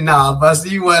South." I said, "Nah,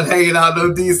 Busta, you wasn't hanging out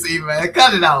no DC, man.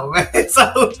 Cut it out, man."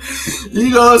 So,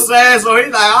 you know what I'm saying? So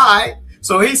he's like, "All right."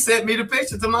 So he sent me the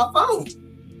picture to my phone.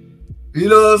 You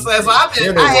know what I'm saying? So I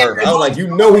was like, you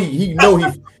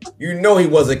know he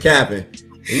wasn't capping.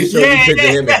 You showed me picture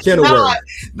him at Kenilworth.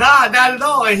 Nah, not at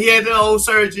all. And he had the old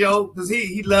Sergio, because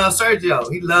he loved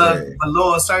Sergio. He loved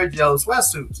Velour Sergio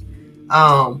sweatsuits.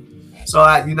 So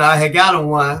I had got him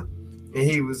one, and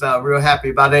he was real happy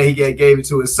about that. He gave it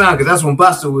to his son, because that's when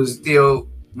Busta was still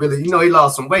really, you know, he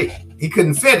lost some weight. He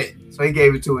couldn't fit it, so he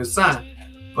gave it to his son.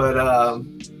 But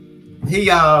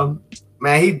he loved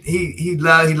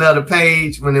the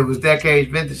page when it was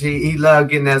Decades Vintage. He loved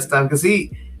getting that stuff, because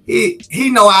he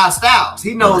know our styles.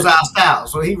 He knows our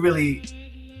styles. So he really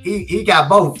he got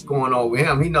both going on with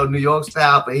him. He know New York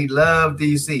style, but he loved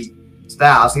DC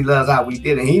styles. He loves how we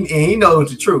did it. He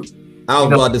knows the truth. I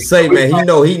was about to say, man, he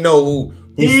know who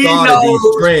started these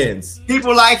trends.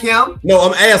 People like him. No,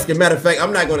 I'm asking. Matter of fact,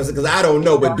 I'm not going to say, because I don't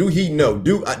know, but do he know?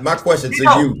 My question to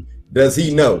you, does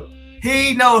he know?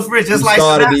 He knows, Rich. Just who like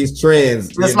started these trends.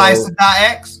 Just like Sadat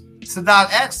X.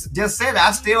 Sadat X just said it.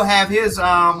 I still have his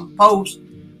post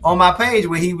on my page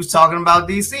where he was talking about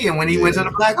DC and when he went to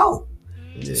the Black Hole.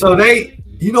 Yeah. So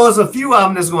there's a few of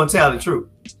them that's going to tell the truth.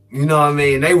 You know what I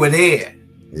mean? They were there.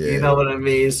 Yeah. You know what I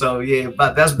mean? So yeah,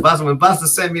 but that's Busta. When Busta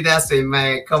sent me that, I said,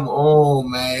 man, come on,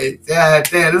 man. Yeah,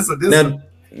 this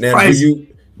now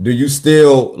do you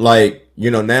still, like, you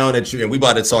know, now that and we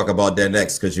about to talk about that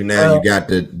next, because you got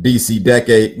the DC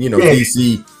Decade, you know,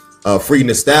 DC Free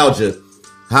Nostalgia.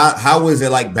 How is it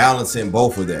like balancing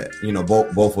both of that? You know,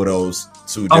 both of those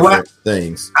two different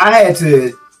things. I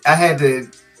had to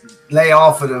lay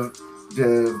off of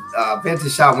the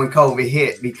vintage shop when COVID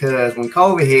hit, because when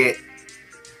COVID hit,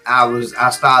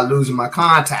 I started losing my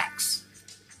contacts.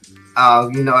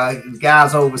 You know,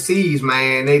 guys overseas,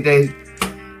 man,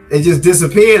 they just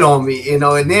disappeared on me, you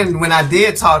know. And then when I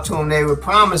did talk to them, they would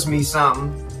promise me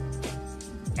something,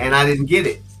 and I didn't get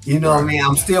it. You know what I mean?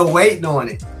 I'm still waiting on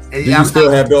it. Do you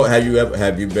still have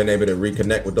you been able to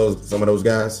reconnect with some of those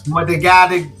guys? But the guy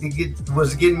that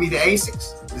was getting me the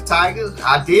ASICs, the Tigers,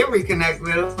 I did reconnect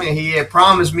with him, and he had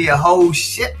promised me a whole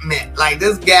shipment. Like,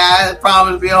 this guy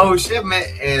promised me a whole shipment,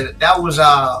 and that was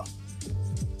that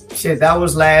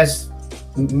was last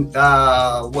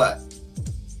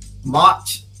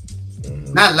March.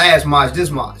 Mm-hmm. Not last March, this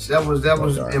March. That was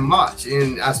in March,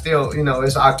 and I still, you know,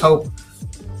 it's October.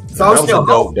 So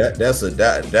that's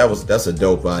a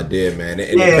dope idea, man.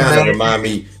 And it kind of remind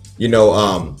me, you know,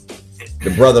 the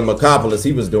brother Makopoulos,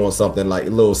 he was doing something like a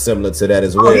little similar to that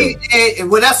as well.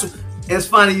 It's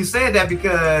funny you said that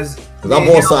because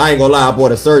I ain't gonna lie, I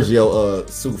bought a Sergio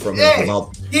suit from him for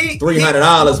about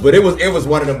 $300, but it was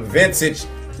one of them vintage,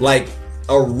 like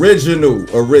original.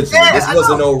 Yeah, this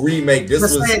wasn't no remake. This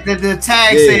was the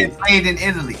tag said made in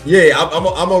Italy. Yeah, I'm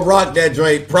gonna rock that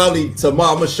joint probably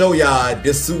tomorrow. I'm gonna show y'all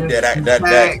this suit that I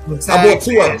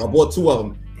bought two of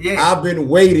them. Yeah. I've been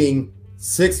waiting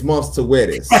 6 months to wear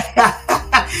this.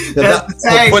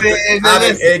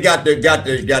 It got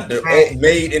the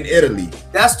made in Italy.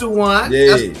 That's the one. Yeah.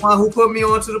 That's the one who put me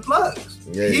onto the plugs.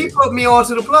 Yeah. He put me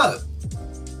onto the plug.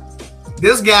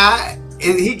 This guy,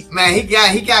 he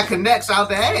got connects out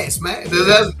the ass, man.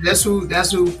 That's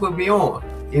who put me on.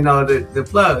 You know, the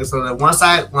plug. So that once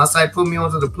I put me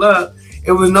onto the plug,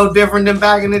 it was no different than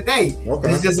back in the day.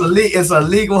 Okay. It's just it's a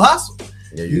legal hustle.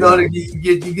 Yeah, you know, you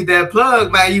get that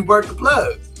plug, man. You work the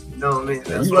plug. You know what I mean?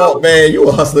 That's man, you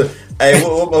a hustler. Hey,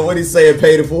 what he saying?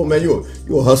 Paid in full, man. You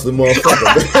a hustler, motherfucker.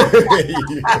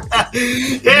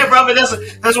 Yeah, brother.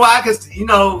 That's why I can. You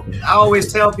know, I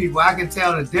always tell people I can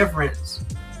tell the difference.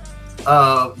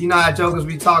 You know how jokers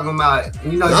be talking about.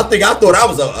 You know, I thought I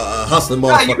was a hustler,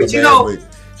 motherfucker. But you know,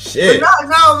 shit.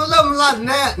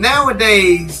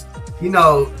 Nowadays, you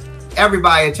know,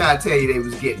 everybody try to tell you they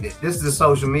was getting it. This is the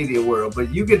social media world, but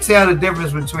you could tell the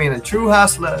difference between a true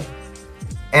hustler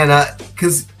and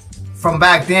because from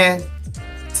back then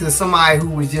to somebody who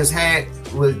was just had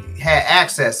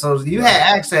access. So you had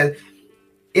access.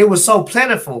 It was so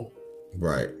plentiful.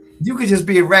 Right. You could just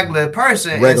be a regular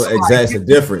person. Exactly. It's a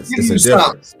difference. It's a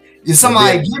difference. If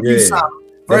somebody give you something.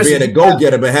 Versus being a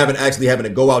go-getter, but having to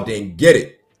go out there and get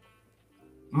it.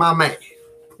 My man.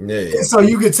 Yeah. And so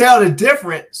you could tell the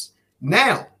difference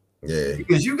now. Yeah.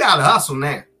 Because you got to hustle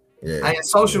now. Yeah. And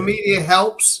social media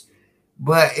helps,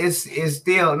 but it's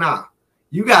still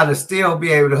you got to still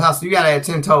be able to hustle. You got to have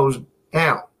 10 toes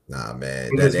down. Nah, man.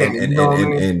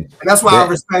 And that's why I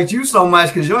respect you so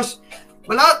much because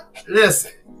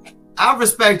I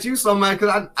respect you so much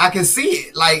because I can see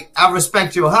it. Like, I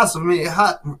respect your hustle. I mean,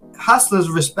 hustlers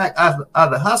respect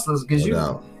other hustlers because you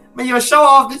show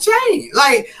off the chain.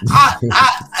 Like,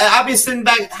 I be sitting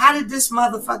back. How did this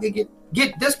motherfucker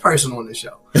get this person on the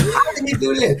show? How did he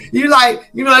do this? You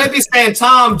they be saying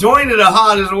Tom Joyner the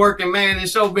hardest working man in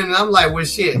show business. I'm like, well,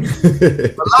 shit.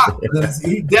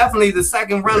 He definitely the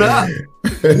second runner up.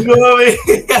 You know what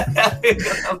I mean?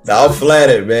 I'm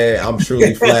flattered, man. I'm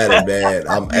truly flattered, man.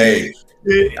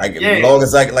 As long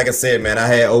as like I said, man, I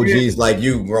had OGs like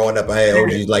you growing up. I had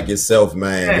OGs like yourself,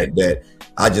 man. That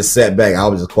I just sat back. I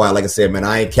was just quiet. Like I said, man,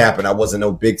 I ain't capping. I wasn't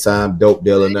no big time dope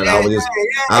dealer. Nothing.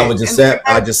 I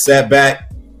just sat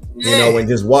back, you know, and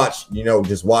just watch the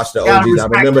OGs.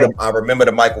 I remember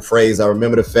the Michael Frays. I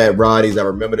remember the Fat Roddies. I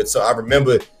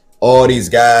remember all these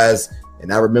guys,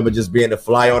 and I remember just being the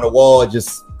fly on the wall,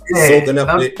 just soaking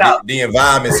up the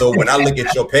environment. So when I look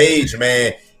at your page,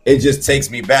 man, it just takes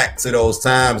me back to those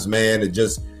times, man. It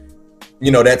just,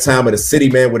 that time of the city,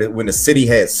 man, when the city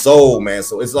had soul, man.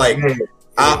 So it's like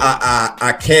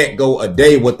I can't go a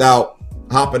day without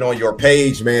hopping on your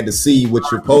page, man, to see what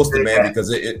you're posting, man,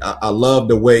 because I love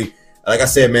the way, like I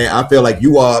said, man, I feel like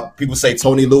you are, people say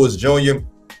Tony Lewis Jr.,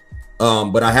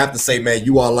 but I have to say, man,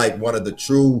 you are like one of the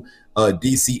true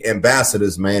DC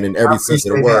ambassadors, man, in every sense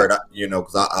of the word,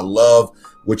 because I love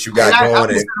what you got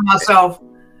going.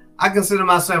 I consider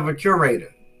myself a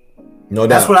curator. No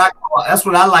doubt. That's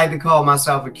what I like to call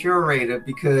myself, a curator,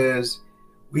 because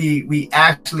we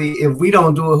actually, if we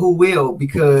don't do it, who will?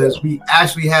 Because we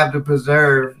actually have to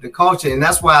preserve the culture, and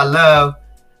that's why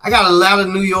I got a lot of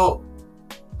New York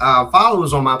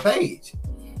followers on my page,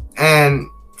 and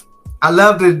I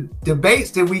love the debates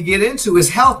that we get into. It's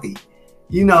healthy,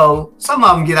 Some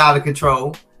of them get out of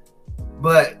control,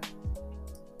 but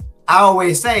I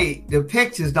always say the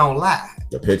pictures don't lie.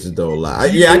 The pictures don't lie.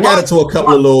 I got into a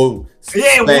couple of little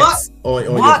facts on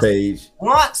your page.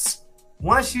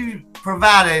 Once you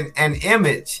provide an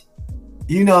image,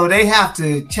 they have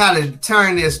to try to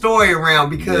turn their story around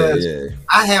because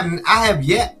I have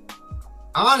yet,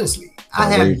 honestly,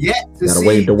 to see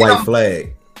wave the white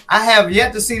flag. I have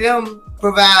yet to see them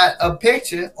provide a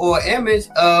picture or image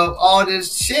of all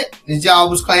this shit that y'all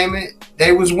was claiming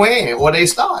they was wearing or they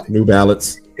started. New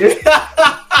Balance.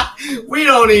 We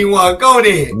don't even want to go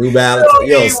there. New Balance.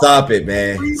 Yo, stop it,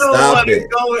 man. Stop it.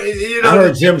 I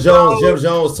heard Jim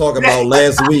Jones talking about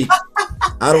last week.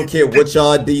 I don't care what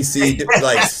y'all DC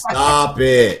like. Stop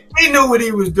it. He knew what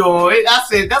he was doing. I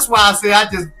said that's why I said I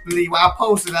just believe. I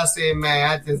posted. I said, man,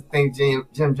 I just think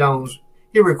Jim Jones,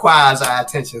 he requires our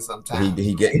attention sometimes.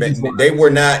 They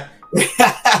were not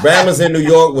Bama's in New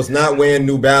York was not wearing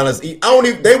New Balance. They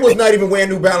was not even wearing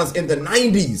New Balance in the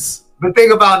 90s. But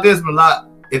think about this, Malak.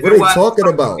 What are they talking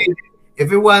about?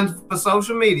 If it wasn't for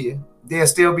social media, they'll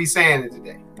still be saying it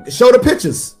today. Show the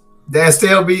pictures. They'll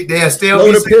still be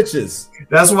Show the pictures.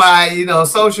 That's why,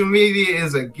 social media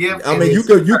is a gift. I mean, you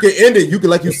can end it. You can,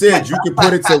 like you said, you can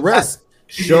put it to rest.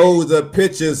 Show the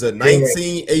pictures of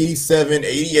 1987,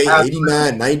 88, absolutely.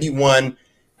 89, 91.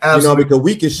 Absolutely. Because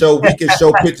we can show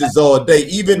pictures all day.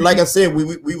 Even like I said,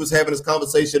 we was having this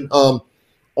conversation on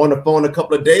the phone a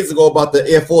couple of days ago about the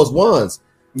Air Force Ones.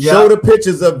 Yep. Show the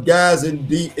pictures of guys in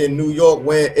New York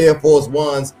wearing Air Force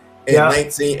Ones in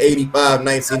 1985,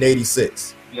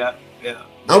 1986. Yeah.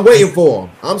 I'm waiting for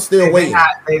them. I'm still waiting.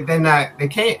 They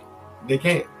can't.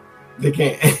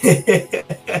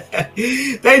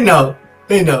 They know.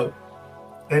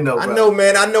 I know,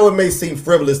 man. I know it may seem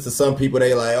frivolous to some people.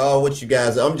 They like, oh, what you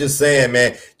guys? I'm just saying,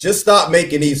 man. Just stop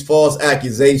making these false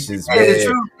accusations, man. The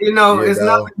truth, it's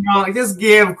nothing wrong. Just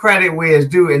give credit where it's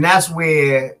due, and that's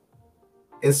where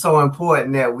it's so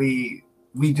important that we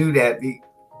do that.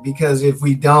 Because if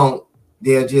we don't,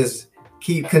 they'll just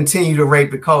continue to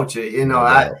rape the culture.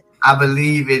 I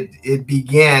believe it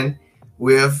began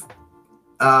with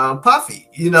Puffy.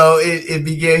 It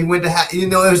began. He went to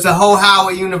it was the whole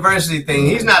Howard University thing.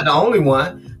 He's not the only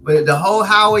one, but the whole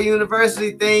Howard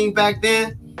University thing back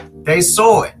then, they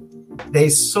saw it. They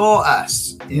saw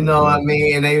us. You know what I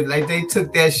mean? And they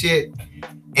took that shit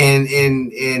and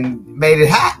made it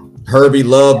hot. Herbie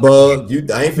Love Bug.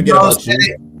 I ain't forget about you.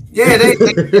 Yeah, they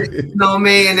you know what I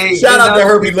mean? And shout out to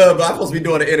Herbie Love. I'm supposed to be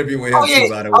doing an interview with him. Oh, yeah.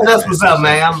 That's what's up,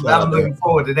 man. I'm looking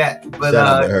forward to that. But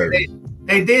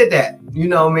they did that. You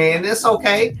know what I mean? It's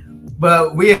okay.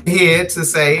 But we're here to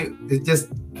say, just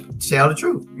tell the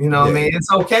truth. You know what I mean?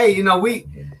 It's okay.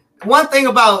 One thing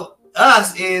about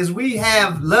us is we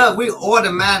have love. We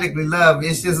automatically love.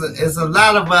 It's a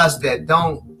lot of us that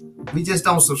we just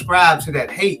don't subscribe to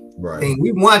that hate thing.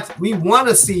 We want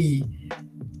to see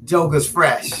Jokers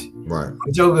fresh. Right.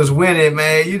 Jokers winning,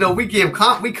 man. We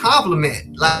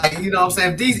compliment. Like, what I'm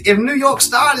saying? If New York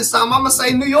started something, I'm gonna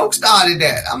say New York started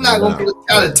that. I'm not gonna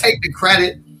try to take the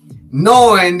credit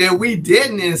knowing that we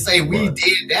didn't and say we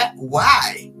did that.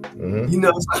 Why?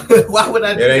 Mm-hmm. Why would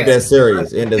I do that? It ain't that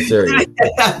serious. It ain't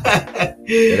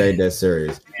that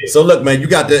serious. So look, man, you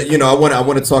got the, I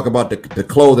want to talk about the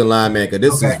clothing line, man,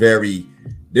 because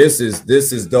this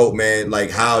is dope, man. Like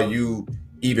how you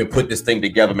even put this thing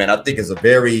together, man. I think it's a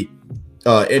very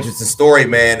interesting story,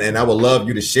 man, and I would love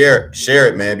you to share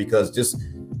it, man, because just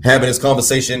having this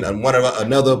conversation and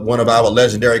another one of our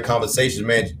legendary conversations,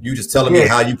 man, you just telling me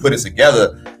how you put it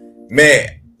together, man.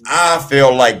 I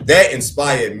feel like that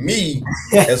inspired me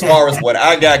as far as what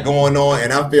I got going on,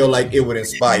 and I feel like it would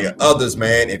inspire others,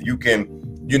 man. If you can,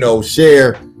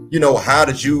 share, how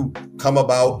did you come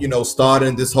about,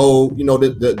 starting this whole,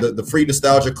 the Free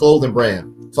Nostalgia clothing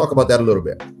brand? Talk about that a little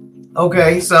bit.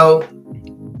 Okay, so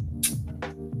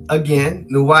again,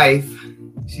 the wife,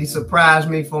 she surprised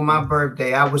me for my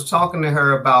birthday. I was talking to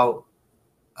her about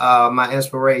my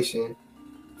inspiration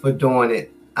for doing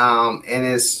it, and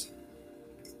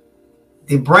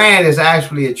the brand is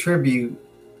actually a tribute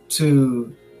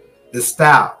to the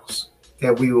styles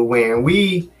that we were wearing.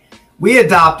 We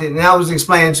adopted, and I was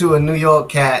explaining to a New York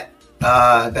cat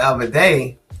the other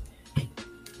day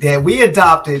that we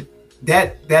adopted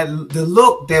that the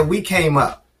look that we came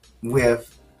up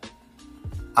with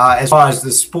as far as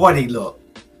the sporty look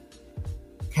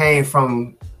came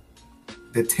from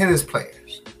the tennis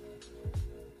players.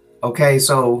 Okay,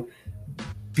 so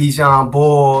Bijan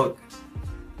Borg,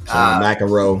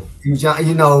 McEnroe,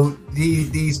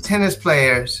 these tennis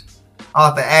players,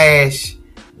 Arthur Ashe,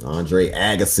 Andre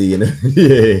Agassi, and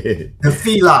the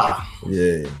Fila,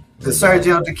 the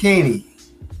Sergio Tacchini,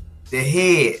 the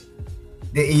Head,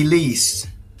 the Elise,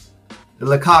 the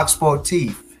Lecoq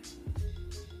Sportif.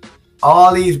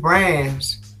 All these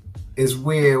brands is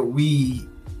where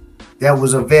that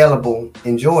was available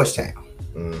in Georgetown.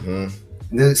 Mm-hmm.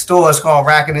 The store is called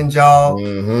Racket and Jaw.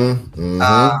 Mm-hmm.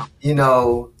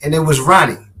 Mm-hmm. And it was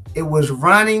running. It was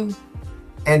running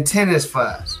and tennis for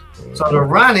us. Mm-hmm. So the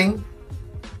running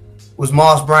was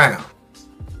Moss Brown,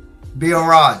 Bill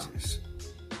Rogers,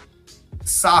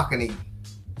 Saucony.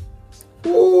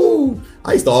 Ooh,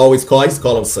 I used to call him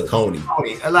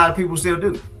Saucony. A lot of people still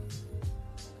do.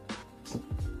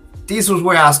 This was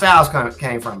where our styles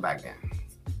came from back then.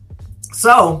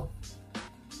 So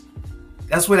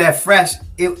that's where that fresh,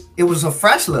 it was a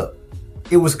fresh look.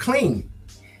 It was clean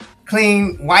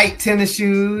white tennis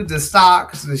shoes, the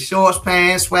socks, the shorts,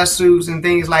 pants, sweatsuits, and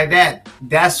things like that.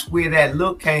 That's where that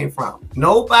look came from.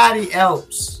 Nobody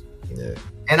else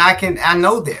and I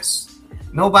know this.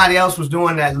 Nobody else was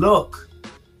doing that look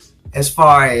as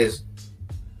far as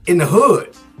in the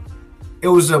hood. It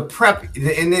was a preppy,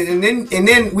 and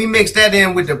then we mixed that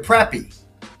in with the preppy.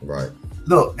 Right.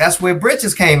 Look, that's where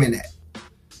Britches came in at,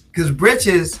 because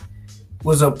Britches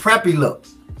was a preppy look.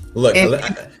 Look,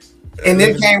 and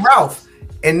then came Ralph,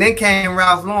 and then came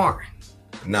Ralph Lauren.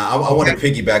 Now I want to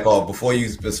piggyback off before you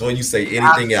say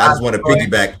anything. I just want to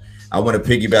piggyback. I want to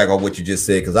piggyback on what you just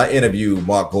said, because I interviewed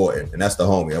Mark Gordon, and that's the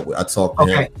homie. I talk to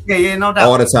him no doubt,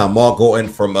 all the time. Mark Gordon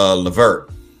from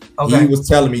Levert. Okay. He was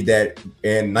telling me that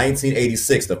in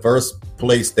 1986, the first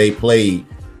place they played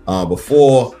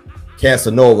before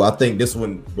Casanova, I think this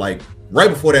one, like right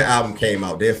before their album came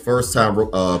out, their first time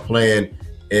playing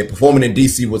and performing in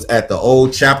DC was at the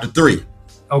old Chapter 3.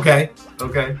 Okay.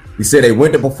 He said they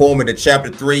went to perform at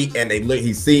Chapter 3, and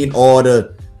he seen all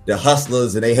the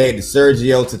hustlers, and they had the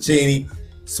Sergio Tacchini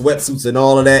sweatsuits and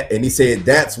all of that, and he said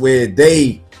that's where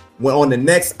they went on the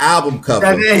next album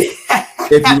cover.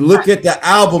 If you look at the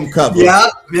album cover, I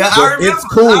remember. It's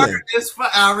cooling.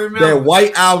 I remember that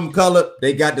white album color.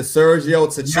 They got the Sergio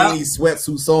Tacchini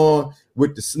sweatsuits on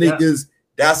with the sneakers.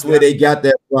 That's where they got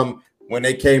that from when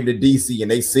they came to DC, and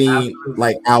they seen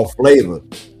like our flavor.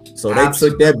 So they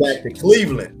took that back to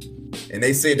Cleveland, and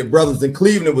they said the brothers in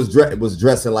Cleveland was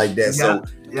dressing like that. So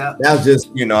that's just,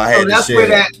 I had to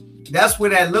share. That's where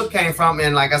that look came from.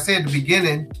 And like I said at the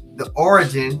beginning, the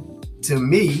origin to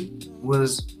me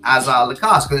was Isaiah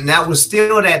Lacoste, and that was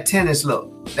still that tennis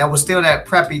look. That was still that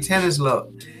preppy tennis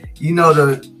look.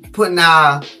 The putting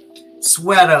our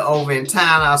sweater over and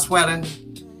tying our sweater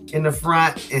in the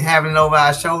front and having it over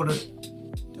our shoulders.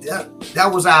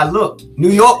 That was our look. New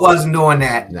York wasn't doing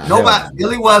that. Nobody,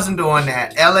 Philly wasn't doing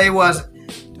that. LA wasn't.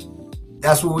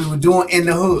 That's what we were doing in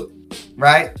the hood,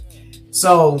 right?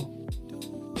 So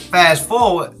fast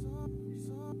forward,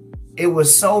 it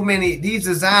was so many. These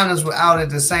designers were out at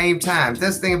the same time.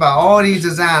 This thing about all these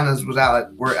designers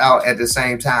were out at the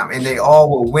same time, and they all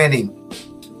were winning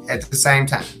at the same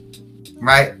time,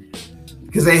 right?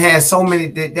 Because they had so many.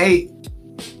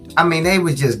 They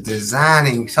were just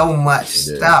designing so much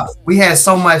stuff. We had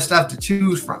so much stuff to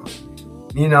choose from.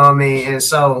 You know what I mean? And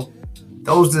so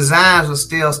those designs were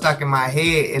still stuck in my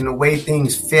head, in the way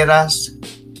things fit us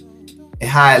and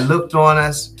how it looked on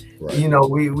us. Right.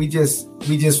 We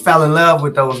just fell in love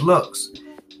with those looks.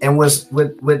 And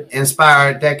what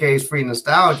inspired Decades Free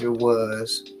Nostalgia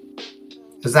was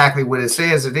exactly what it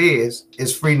says it is.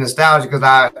 It's free nostalgia,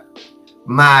 because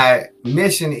my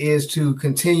mission is to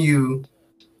continue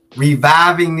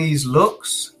reviving these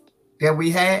looks that we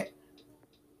had,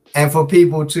 and for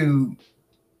people to,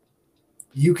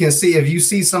 you can see, if you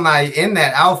see somebody in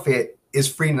that outfit, it's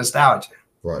free nostalgia,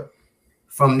 right,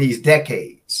 from these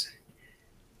decades.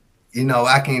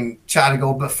 I can try to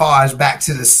go as far as back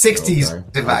to the 60s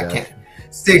if I can.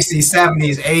 60s,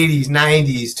 70s, 80s,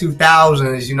 90s,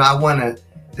 2000s. I want to,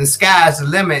 the sky's the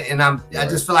limit, and I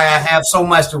just feel like I have so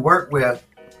much to work with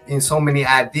and so many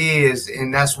ideas,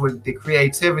 and that's what the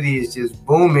creativity is just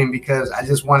booming, because I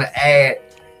just want to add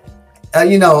a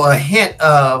hint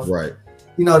of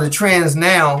the trends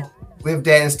now with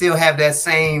that, and still have that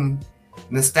same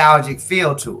nostalgic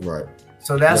feel to it. Right.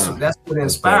 So that's what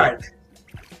inspired it.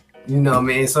 You know what I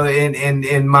mean? So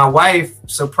and my wife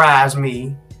surprised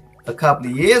me a couple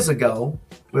of years ago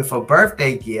with a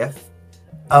birthday gift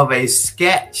of a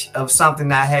sketch of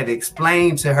something I had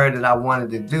explained to her that I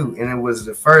wanted to do. And it was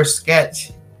the first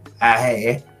sketch I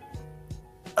had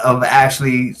of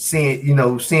actually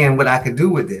seeing what I could do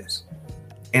with this.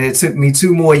 And it took me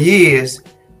 2 more years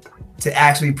to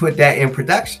actually put that in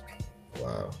production.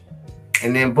 Wow.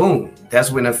 And then boom,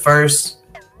 that's when the first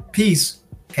piece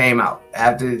came out,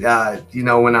 after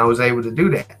when I was able to do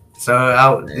that.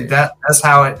 So that's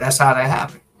how that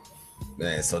happened.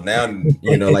 Man, so now,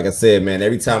 like I said, man,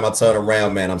 every time I turn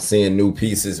around, man, I'm seeing new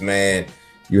pieces, man.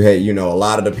 You had, a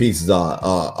lot of the pieces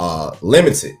are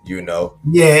limited,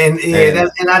 Yeah, and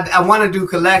I want to do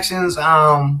collections.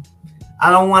 I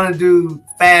don't want to do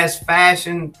fast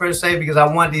fashion per se, because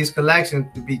I want these collections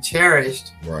to be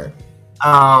cherished. Right.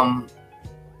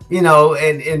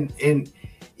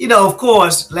 Of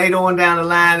course, later on down the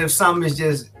line, if something is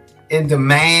just in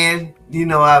demand,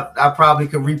 I probably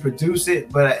could reproduce it.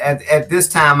 But at this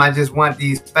time, I just want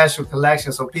these special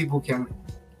collections so people can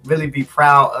really be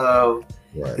proud of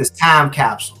this time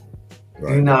capsule.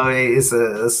 Right. It's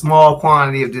a small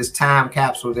quantity of this time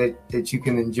capsule that you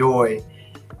can enjoy,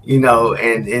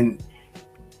 and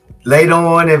later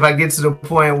on, if I get to the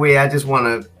point where I just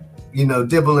want to,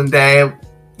 dibble and dab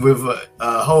with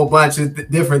a whole bunch of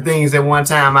different things at one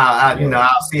time,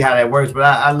 I'll see how that works. But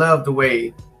I love the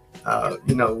way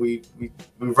we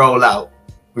roll out.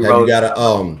 You got a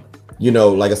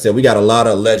like I said, we got a lot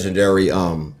of legendary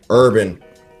urban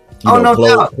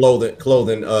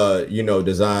clothing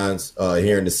designs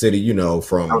here in the city,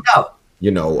 from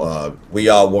We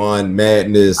Are One,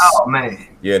 Madness. Oh man.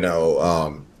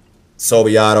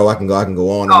 Sobiato, I can go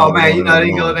on. Oh man,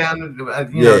 they go down to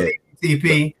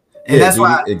TP. And that's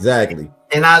why exactly.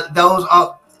 And those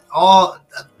are all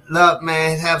love,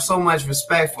 man, have so much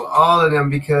respect for all of them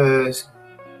because,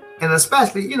 and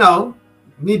especially,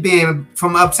 me being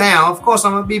from uptown, of course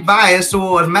I'm gonna be biased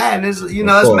towards Madness. It's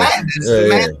Madness.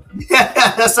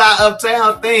 Yeah. That's our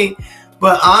uptown thing.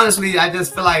 But honestly, I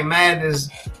just feel like Madness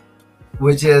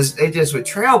were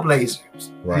trailblazers.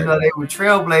 Right. They were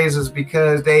trailblazers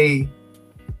because the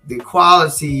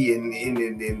quality and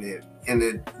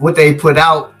what they put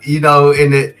out,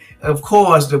 of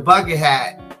course the bucket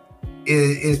hat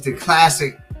is the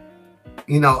classic,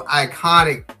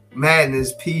 iconic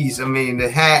Madness piece. I mean, the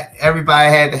hat, everybody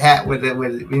had the hat with the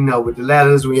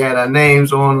letters. We had our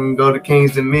names on them, Go to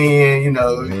Kingston Men,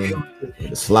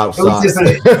 the slouch socks.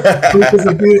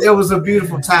 It was a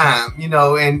beautiful time,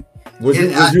 and was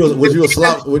you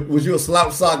a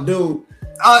slouch sock dude?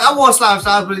 I wore slouch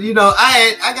socks, but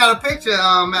I got a picture.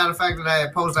 Matter of fact, that I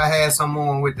had posted. I had some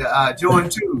on with the Jordan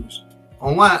 2s.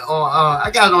 I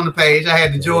got it on the page. I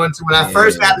had the Jordan 2 when I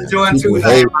first got the Jordan 2s.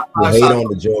 Hate on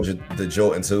the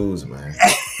Jordan 2s, man.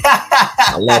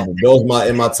 I love them. Those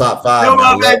in my top 5. I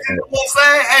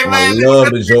love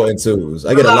the Jordan 2s.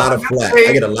 I get a lot of flack.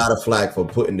 I get a lot of flack for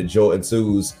putting the Jordan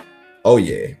 2s. Oh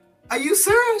yeah. Are you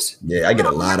serious? Yeah, I get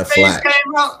a lot of flack.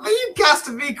 You got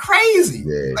to be crazy.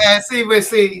 Yeah. Man,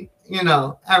 see,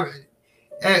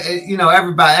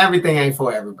 everybody, everything ain't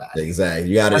for everybody. Exactly.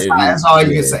 You got to. That's all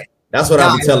you can say. That's what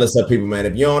I be telling some people, man.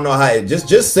 If you don't know how,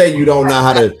 just say you don't know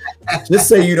how to. Just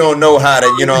say you don't know how to.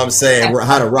 You know what I'm saying?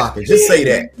 How to rock it. Just say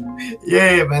that.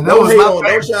 Yeah, man. Don't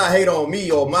try to hate on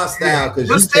me or my style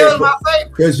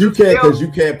because you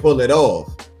can't pull it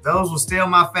off. Those were still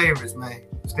my favorites, man.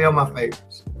 Still my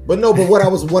favorites. But what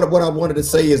I wanted to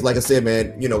say is, like I said,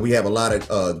 man, we have a lot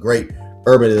of great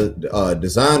urban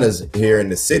designers here in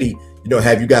the city.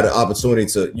 Have you got an opportunity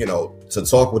to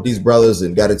talk with these brothers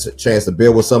and got a chance to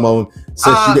build with some of them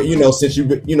since you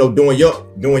doing your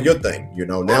thing, you're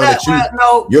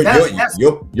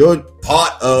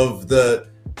part of the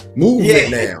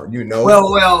movement now,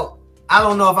 Well, I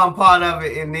don't know if I'm part of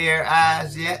it in their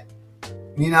eyes yet.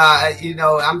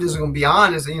 I'm just gonna be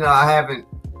honest.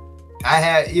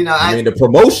 I mean the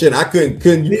promotion. I can't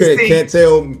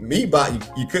tell me about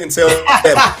you couldn't tell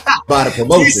by the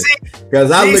promotion because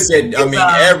I look at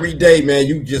every day, man.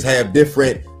 You just have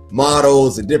different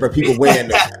models and different people wearing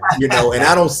that, and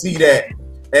I don't see that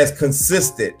as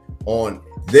consistent on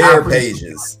their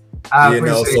pages,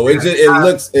 So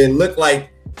it looks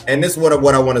like, and this is what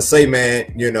I want to say, man.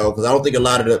 Because I don't think a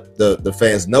lot of the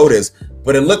fans know this,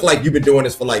 but it looked like you've been doing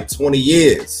this for like 20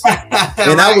 years,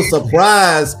 and I was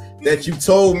surprised that you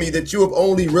told me that you have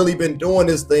only really been doing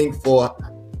this thing for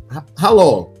how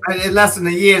long? In less than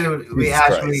a year. We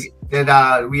actually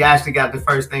got the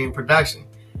first thing in production,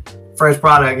 first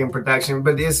product in production.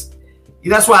 But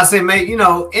that's why I say, mate, in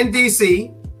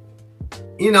DC,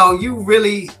 you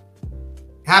really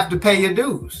have to pay your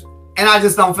dues, and I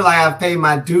just don't feel like I've paid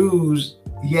my dues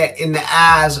yet in the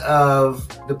eyes of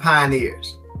the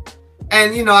pioneers.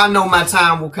 And I know my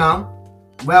time will come.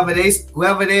 Whether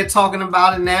they're talking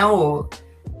about it now, or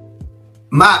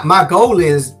my goal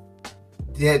is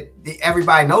that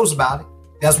everybody knows about it.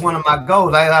 That's one of my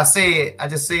goals. Like I said, I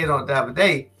just said on the other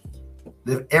day,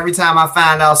 every time I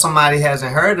find out somebody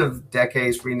hasn't heard of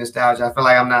Decades Free Nostalgia, I feel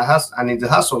like I'm not hustling. I need to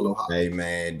hustle a little harder. Hey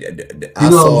man,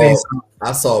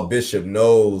 I saw Bishop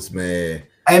Knowles, man.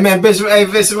 Hey man, Bishop. Yo,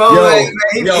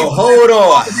 hold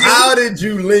on. How did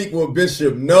you link with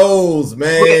Bishop Knowles,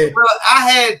 man? Well,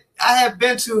 I had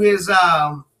been to his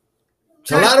a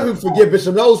lot of people forget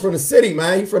Bishop Knowles from the city,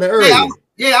 man. He from the area.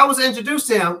 I was introduced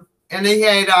to him, and he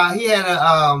had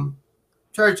a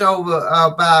church over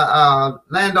by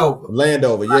Landover.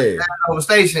 Landover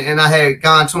Station, and I had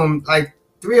gone to him like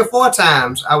 3 or 4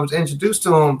 times. I was introduced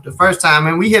to him the first time,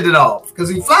 and we hit it off because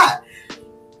he fly.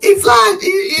 He fly.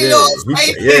 He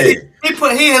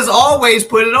has always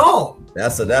put it on.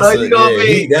 That's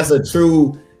a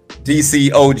true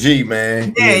DC OG,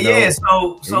 man.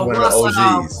 So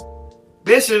once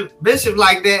Bishop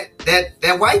liked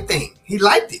that white thing. He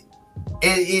liked it,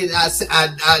 and I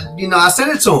sent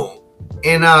it to him,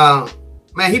 and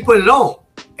man, he put it on,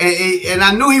 and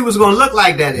I knew he was going to look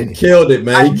like that in it. He killed it,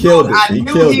 man. He killed it. I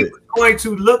knew he was going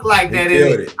to look like that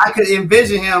in it. I could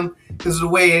envision him because of the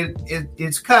way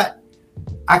it's cut.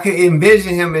 I could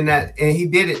envision him in that, and he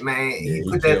did it, man. He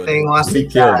put that thing on. He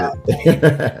killed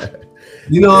it.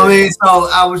 You know what I mean? So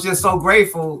I was just so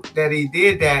grateful that he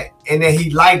did that and that he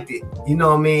liked it. You know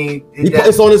what I mean?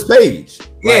 It's on his page.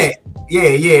 Yeah,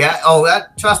 yeah.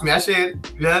 Trust me, I shared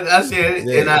it. Yeah, I shared it.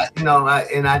 Yeah.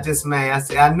 And I just, man, I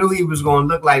said, I knew he was going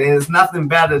to look like it. And there's nothing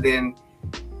better than,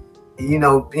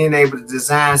 being able to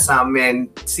design something and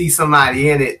see somebody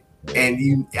in it.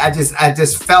 And I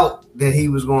just felt that he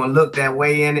was going to look that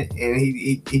way in it. And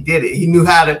he did it. He knew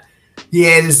he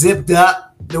had it zipped up.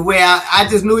 The way I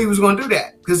just knew he was going to do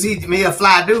that because he a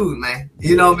fly dude, man.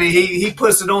 You know what I mean? He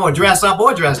puts it on, dress up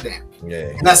or dress down. Yeah,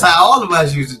 and that's how all of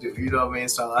us used to do. You know what I mean?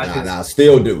 So I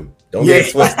still do. Don't get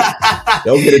it twisted.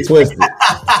 Don't get it twisted.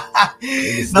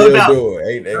 You can still do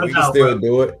it. We can still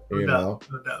do it. You know.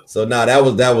 So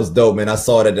that was dope, man. I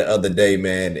saw that the other day,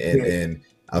 man, and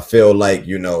I feel like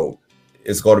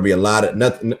it's going to be a lot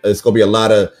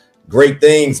of great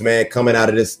things, man, coming out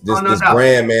of this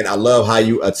brand, man. I love how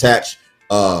you attach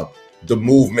the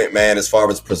movement, man, as far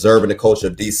as preserving the culture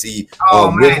of DC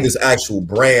with this actual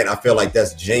brand. I feel like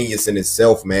that's genius in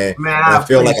itself, man. And I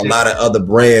feel like a lot of other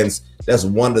brands, that's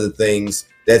one of the things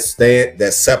that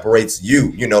separates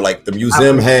you. Like the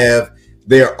museum have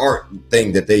their art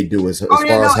thing that they do as far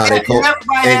as how they cope.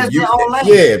 And you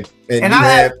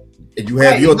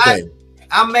have your thing.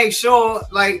 I make sure,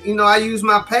 I use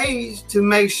my page to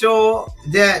make sure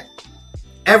that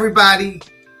everybody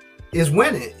is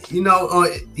winning.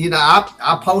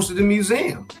 I posted the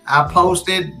museum. I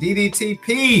posted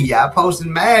DDTP. I posted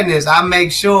Madness. I make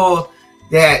sure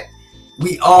that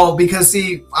we all, because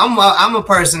see, I'm a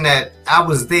person that I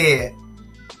was there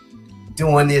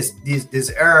during this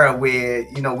era where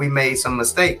we made some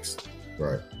mistakes.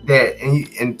 Right.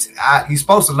 You're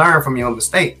supposed to learn from your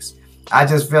mistakes. I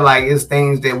just feel like it's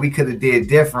things that we could have did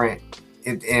different,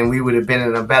 and we would have been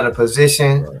in a better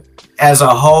position as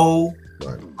a whole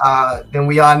than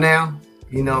we are now.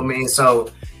 You know what I mean?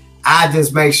 So I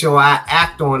just make sure I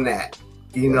act on that.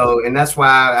 And that's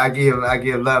why I give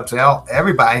love to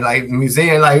everybody. Like the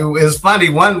museum, like it's funny.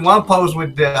 One post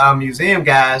with the museum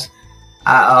guys,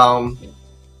 my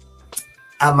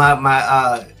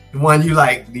one you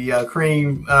like, the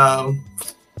cream.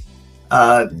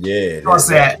 What's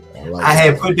that? I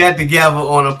had put that together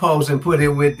on a post and put it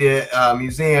with the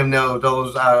museum.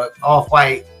 Those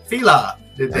off-white Fila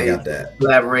that they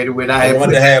collaborated with. I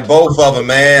wanted to have both of them,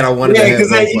 man.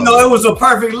 Because it was a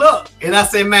perfect look. And I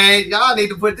said, man, y'all need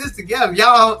to put this together.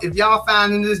 If y'all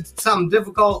finding this something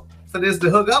difficult for this to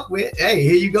hook up with, hey,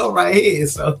 here you go, right here.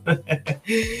 So,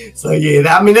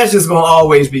 yeah. I mean, that's just gonna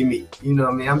always be me. You know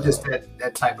what I mean? I'm just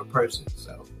that type of person.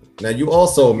 So. Now you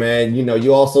also, man,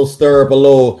 you also stir up a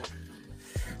little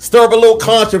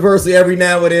controversy every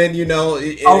now and then,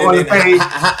 How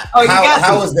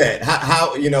is that?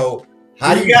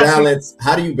 How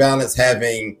do you balance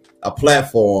having a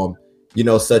platform,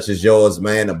 such as yours,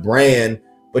 man, a brand,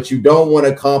 but you don't want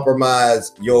to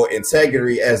compromise your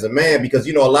integrity as a man? Because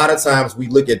a lot of times we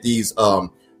look at these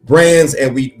brands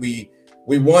and we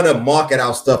want to market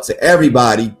our stuff to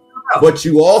everybody. But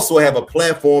you also have a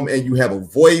platform and you have a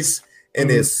voice, and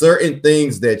there's certain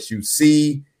things that you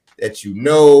see that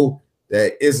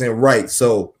that isn't right.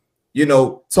 So,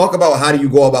 talk about how do you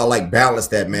go about balance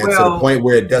that, man, to the point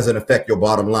where it doesn't affect your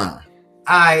bottom line.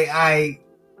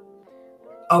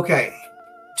 Okay.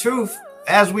 Truth,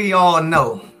 as we all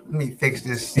know, let me fix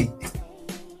this seat.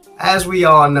 As we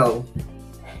all know,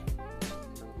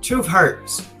 truth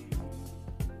hurts,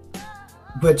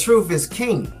 but truth is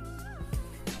king.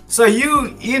 So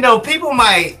people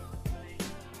might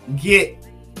get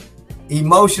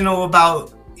emotional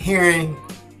about hearing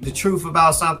the truth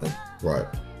about something. Right.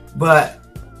 But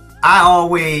I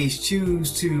always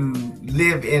choose to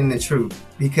live in the truth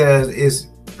because it's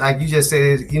like you just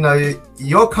said,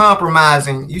 you're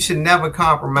compromising. You should never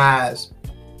compromise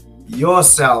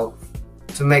yourself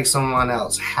to make someone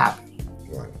else happy.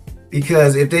 Right.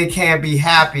 Because if they can't be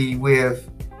happy with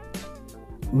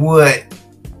what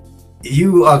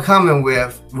you are coming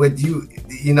with your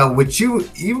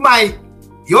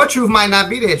truth might not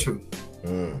be their truth.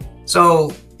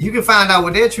 So you can find out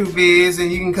what their truth is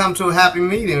and you can come to a happy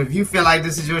medium. If you feel like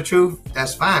this is your truth,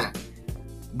 that's fine.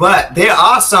 But there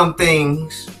are some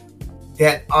things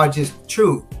that are just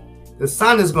true. The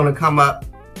sun is going to come up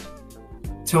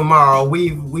tomorrow.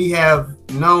 We have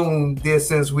known this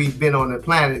since we've been on the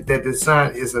planet, that the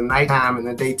sun is a nighttime and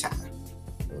a daytime.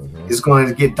 It's going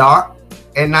to get dark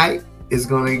at night. It's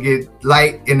going to get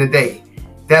light in the day.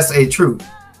 That's a truth.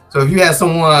 So if you have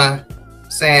someone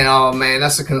saying, oh man,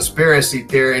 that's a conspiracy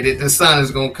theory that the sun is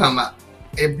going to come up,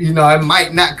 it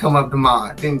might not come up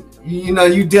tomorrow, then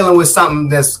you're dealing with something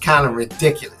that's kind of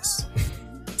ridiculous.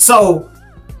 So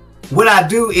what I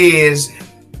do is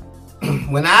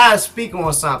when I speak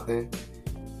on something,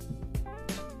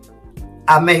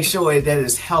 I make sure that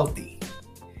it's healthy.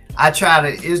 I try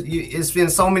to, it's been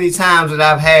so many times that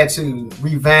I've had to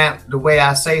revamp the way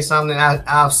I say something.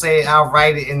 I'll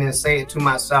write it and then say it to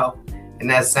myself. And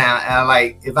that sound, and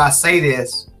like, if I say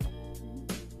this,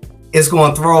 it's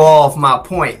going to throw off my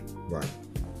point. Right.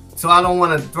 So I don't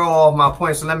want to throw off my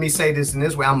point. So let me say this in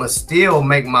this way. I'm going to still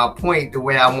make my point the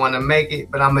way I want to make it,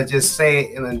 but I'm going to just say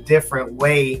it in a different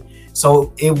way. So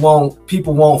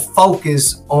people won't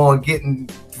focus on getting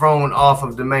thrown off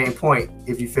of the main point,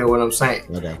 if you feel what I'm saying.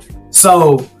 Okay.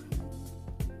 So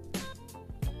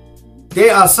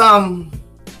there are some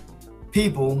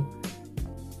people,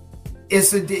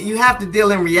 you have to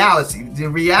deal in reality. The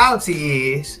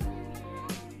reality is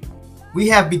we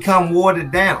have become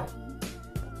watered down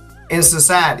in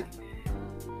society.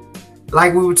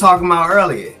 Like we were talking about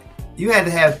earlier, you had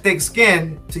to have thick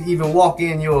skin to even walk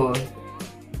in your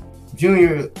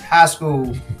junior high school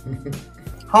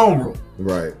homeroom.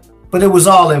 Right. But it was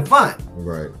all in fun.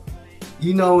 Right.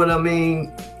 You know what I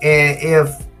mean? And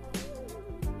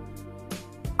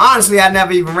honestly, I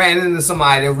never even ran into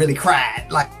somebody that really cried.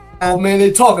 Like, oh man,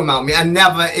 they're talking about me. I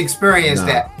never experienced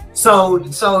that. So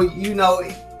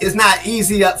it's not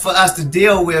easy for us to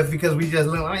deal with because we just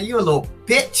look like, you're a little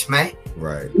bitch, man.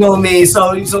 Right. You know what I mean?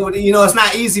 So it's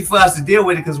not easy for us to deal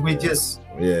with it because we just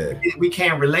we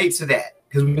can't relate to that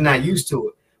because we're not used to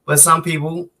it. But some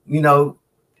people,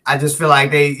 I just feel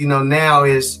like they, now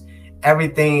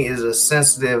everything is a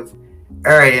sensitive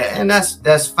area, and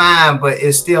that's fine, but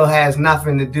it still has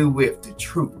nothing to do with the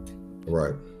truth.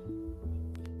 Right.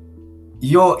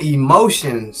 Your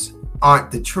emotions aren't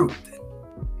the truth.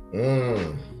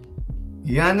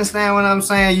 You understand what I'm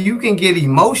saying? You can get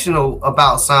emotional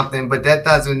about something, but that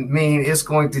doesn't mean it's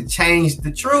going to change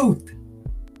the truth.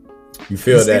 You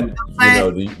feel that,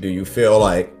 do you feel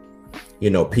like,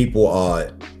 people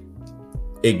are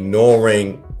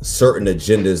ignoring certain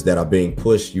agendas that are being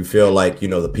pushed? You feel like,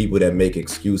 the people that make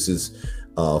excuses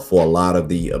for a lot of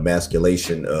the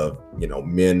emasculation of,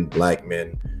 men, black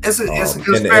men, it's a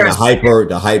and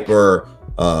the hyper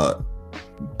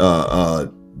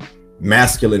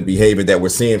masculine behavior that we're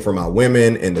seeing from our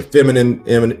women and the feminine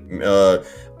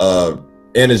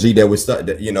energy that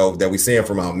we're seeing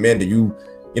from our men. Do you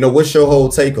what's your whole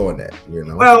take on that?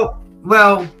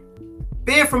 Well,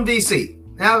 being from DC,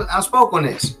 now I spoke on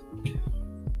this.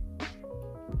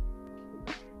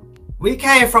 We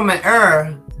came from an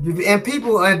era, and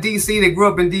people in DC that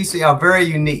grew up in DC are very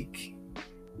unique.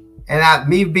 And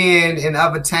me being in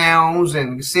other towns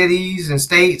and cities and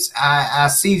states, I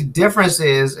see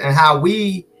differences in how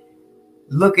we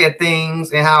look at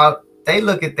things and how they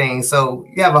look at things. So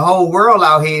you have a whole world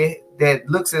out here that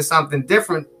looks at something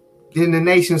different than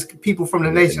people from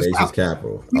the nation's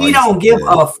capital. We don't give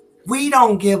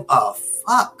a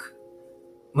fuck,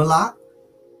 Malak.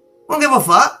 We don't give a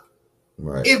fuck.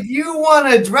 Right. If you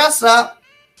want to dress up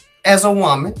as a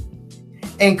woman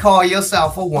and call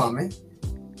yourself a woman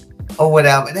or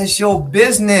whatever, that's your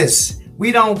business.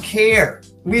 We don't care.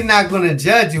 We're not going to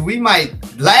judge you. We might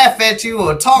laugh at you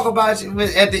or talk about you,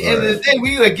 but at the end of the day,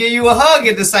 we would give you a hug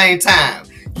at the same time.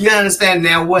 You understand?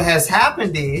 Now, what has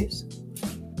happened is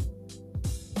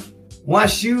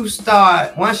once you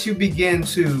begin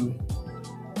to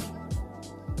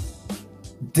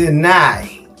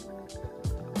deny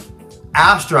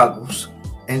our struggles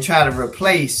and try to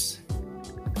replace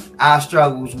our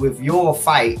struggles with your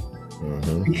fight,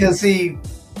 because see,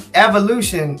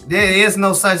 evolution, there is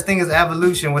no such thing as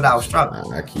evolution without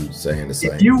struggle. I keep saying the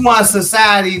same. If you want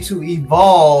society to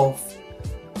evolve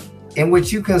in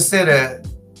what you consider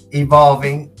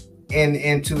evolving and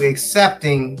into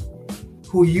accepting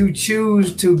who you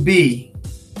choose to be,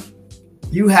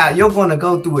 you're going to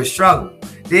go through a struggle.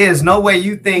 There's no way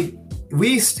you think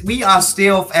we are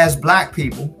still, as black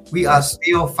people, we are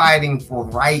still fighting for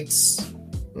rights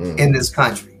in this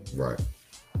country. Right.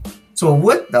 So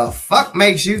what the fuck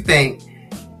makes you think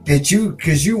that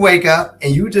because you wake up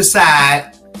and you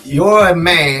decide you're a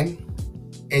man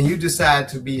and you decide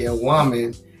to be a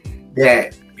woman,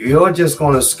 that you're just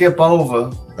going to skip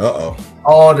over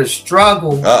all the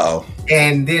struggle?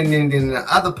 And then the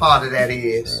other part of that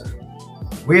is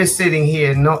we're sitting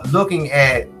here looking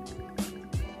at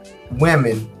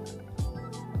women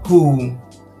who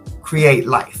create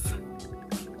life.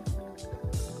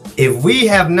 If we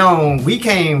have known we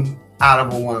came out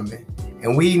of a woman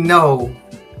and we know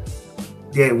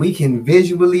that we can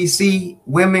visually see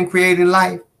women creating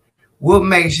life, what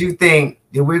makes you think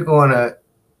that we're going to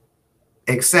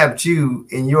accept you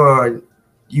and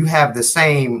you have the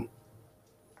same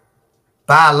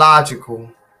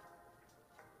biological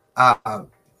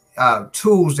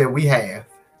tools that we have,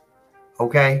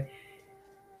 okay,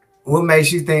 what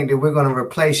makes you think that we're going to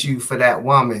replace you for that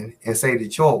woman and say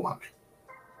that you're a woman?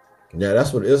 Yeah,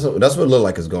 that's what it look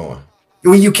like it's going.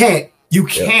 Well, you can't.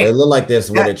 It look like that's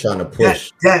what they're trying to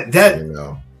push. That you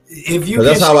know, if you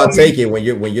that's how I take it when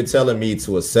you're telling me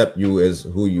to accept you as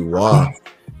who you are.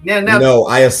 No,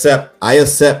 I accept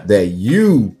that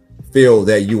you feel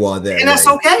that you are that, and that's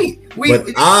okay. But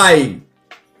I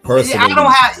personally,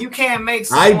 you can't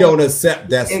make. I don't accept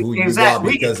that's who you are,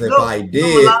 because if I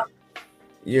did,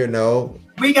 you know,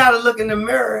 we got to look in the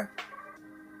mirror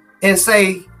and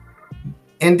say,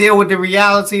 and deal with the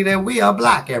reality that we are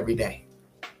black every day.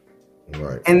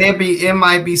 Right. And it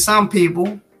might be some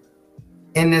people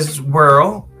in this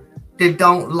world that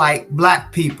don't like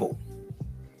black people.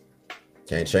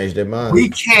 Can't change their mind. We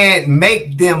can't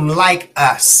make them like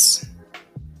us.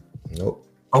 Nope.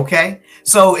 Okay,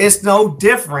 so it's no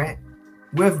different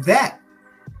with that.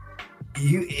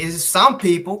 Is some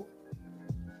people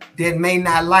that may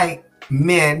not like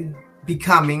men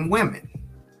becoming women,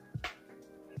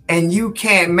 and you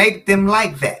can't make them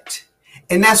like that,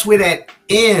 and that's where that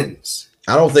ends.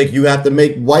 I don't think you have to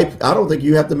make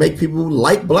people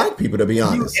like black people, to be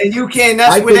honest. You can't.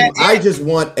 That's where that ends. I just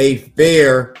want a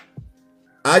fair.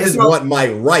 I just want my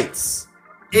rights.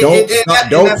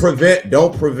 Don't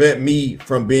prevent me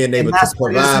from being able to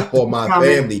provide for my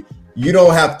family. You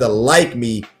don't have to like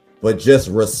me, but just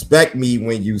respect me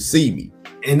when you see me.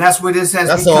 And that's what this has.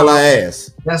 That's all I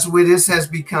ask. That's where this has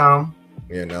become.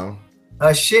 You know,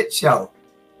 a shit show,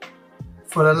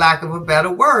 for the lack of a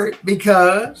better word,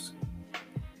 because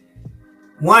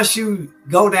once you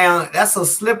go down, that's a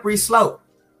slippery slope.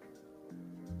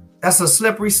 That's a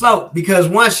slippery slope, because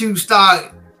once you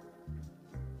start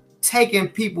taking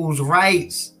people's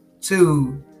rights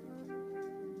to,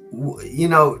 you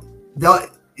know,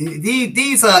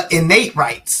 these are innate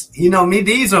rights. You know me,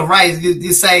 these are rights.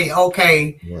 You say,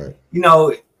 okay, right. You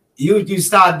know, you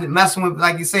start messing with,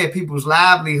 like you said, people's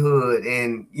livelihood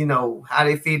and, you know, how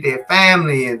they feed their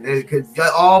family, and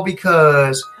all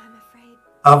because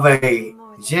of a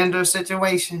gender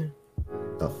situation.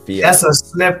 That's a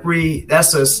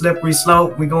slippery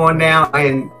slope we going down,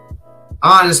 and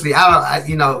honestly,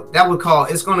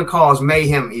 it's going to cause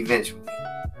mayhem eventually.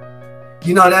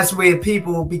 You know, that's where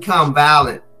people become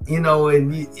violent. You know,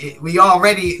 and we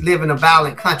already live in a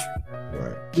violent country.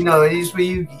 Right. You know, it's where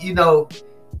you know,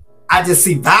 I just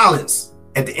see violence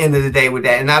at the end of the day with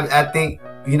that, and I think,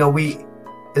 you know, it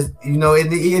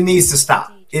needs to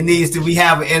stop. It needs to. We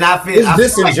have, and I feel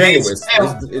it's disingenuous.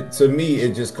 To me,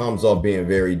 it just comes off being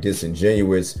very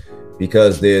disingenuous,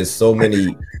 because there's so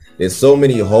many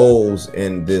holes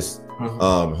in this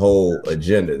whole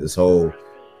agenda, this whole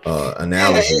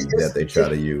analogy that they try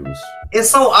to use. It's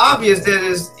so obvious that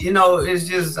it's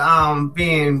just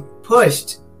being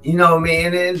pushed. You know what I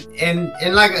mean?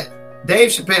 And like Dave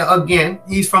Chappelle, again,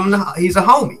 he's a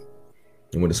homie.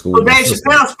 And with the school, so Dave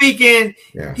Chappelle speaking,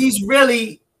 he's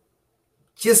really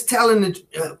just telling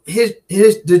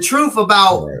the truth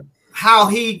about how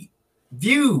he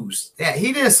views that.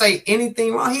 He didn't say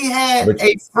anything wrong. He had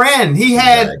a friend. He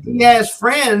has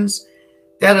friends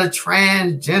that are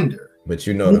transgender. But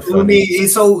you know the funny.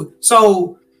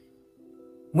 So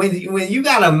when you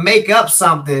gotta make up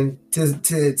something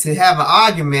to have an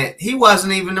argument, he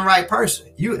wasn't even the right person.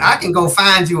 I can go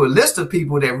find you a list of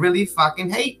people that really fucking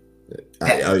hate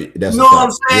that. That's you know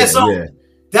what I'm saying?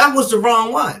 That was the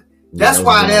wrong one. That's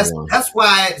why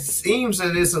it seems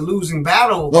that it's a losing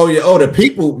battle. Oh yeah. Oh, the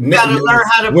people gotta learn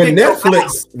how to when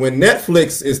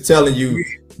Netflix is telling you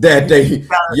that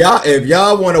if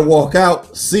y'all want to walk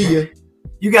out, see ya.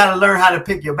 You got to learn how to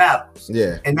pick your battles.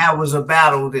 Yeah. And that was a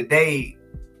battle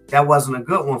that wasn't a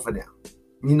good one for them.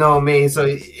 You know what I mean?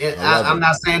 So I'm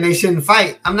not saying they shouldn't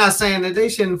fight. I'm not saying that they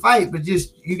shouldn't fight, but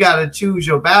just you got to choose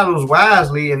your battles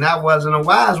wisely, and that wasn't a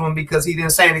wise one because he didn't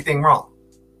say anything wrong.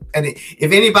 And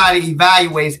if anybody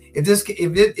evaluates,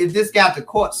 if this got to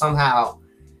court somehow,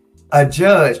 a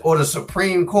judge or the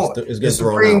Supreme Court, the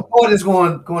Supreme Court is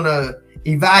going to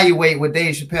evaluate what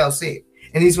Dave Chappelle said,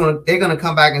 and they're going to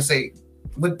come back and say,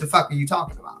 "What the fuck are you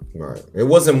talking about?" Right. It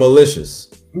wasn't malicious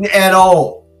at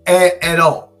all. At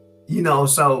all. You know,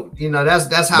 so you know that's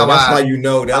how. That's how you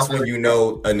know. That's when you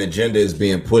know an agenda is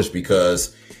being pushed,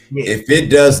 because if it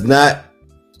does not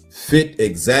fit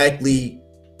exactly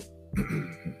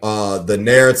the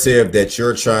narrative that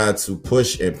you're trying to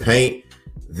push and paint,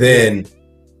 then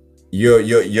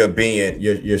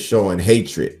you're showing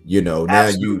hatred. You know, now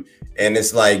and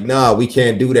it's like, nah, we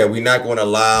can't do that. We're not going to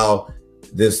allow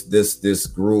this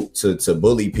group to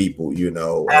bully people, you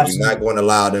know. Absolutely. We're not going to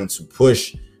allow them to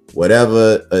push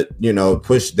whatever,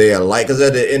 push their like, because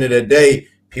at the end of the day,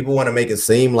 people want to make it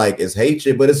seem like it's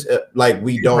hatred, but it's like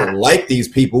we don't like these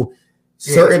people.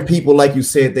 Certain people, like you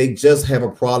said, they just have a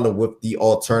problem with the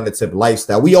alternative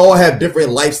lifestyle. We all have different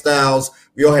lifestyles.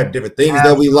 We all have different things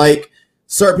that we like.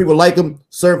 Certain people like them,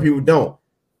 certain people don't.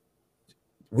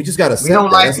 We just got to. We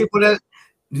don't like people that.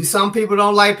 Some people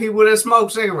don't like people that smoke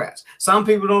cigarettes. Some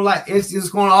people don't like. It's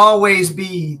just going to always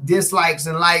be dislikes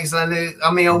and likes. And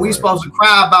are we supposed to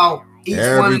cry about each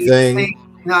one of these things?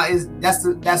 No, that's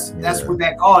what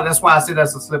that called. That's why I said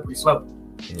that's a slippery slope.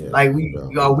 Yeah, like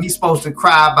we supposed to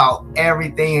cry about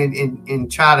everything and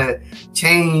try to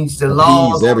change the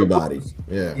laws. Everybody,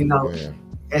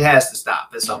 it has to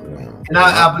stop at some point. And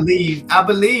I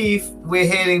believe we're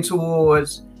heading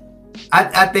towards.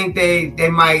 I think their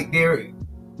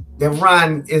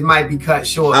run might be cut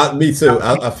short. Me too.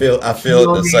 I feel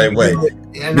the same way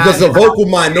because the vocal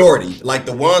minority, like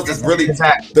the ones that's really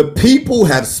the people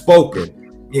have spoken.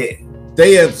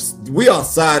 Yeah, we are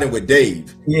siding with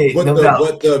Dave. Yeah, but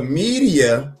the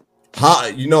media,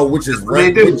 which is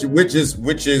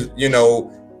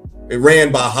it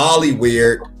ran by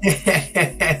Hollywood.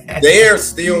 They're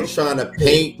still trying to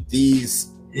paint these.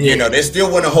 They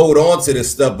still want to hold on to this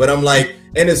stuff, but I'm like,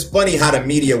 and it's funny how the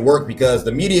media work, because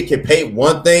the media can paint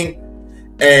one thing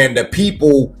and the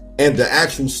people and the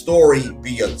actual story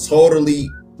be a totally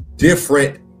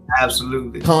different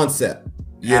concept,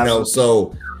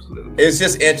 so it's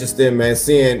just interesting, man,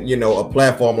 seeing, a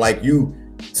platform like you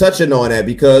touching on that,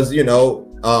 because, a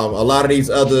lot of these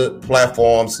other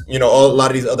platforms, a lot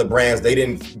of these other brands, they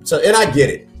didn't, and I get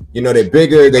it, they're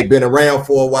bigger, they've been around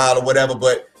for a while or whatever,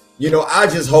 but I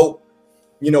just hope,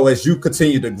 as you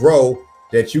continue to grow,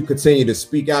 that you continue to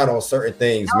speak out on certain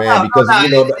things, man, because,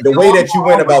 the way that you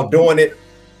went about doing it,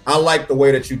 I like the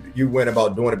way that you went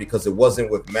about doing it, because it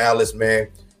wasn't with malice, man.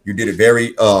 You did it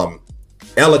very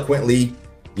eloquently.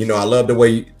 I love the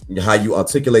way how you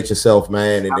articulate yourself,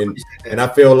 man. And I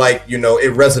feel like, it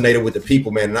resonated with the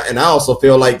people, man. And I also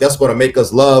feel like that's going to make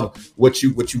us love what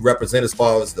you represent as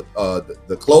far as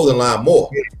the clothing line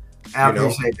more. Yeah. I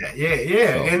appreciate that.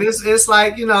 Yeah. So, and it's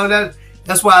like,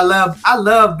 that's why I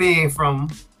love being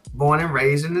born and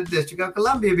raised in the District of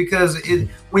Columbia, because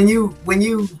when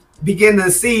you begin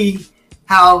to see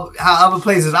how other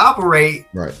places operate,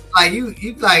 right? Like you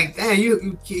like, damn,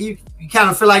 you kind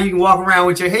of feel like you can walk around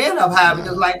with your head up high,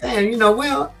 because like, damn, we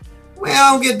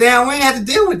don't get down. We ain't have to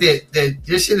deal with it.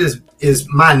 This shit is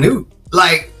minute.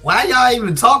 Like, why y'all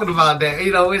even talking about that?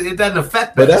 It doesn't affect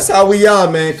us. But that's how we are,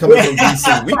 man, coming from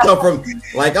DC. We come from,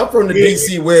 like, I'm from the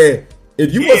DC where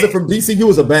if you wasn't from DC, you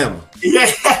was a Bama. Yeah.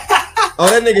 Oh,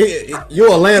 that nigga, you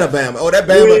Atlanta Bama. Oh, that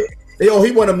Bama. Yeah.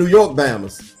 He one of them New York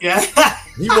Bamas. Yeah.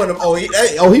 He one of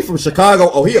them, he from Chicago.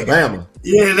 Oh, he a Bama.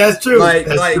 Yeah, that's true. Like,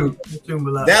 that's true.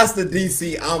 That's the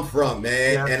DC I'm from,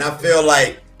 man. Yeah. And I feel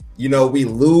like, we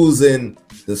losing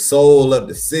the soul of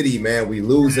the city, man. We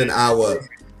losing our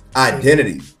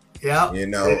identity. Yeah, so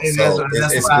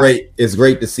it's great. It's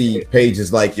great to see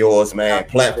pages like yours, man,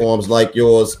 platforms like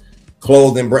yours,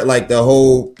 clothing, like that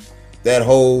whole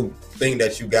thing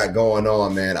that you got going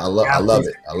on, man. I love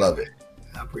it.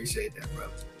 I appreciate that, bro.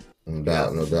 No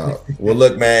doubt. Well,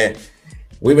 look, man,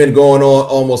 we've been going on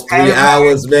almost 3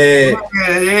 hours, man.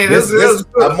 This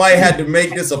I might have to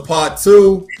make this a part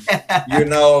 2.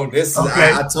 This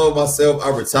okay. I told myself I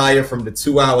retired from the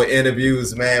 2-hour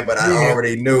interviews, man, but I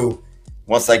already knew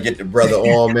once I get the brother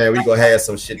on, man, we gonna have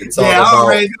some shit to talk about. I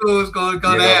already knew it was gonna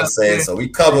go down. What I'm saying? So we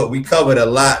covered a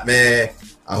lot, man.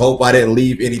 I hope I didn't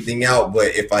leave anything out, but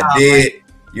if I did,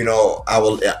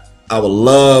 I would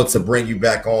love to bring you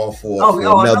back on for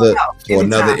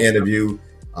another interview.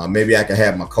 Maybe I could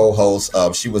have my co-host.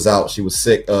 She was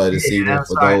sick this evening.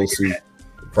 For those who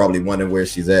probably wondering where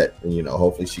she's at, and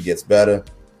hopefully she gets better.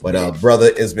 But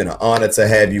brother, it's been an honor to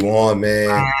have you on,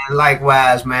 man.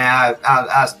 Likewise, man.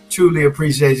 I truly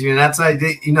appreciate you, and I tell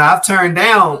you, I've turned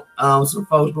down some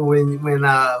folks, but when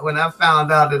I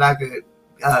found out that I could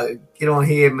get on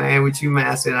here, man, with you, man,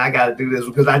 I said I got to do this,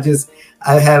 because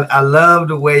I love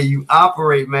the way you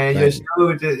operate, man.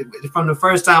 From the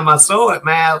first time I saw it,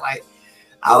 man, like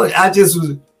I just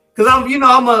was, because I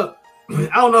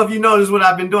don't know if you noticed what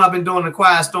I've been doing. I've been doing the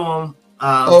Quiet Storm.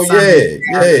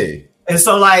 Yeah. And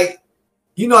so, like,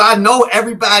 I know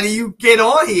everybody you get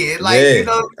on here. Like, you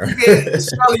get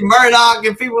Shirley Murdoch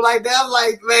and people like that. I'm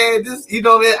like, man,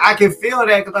 I can feel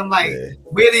that, because I'm like,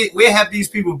 where have these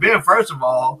people been, first of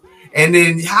all? And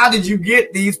then how did you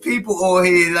get these people on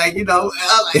here? Like, can't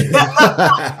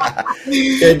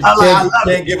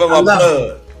give them a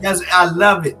plug. Yes, I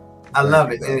love it. I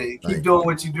love it. And keep doing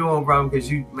what you're doing, bro, because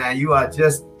you are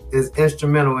just as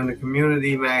instrumental in the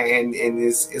community, man, and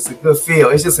it's a good feel.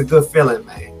 It's just a good feeling,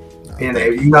 man. And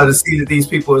to see that these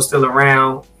people are still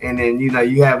around, and then you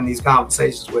having these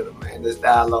conversations with them, man. This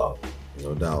dialogue.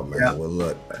 No doubt, man. Yeah. Well,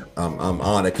 look, I'm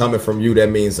honored. Coming from you, that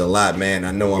means a lot, man. I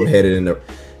know I'm headed in the,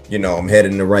 I'm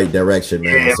headed in the right direction,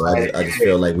 man. Yeah, so man. I just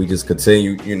feel like we just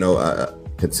continue,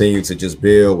 continue to just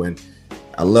build, and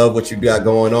I love what you got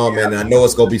going on, man. And I know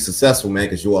it's gonna be successful, man,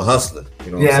 because you're a hustler.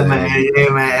 You know what I'm saying? Yeah,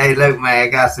 man. Hey, look, man, I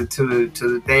got to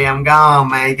the day I'm gone,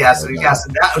 man. That's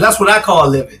what I call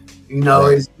living.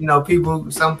 It's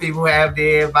some people have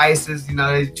their vices,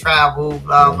 they travel,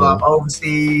 blah, blah,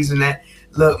 overseas and that.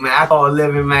 Look, man, I call it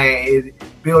living, man,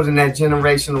 building that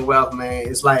generational wealth, man.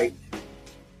 It's like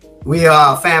we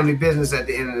are a family business at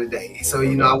the end of the day. So,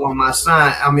 I want my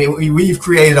son. I mean, we've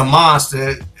created a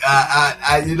monster.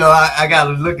 I got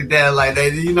to look at that like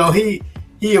that.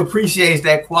 He appreciates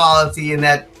that quality and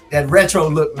that retro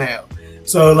look now.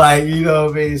 So, like, what I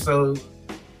mean? So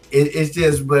it's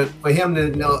just, but for him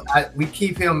to we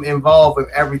keep him involved with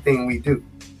everything we do.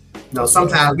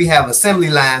 Sometimes we have assembly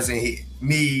lines in here.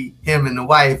 Me, him, and the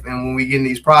wife, and when we get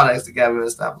these products together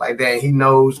and stuff like that, he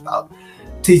knows about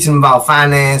teaching about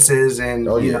finances and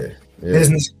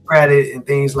business credit and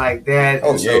things like that.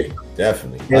 Oh, so,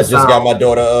 definitely. I just got my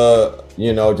daughter,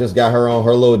 just got her on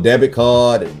her little debit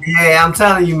card. Yeah, I'm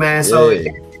telling you, man. So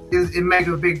it makes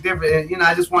a big difference. And,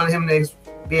 I just wanted him to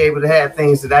be able to have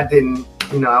things that I didn't,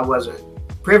 I wasn't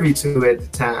privy to at the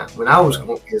time when I was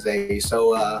his age.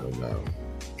 So,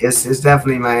 It's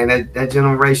definitely, man, that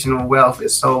generational wealth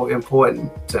is so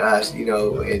important to us,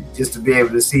 and just to be able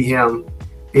to see him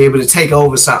be able to take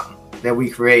over something that we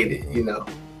created,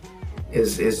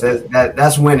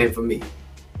 that's winning for me.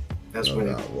 That's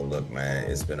winning. Well, look,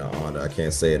 man, it's been an honor. I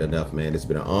can't say it enough, man. It's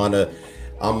been an honor.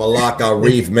 I'm Malak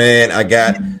Arif, man. I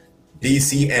got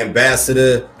DC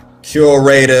ambassador,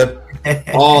 curator,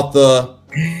 author,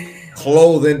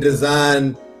 clothing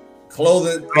design.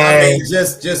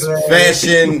 Just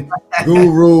fashion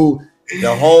guru,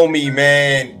 the homie,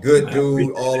 man, good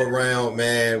dude all around,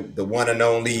 man. The one and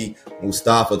only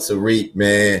Mustafa Tariq,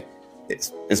 man.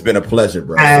 It's been a pleasure,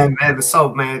 bro. Man,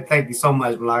 thank you so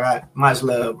much, bro. Much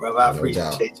love, bro. I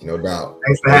appreciate you. No doubt.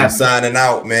 Thanks for having me. Signing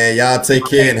out, man. Y'all take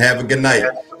care and have a good night.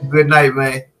 Good night,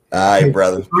 man. All right,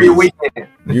 brother. Enjoy your weekend.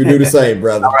 You do the same,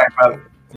 brother. All right, brother.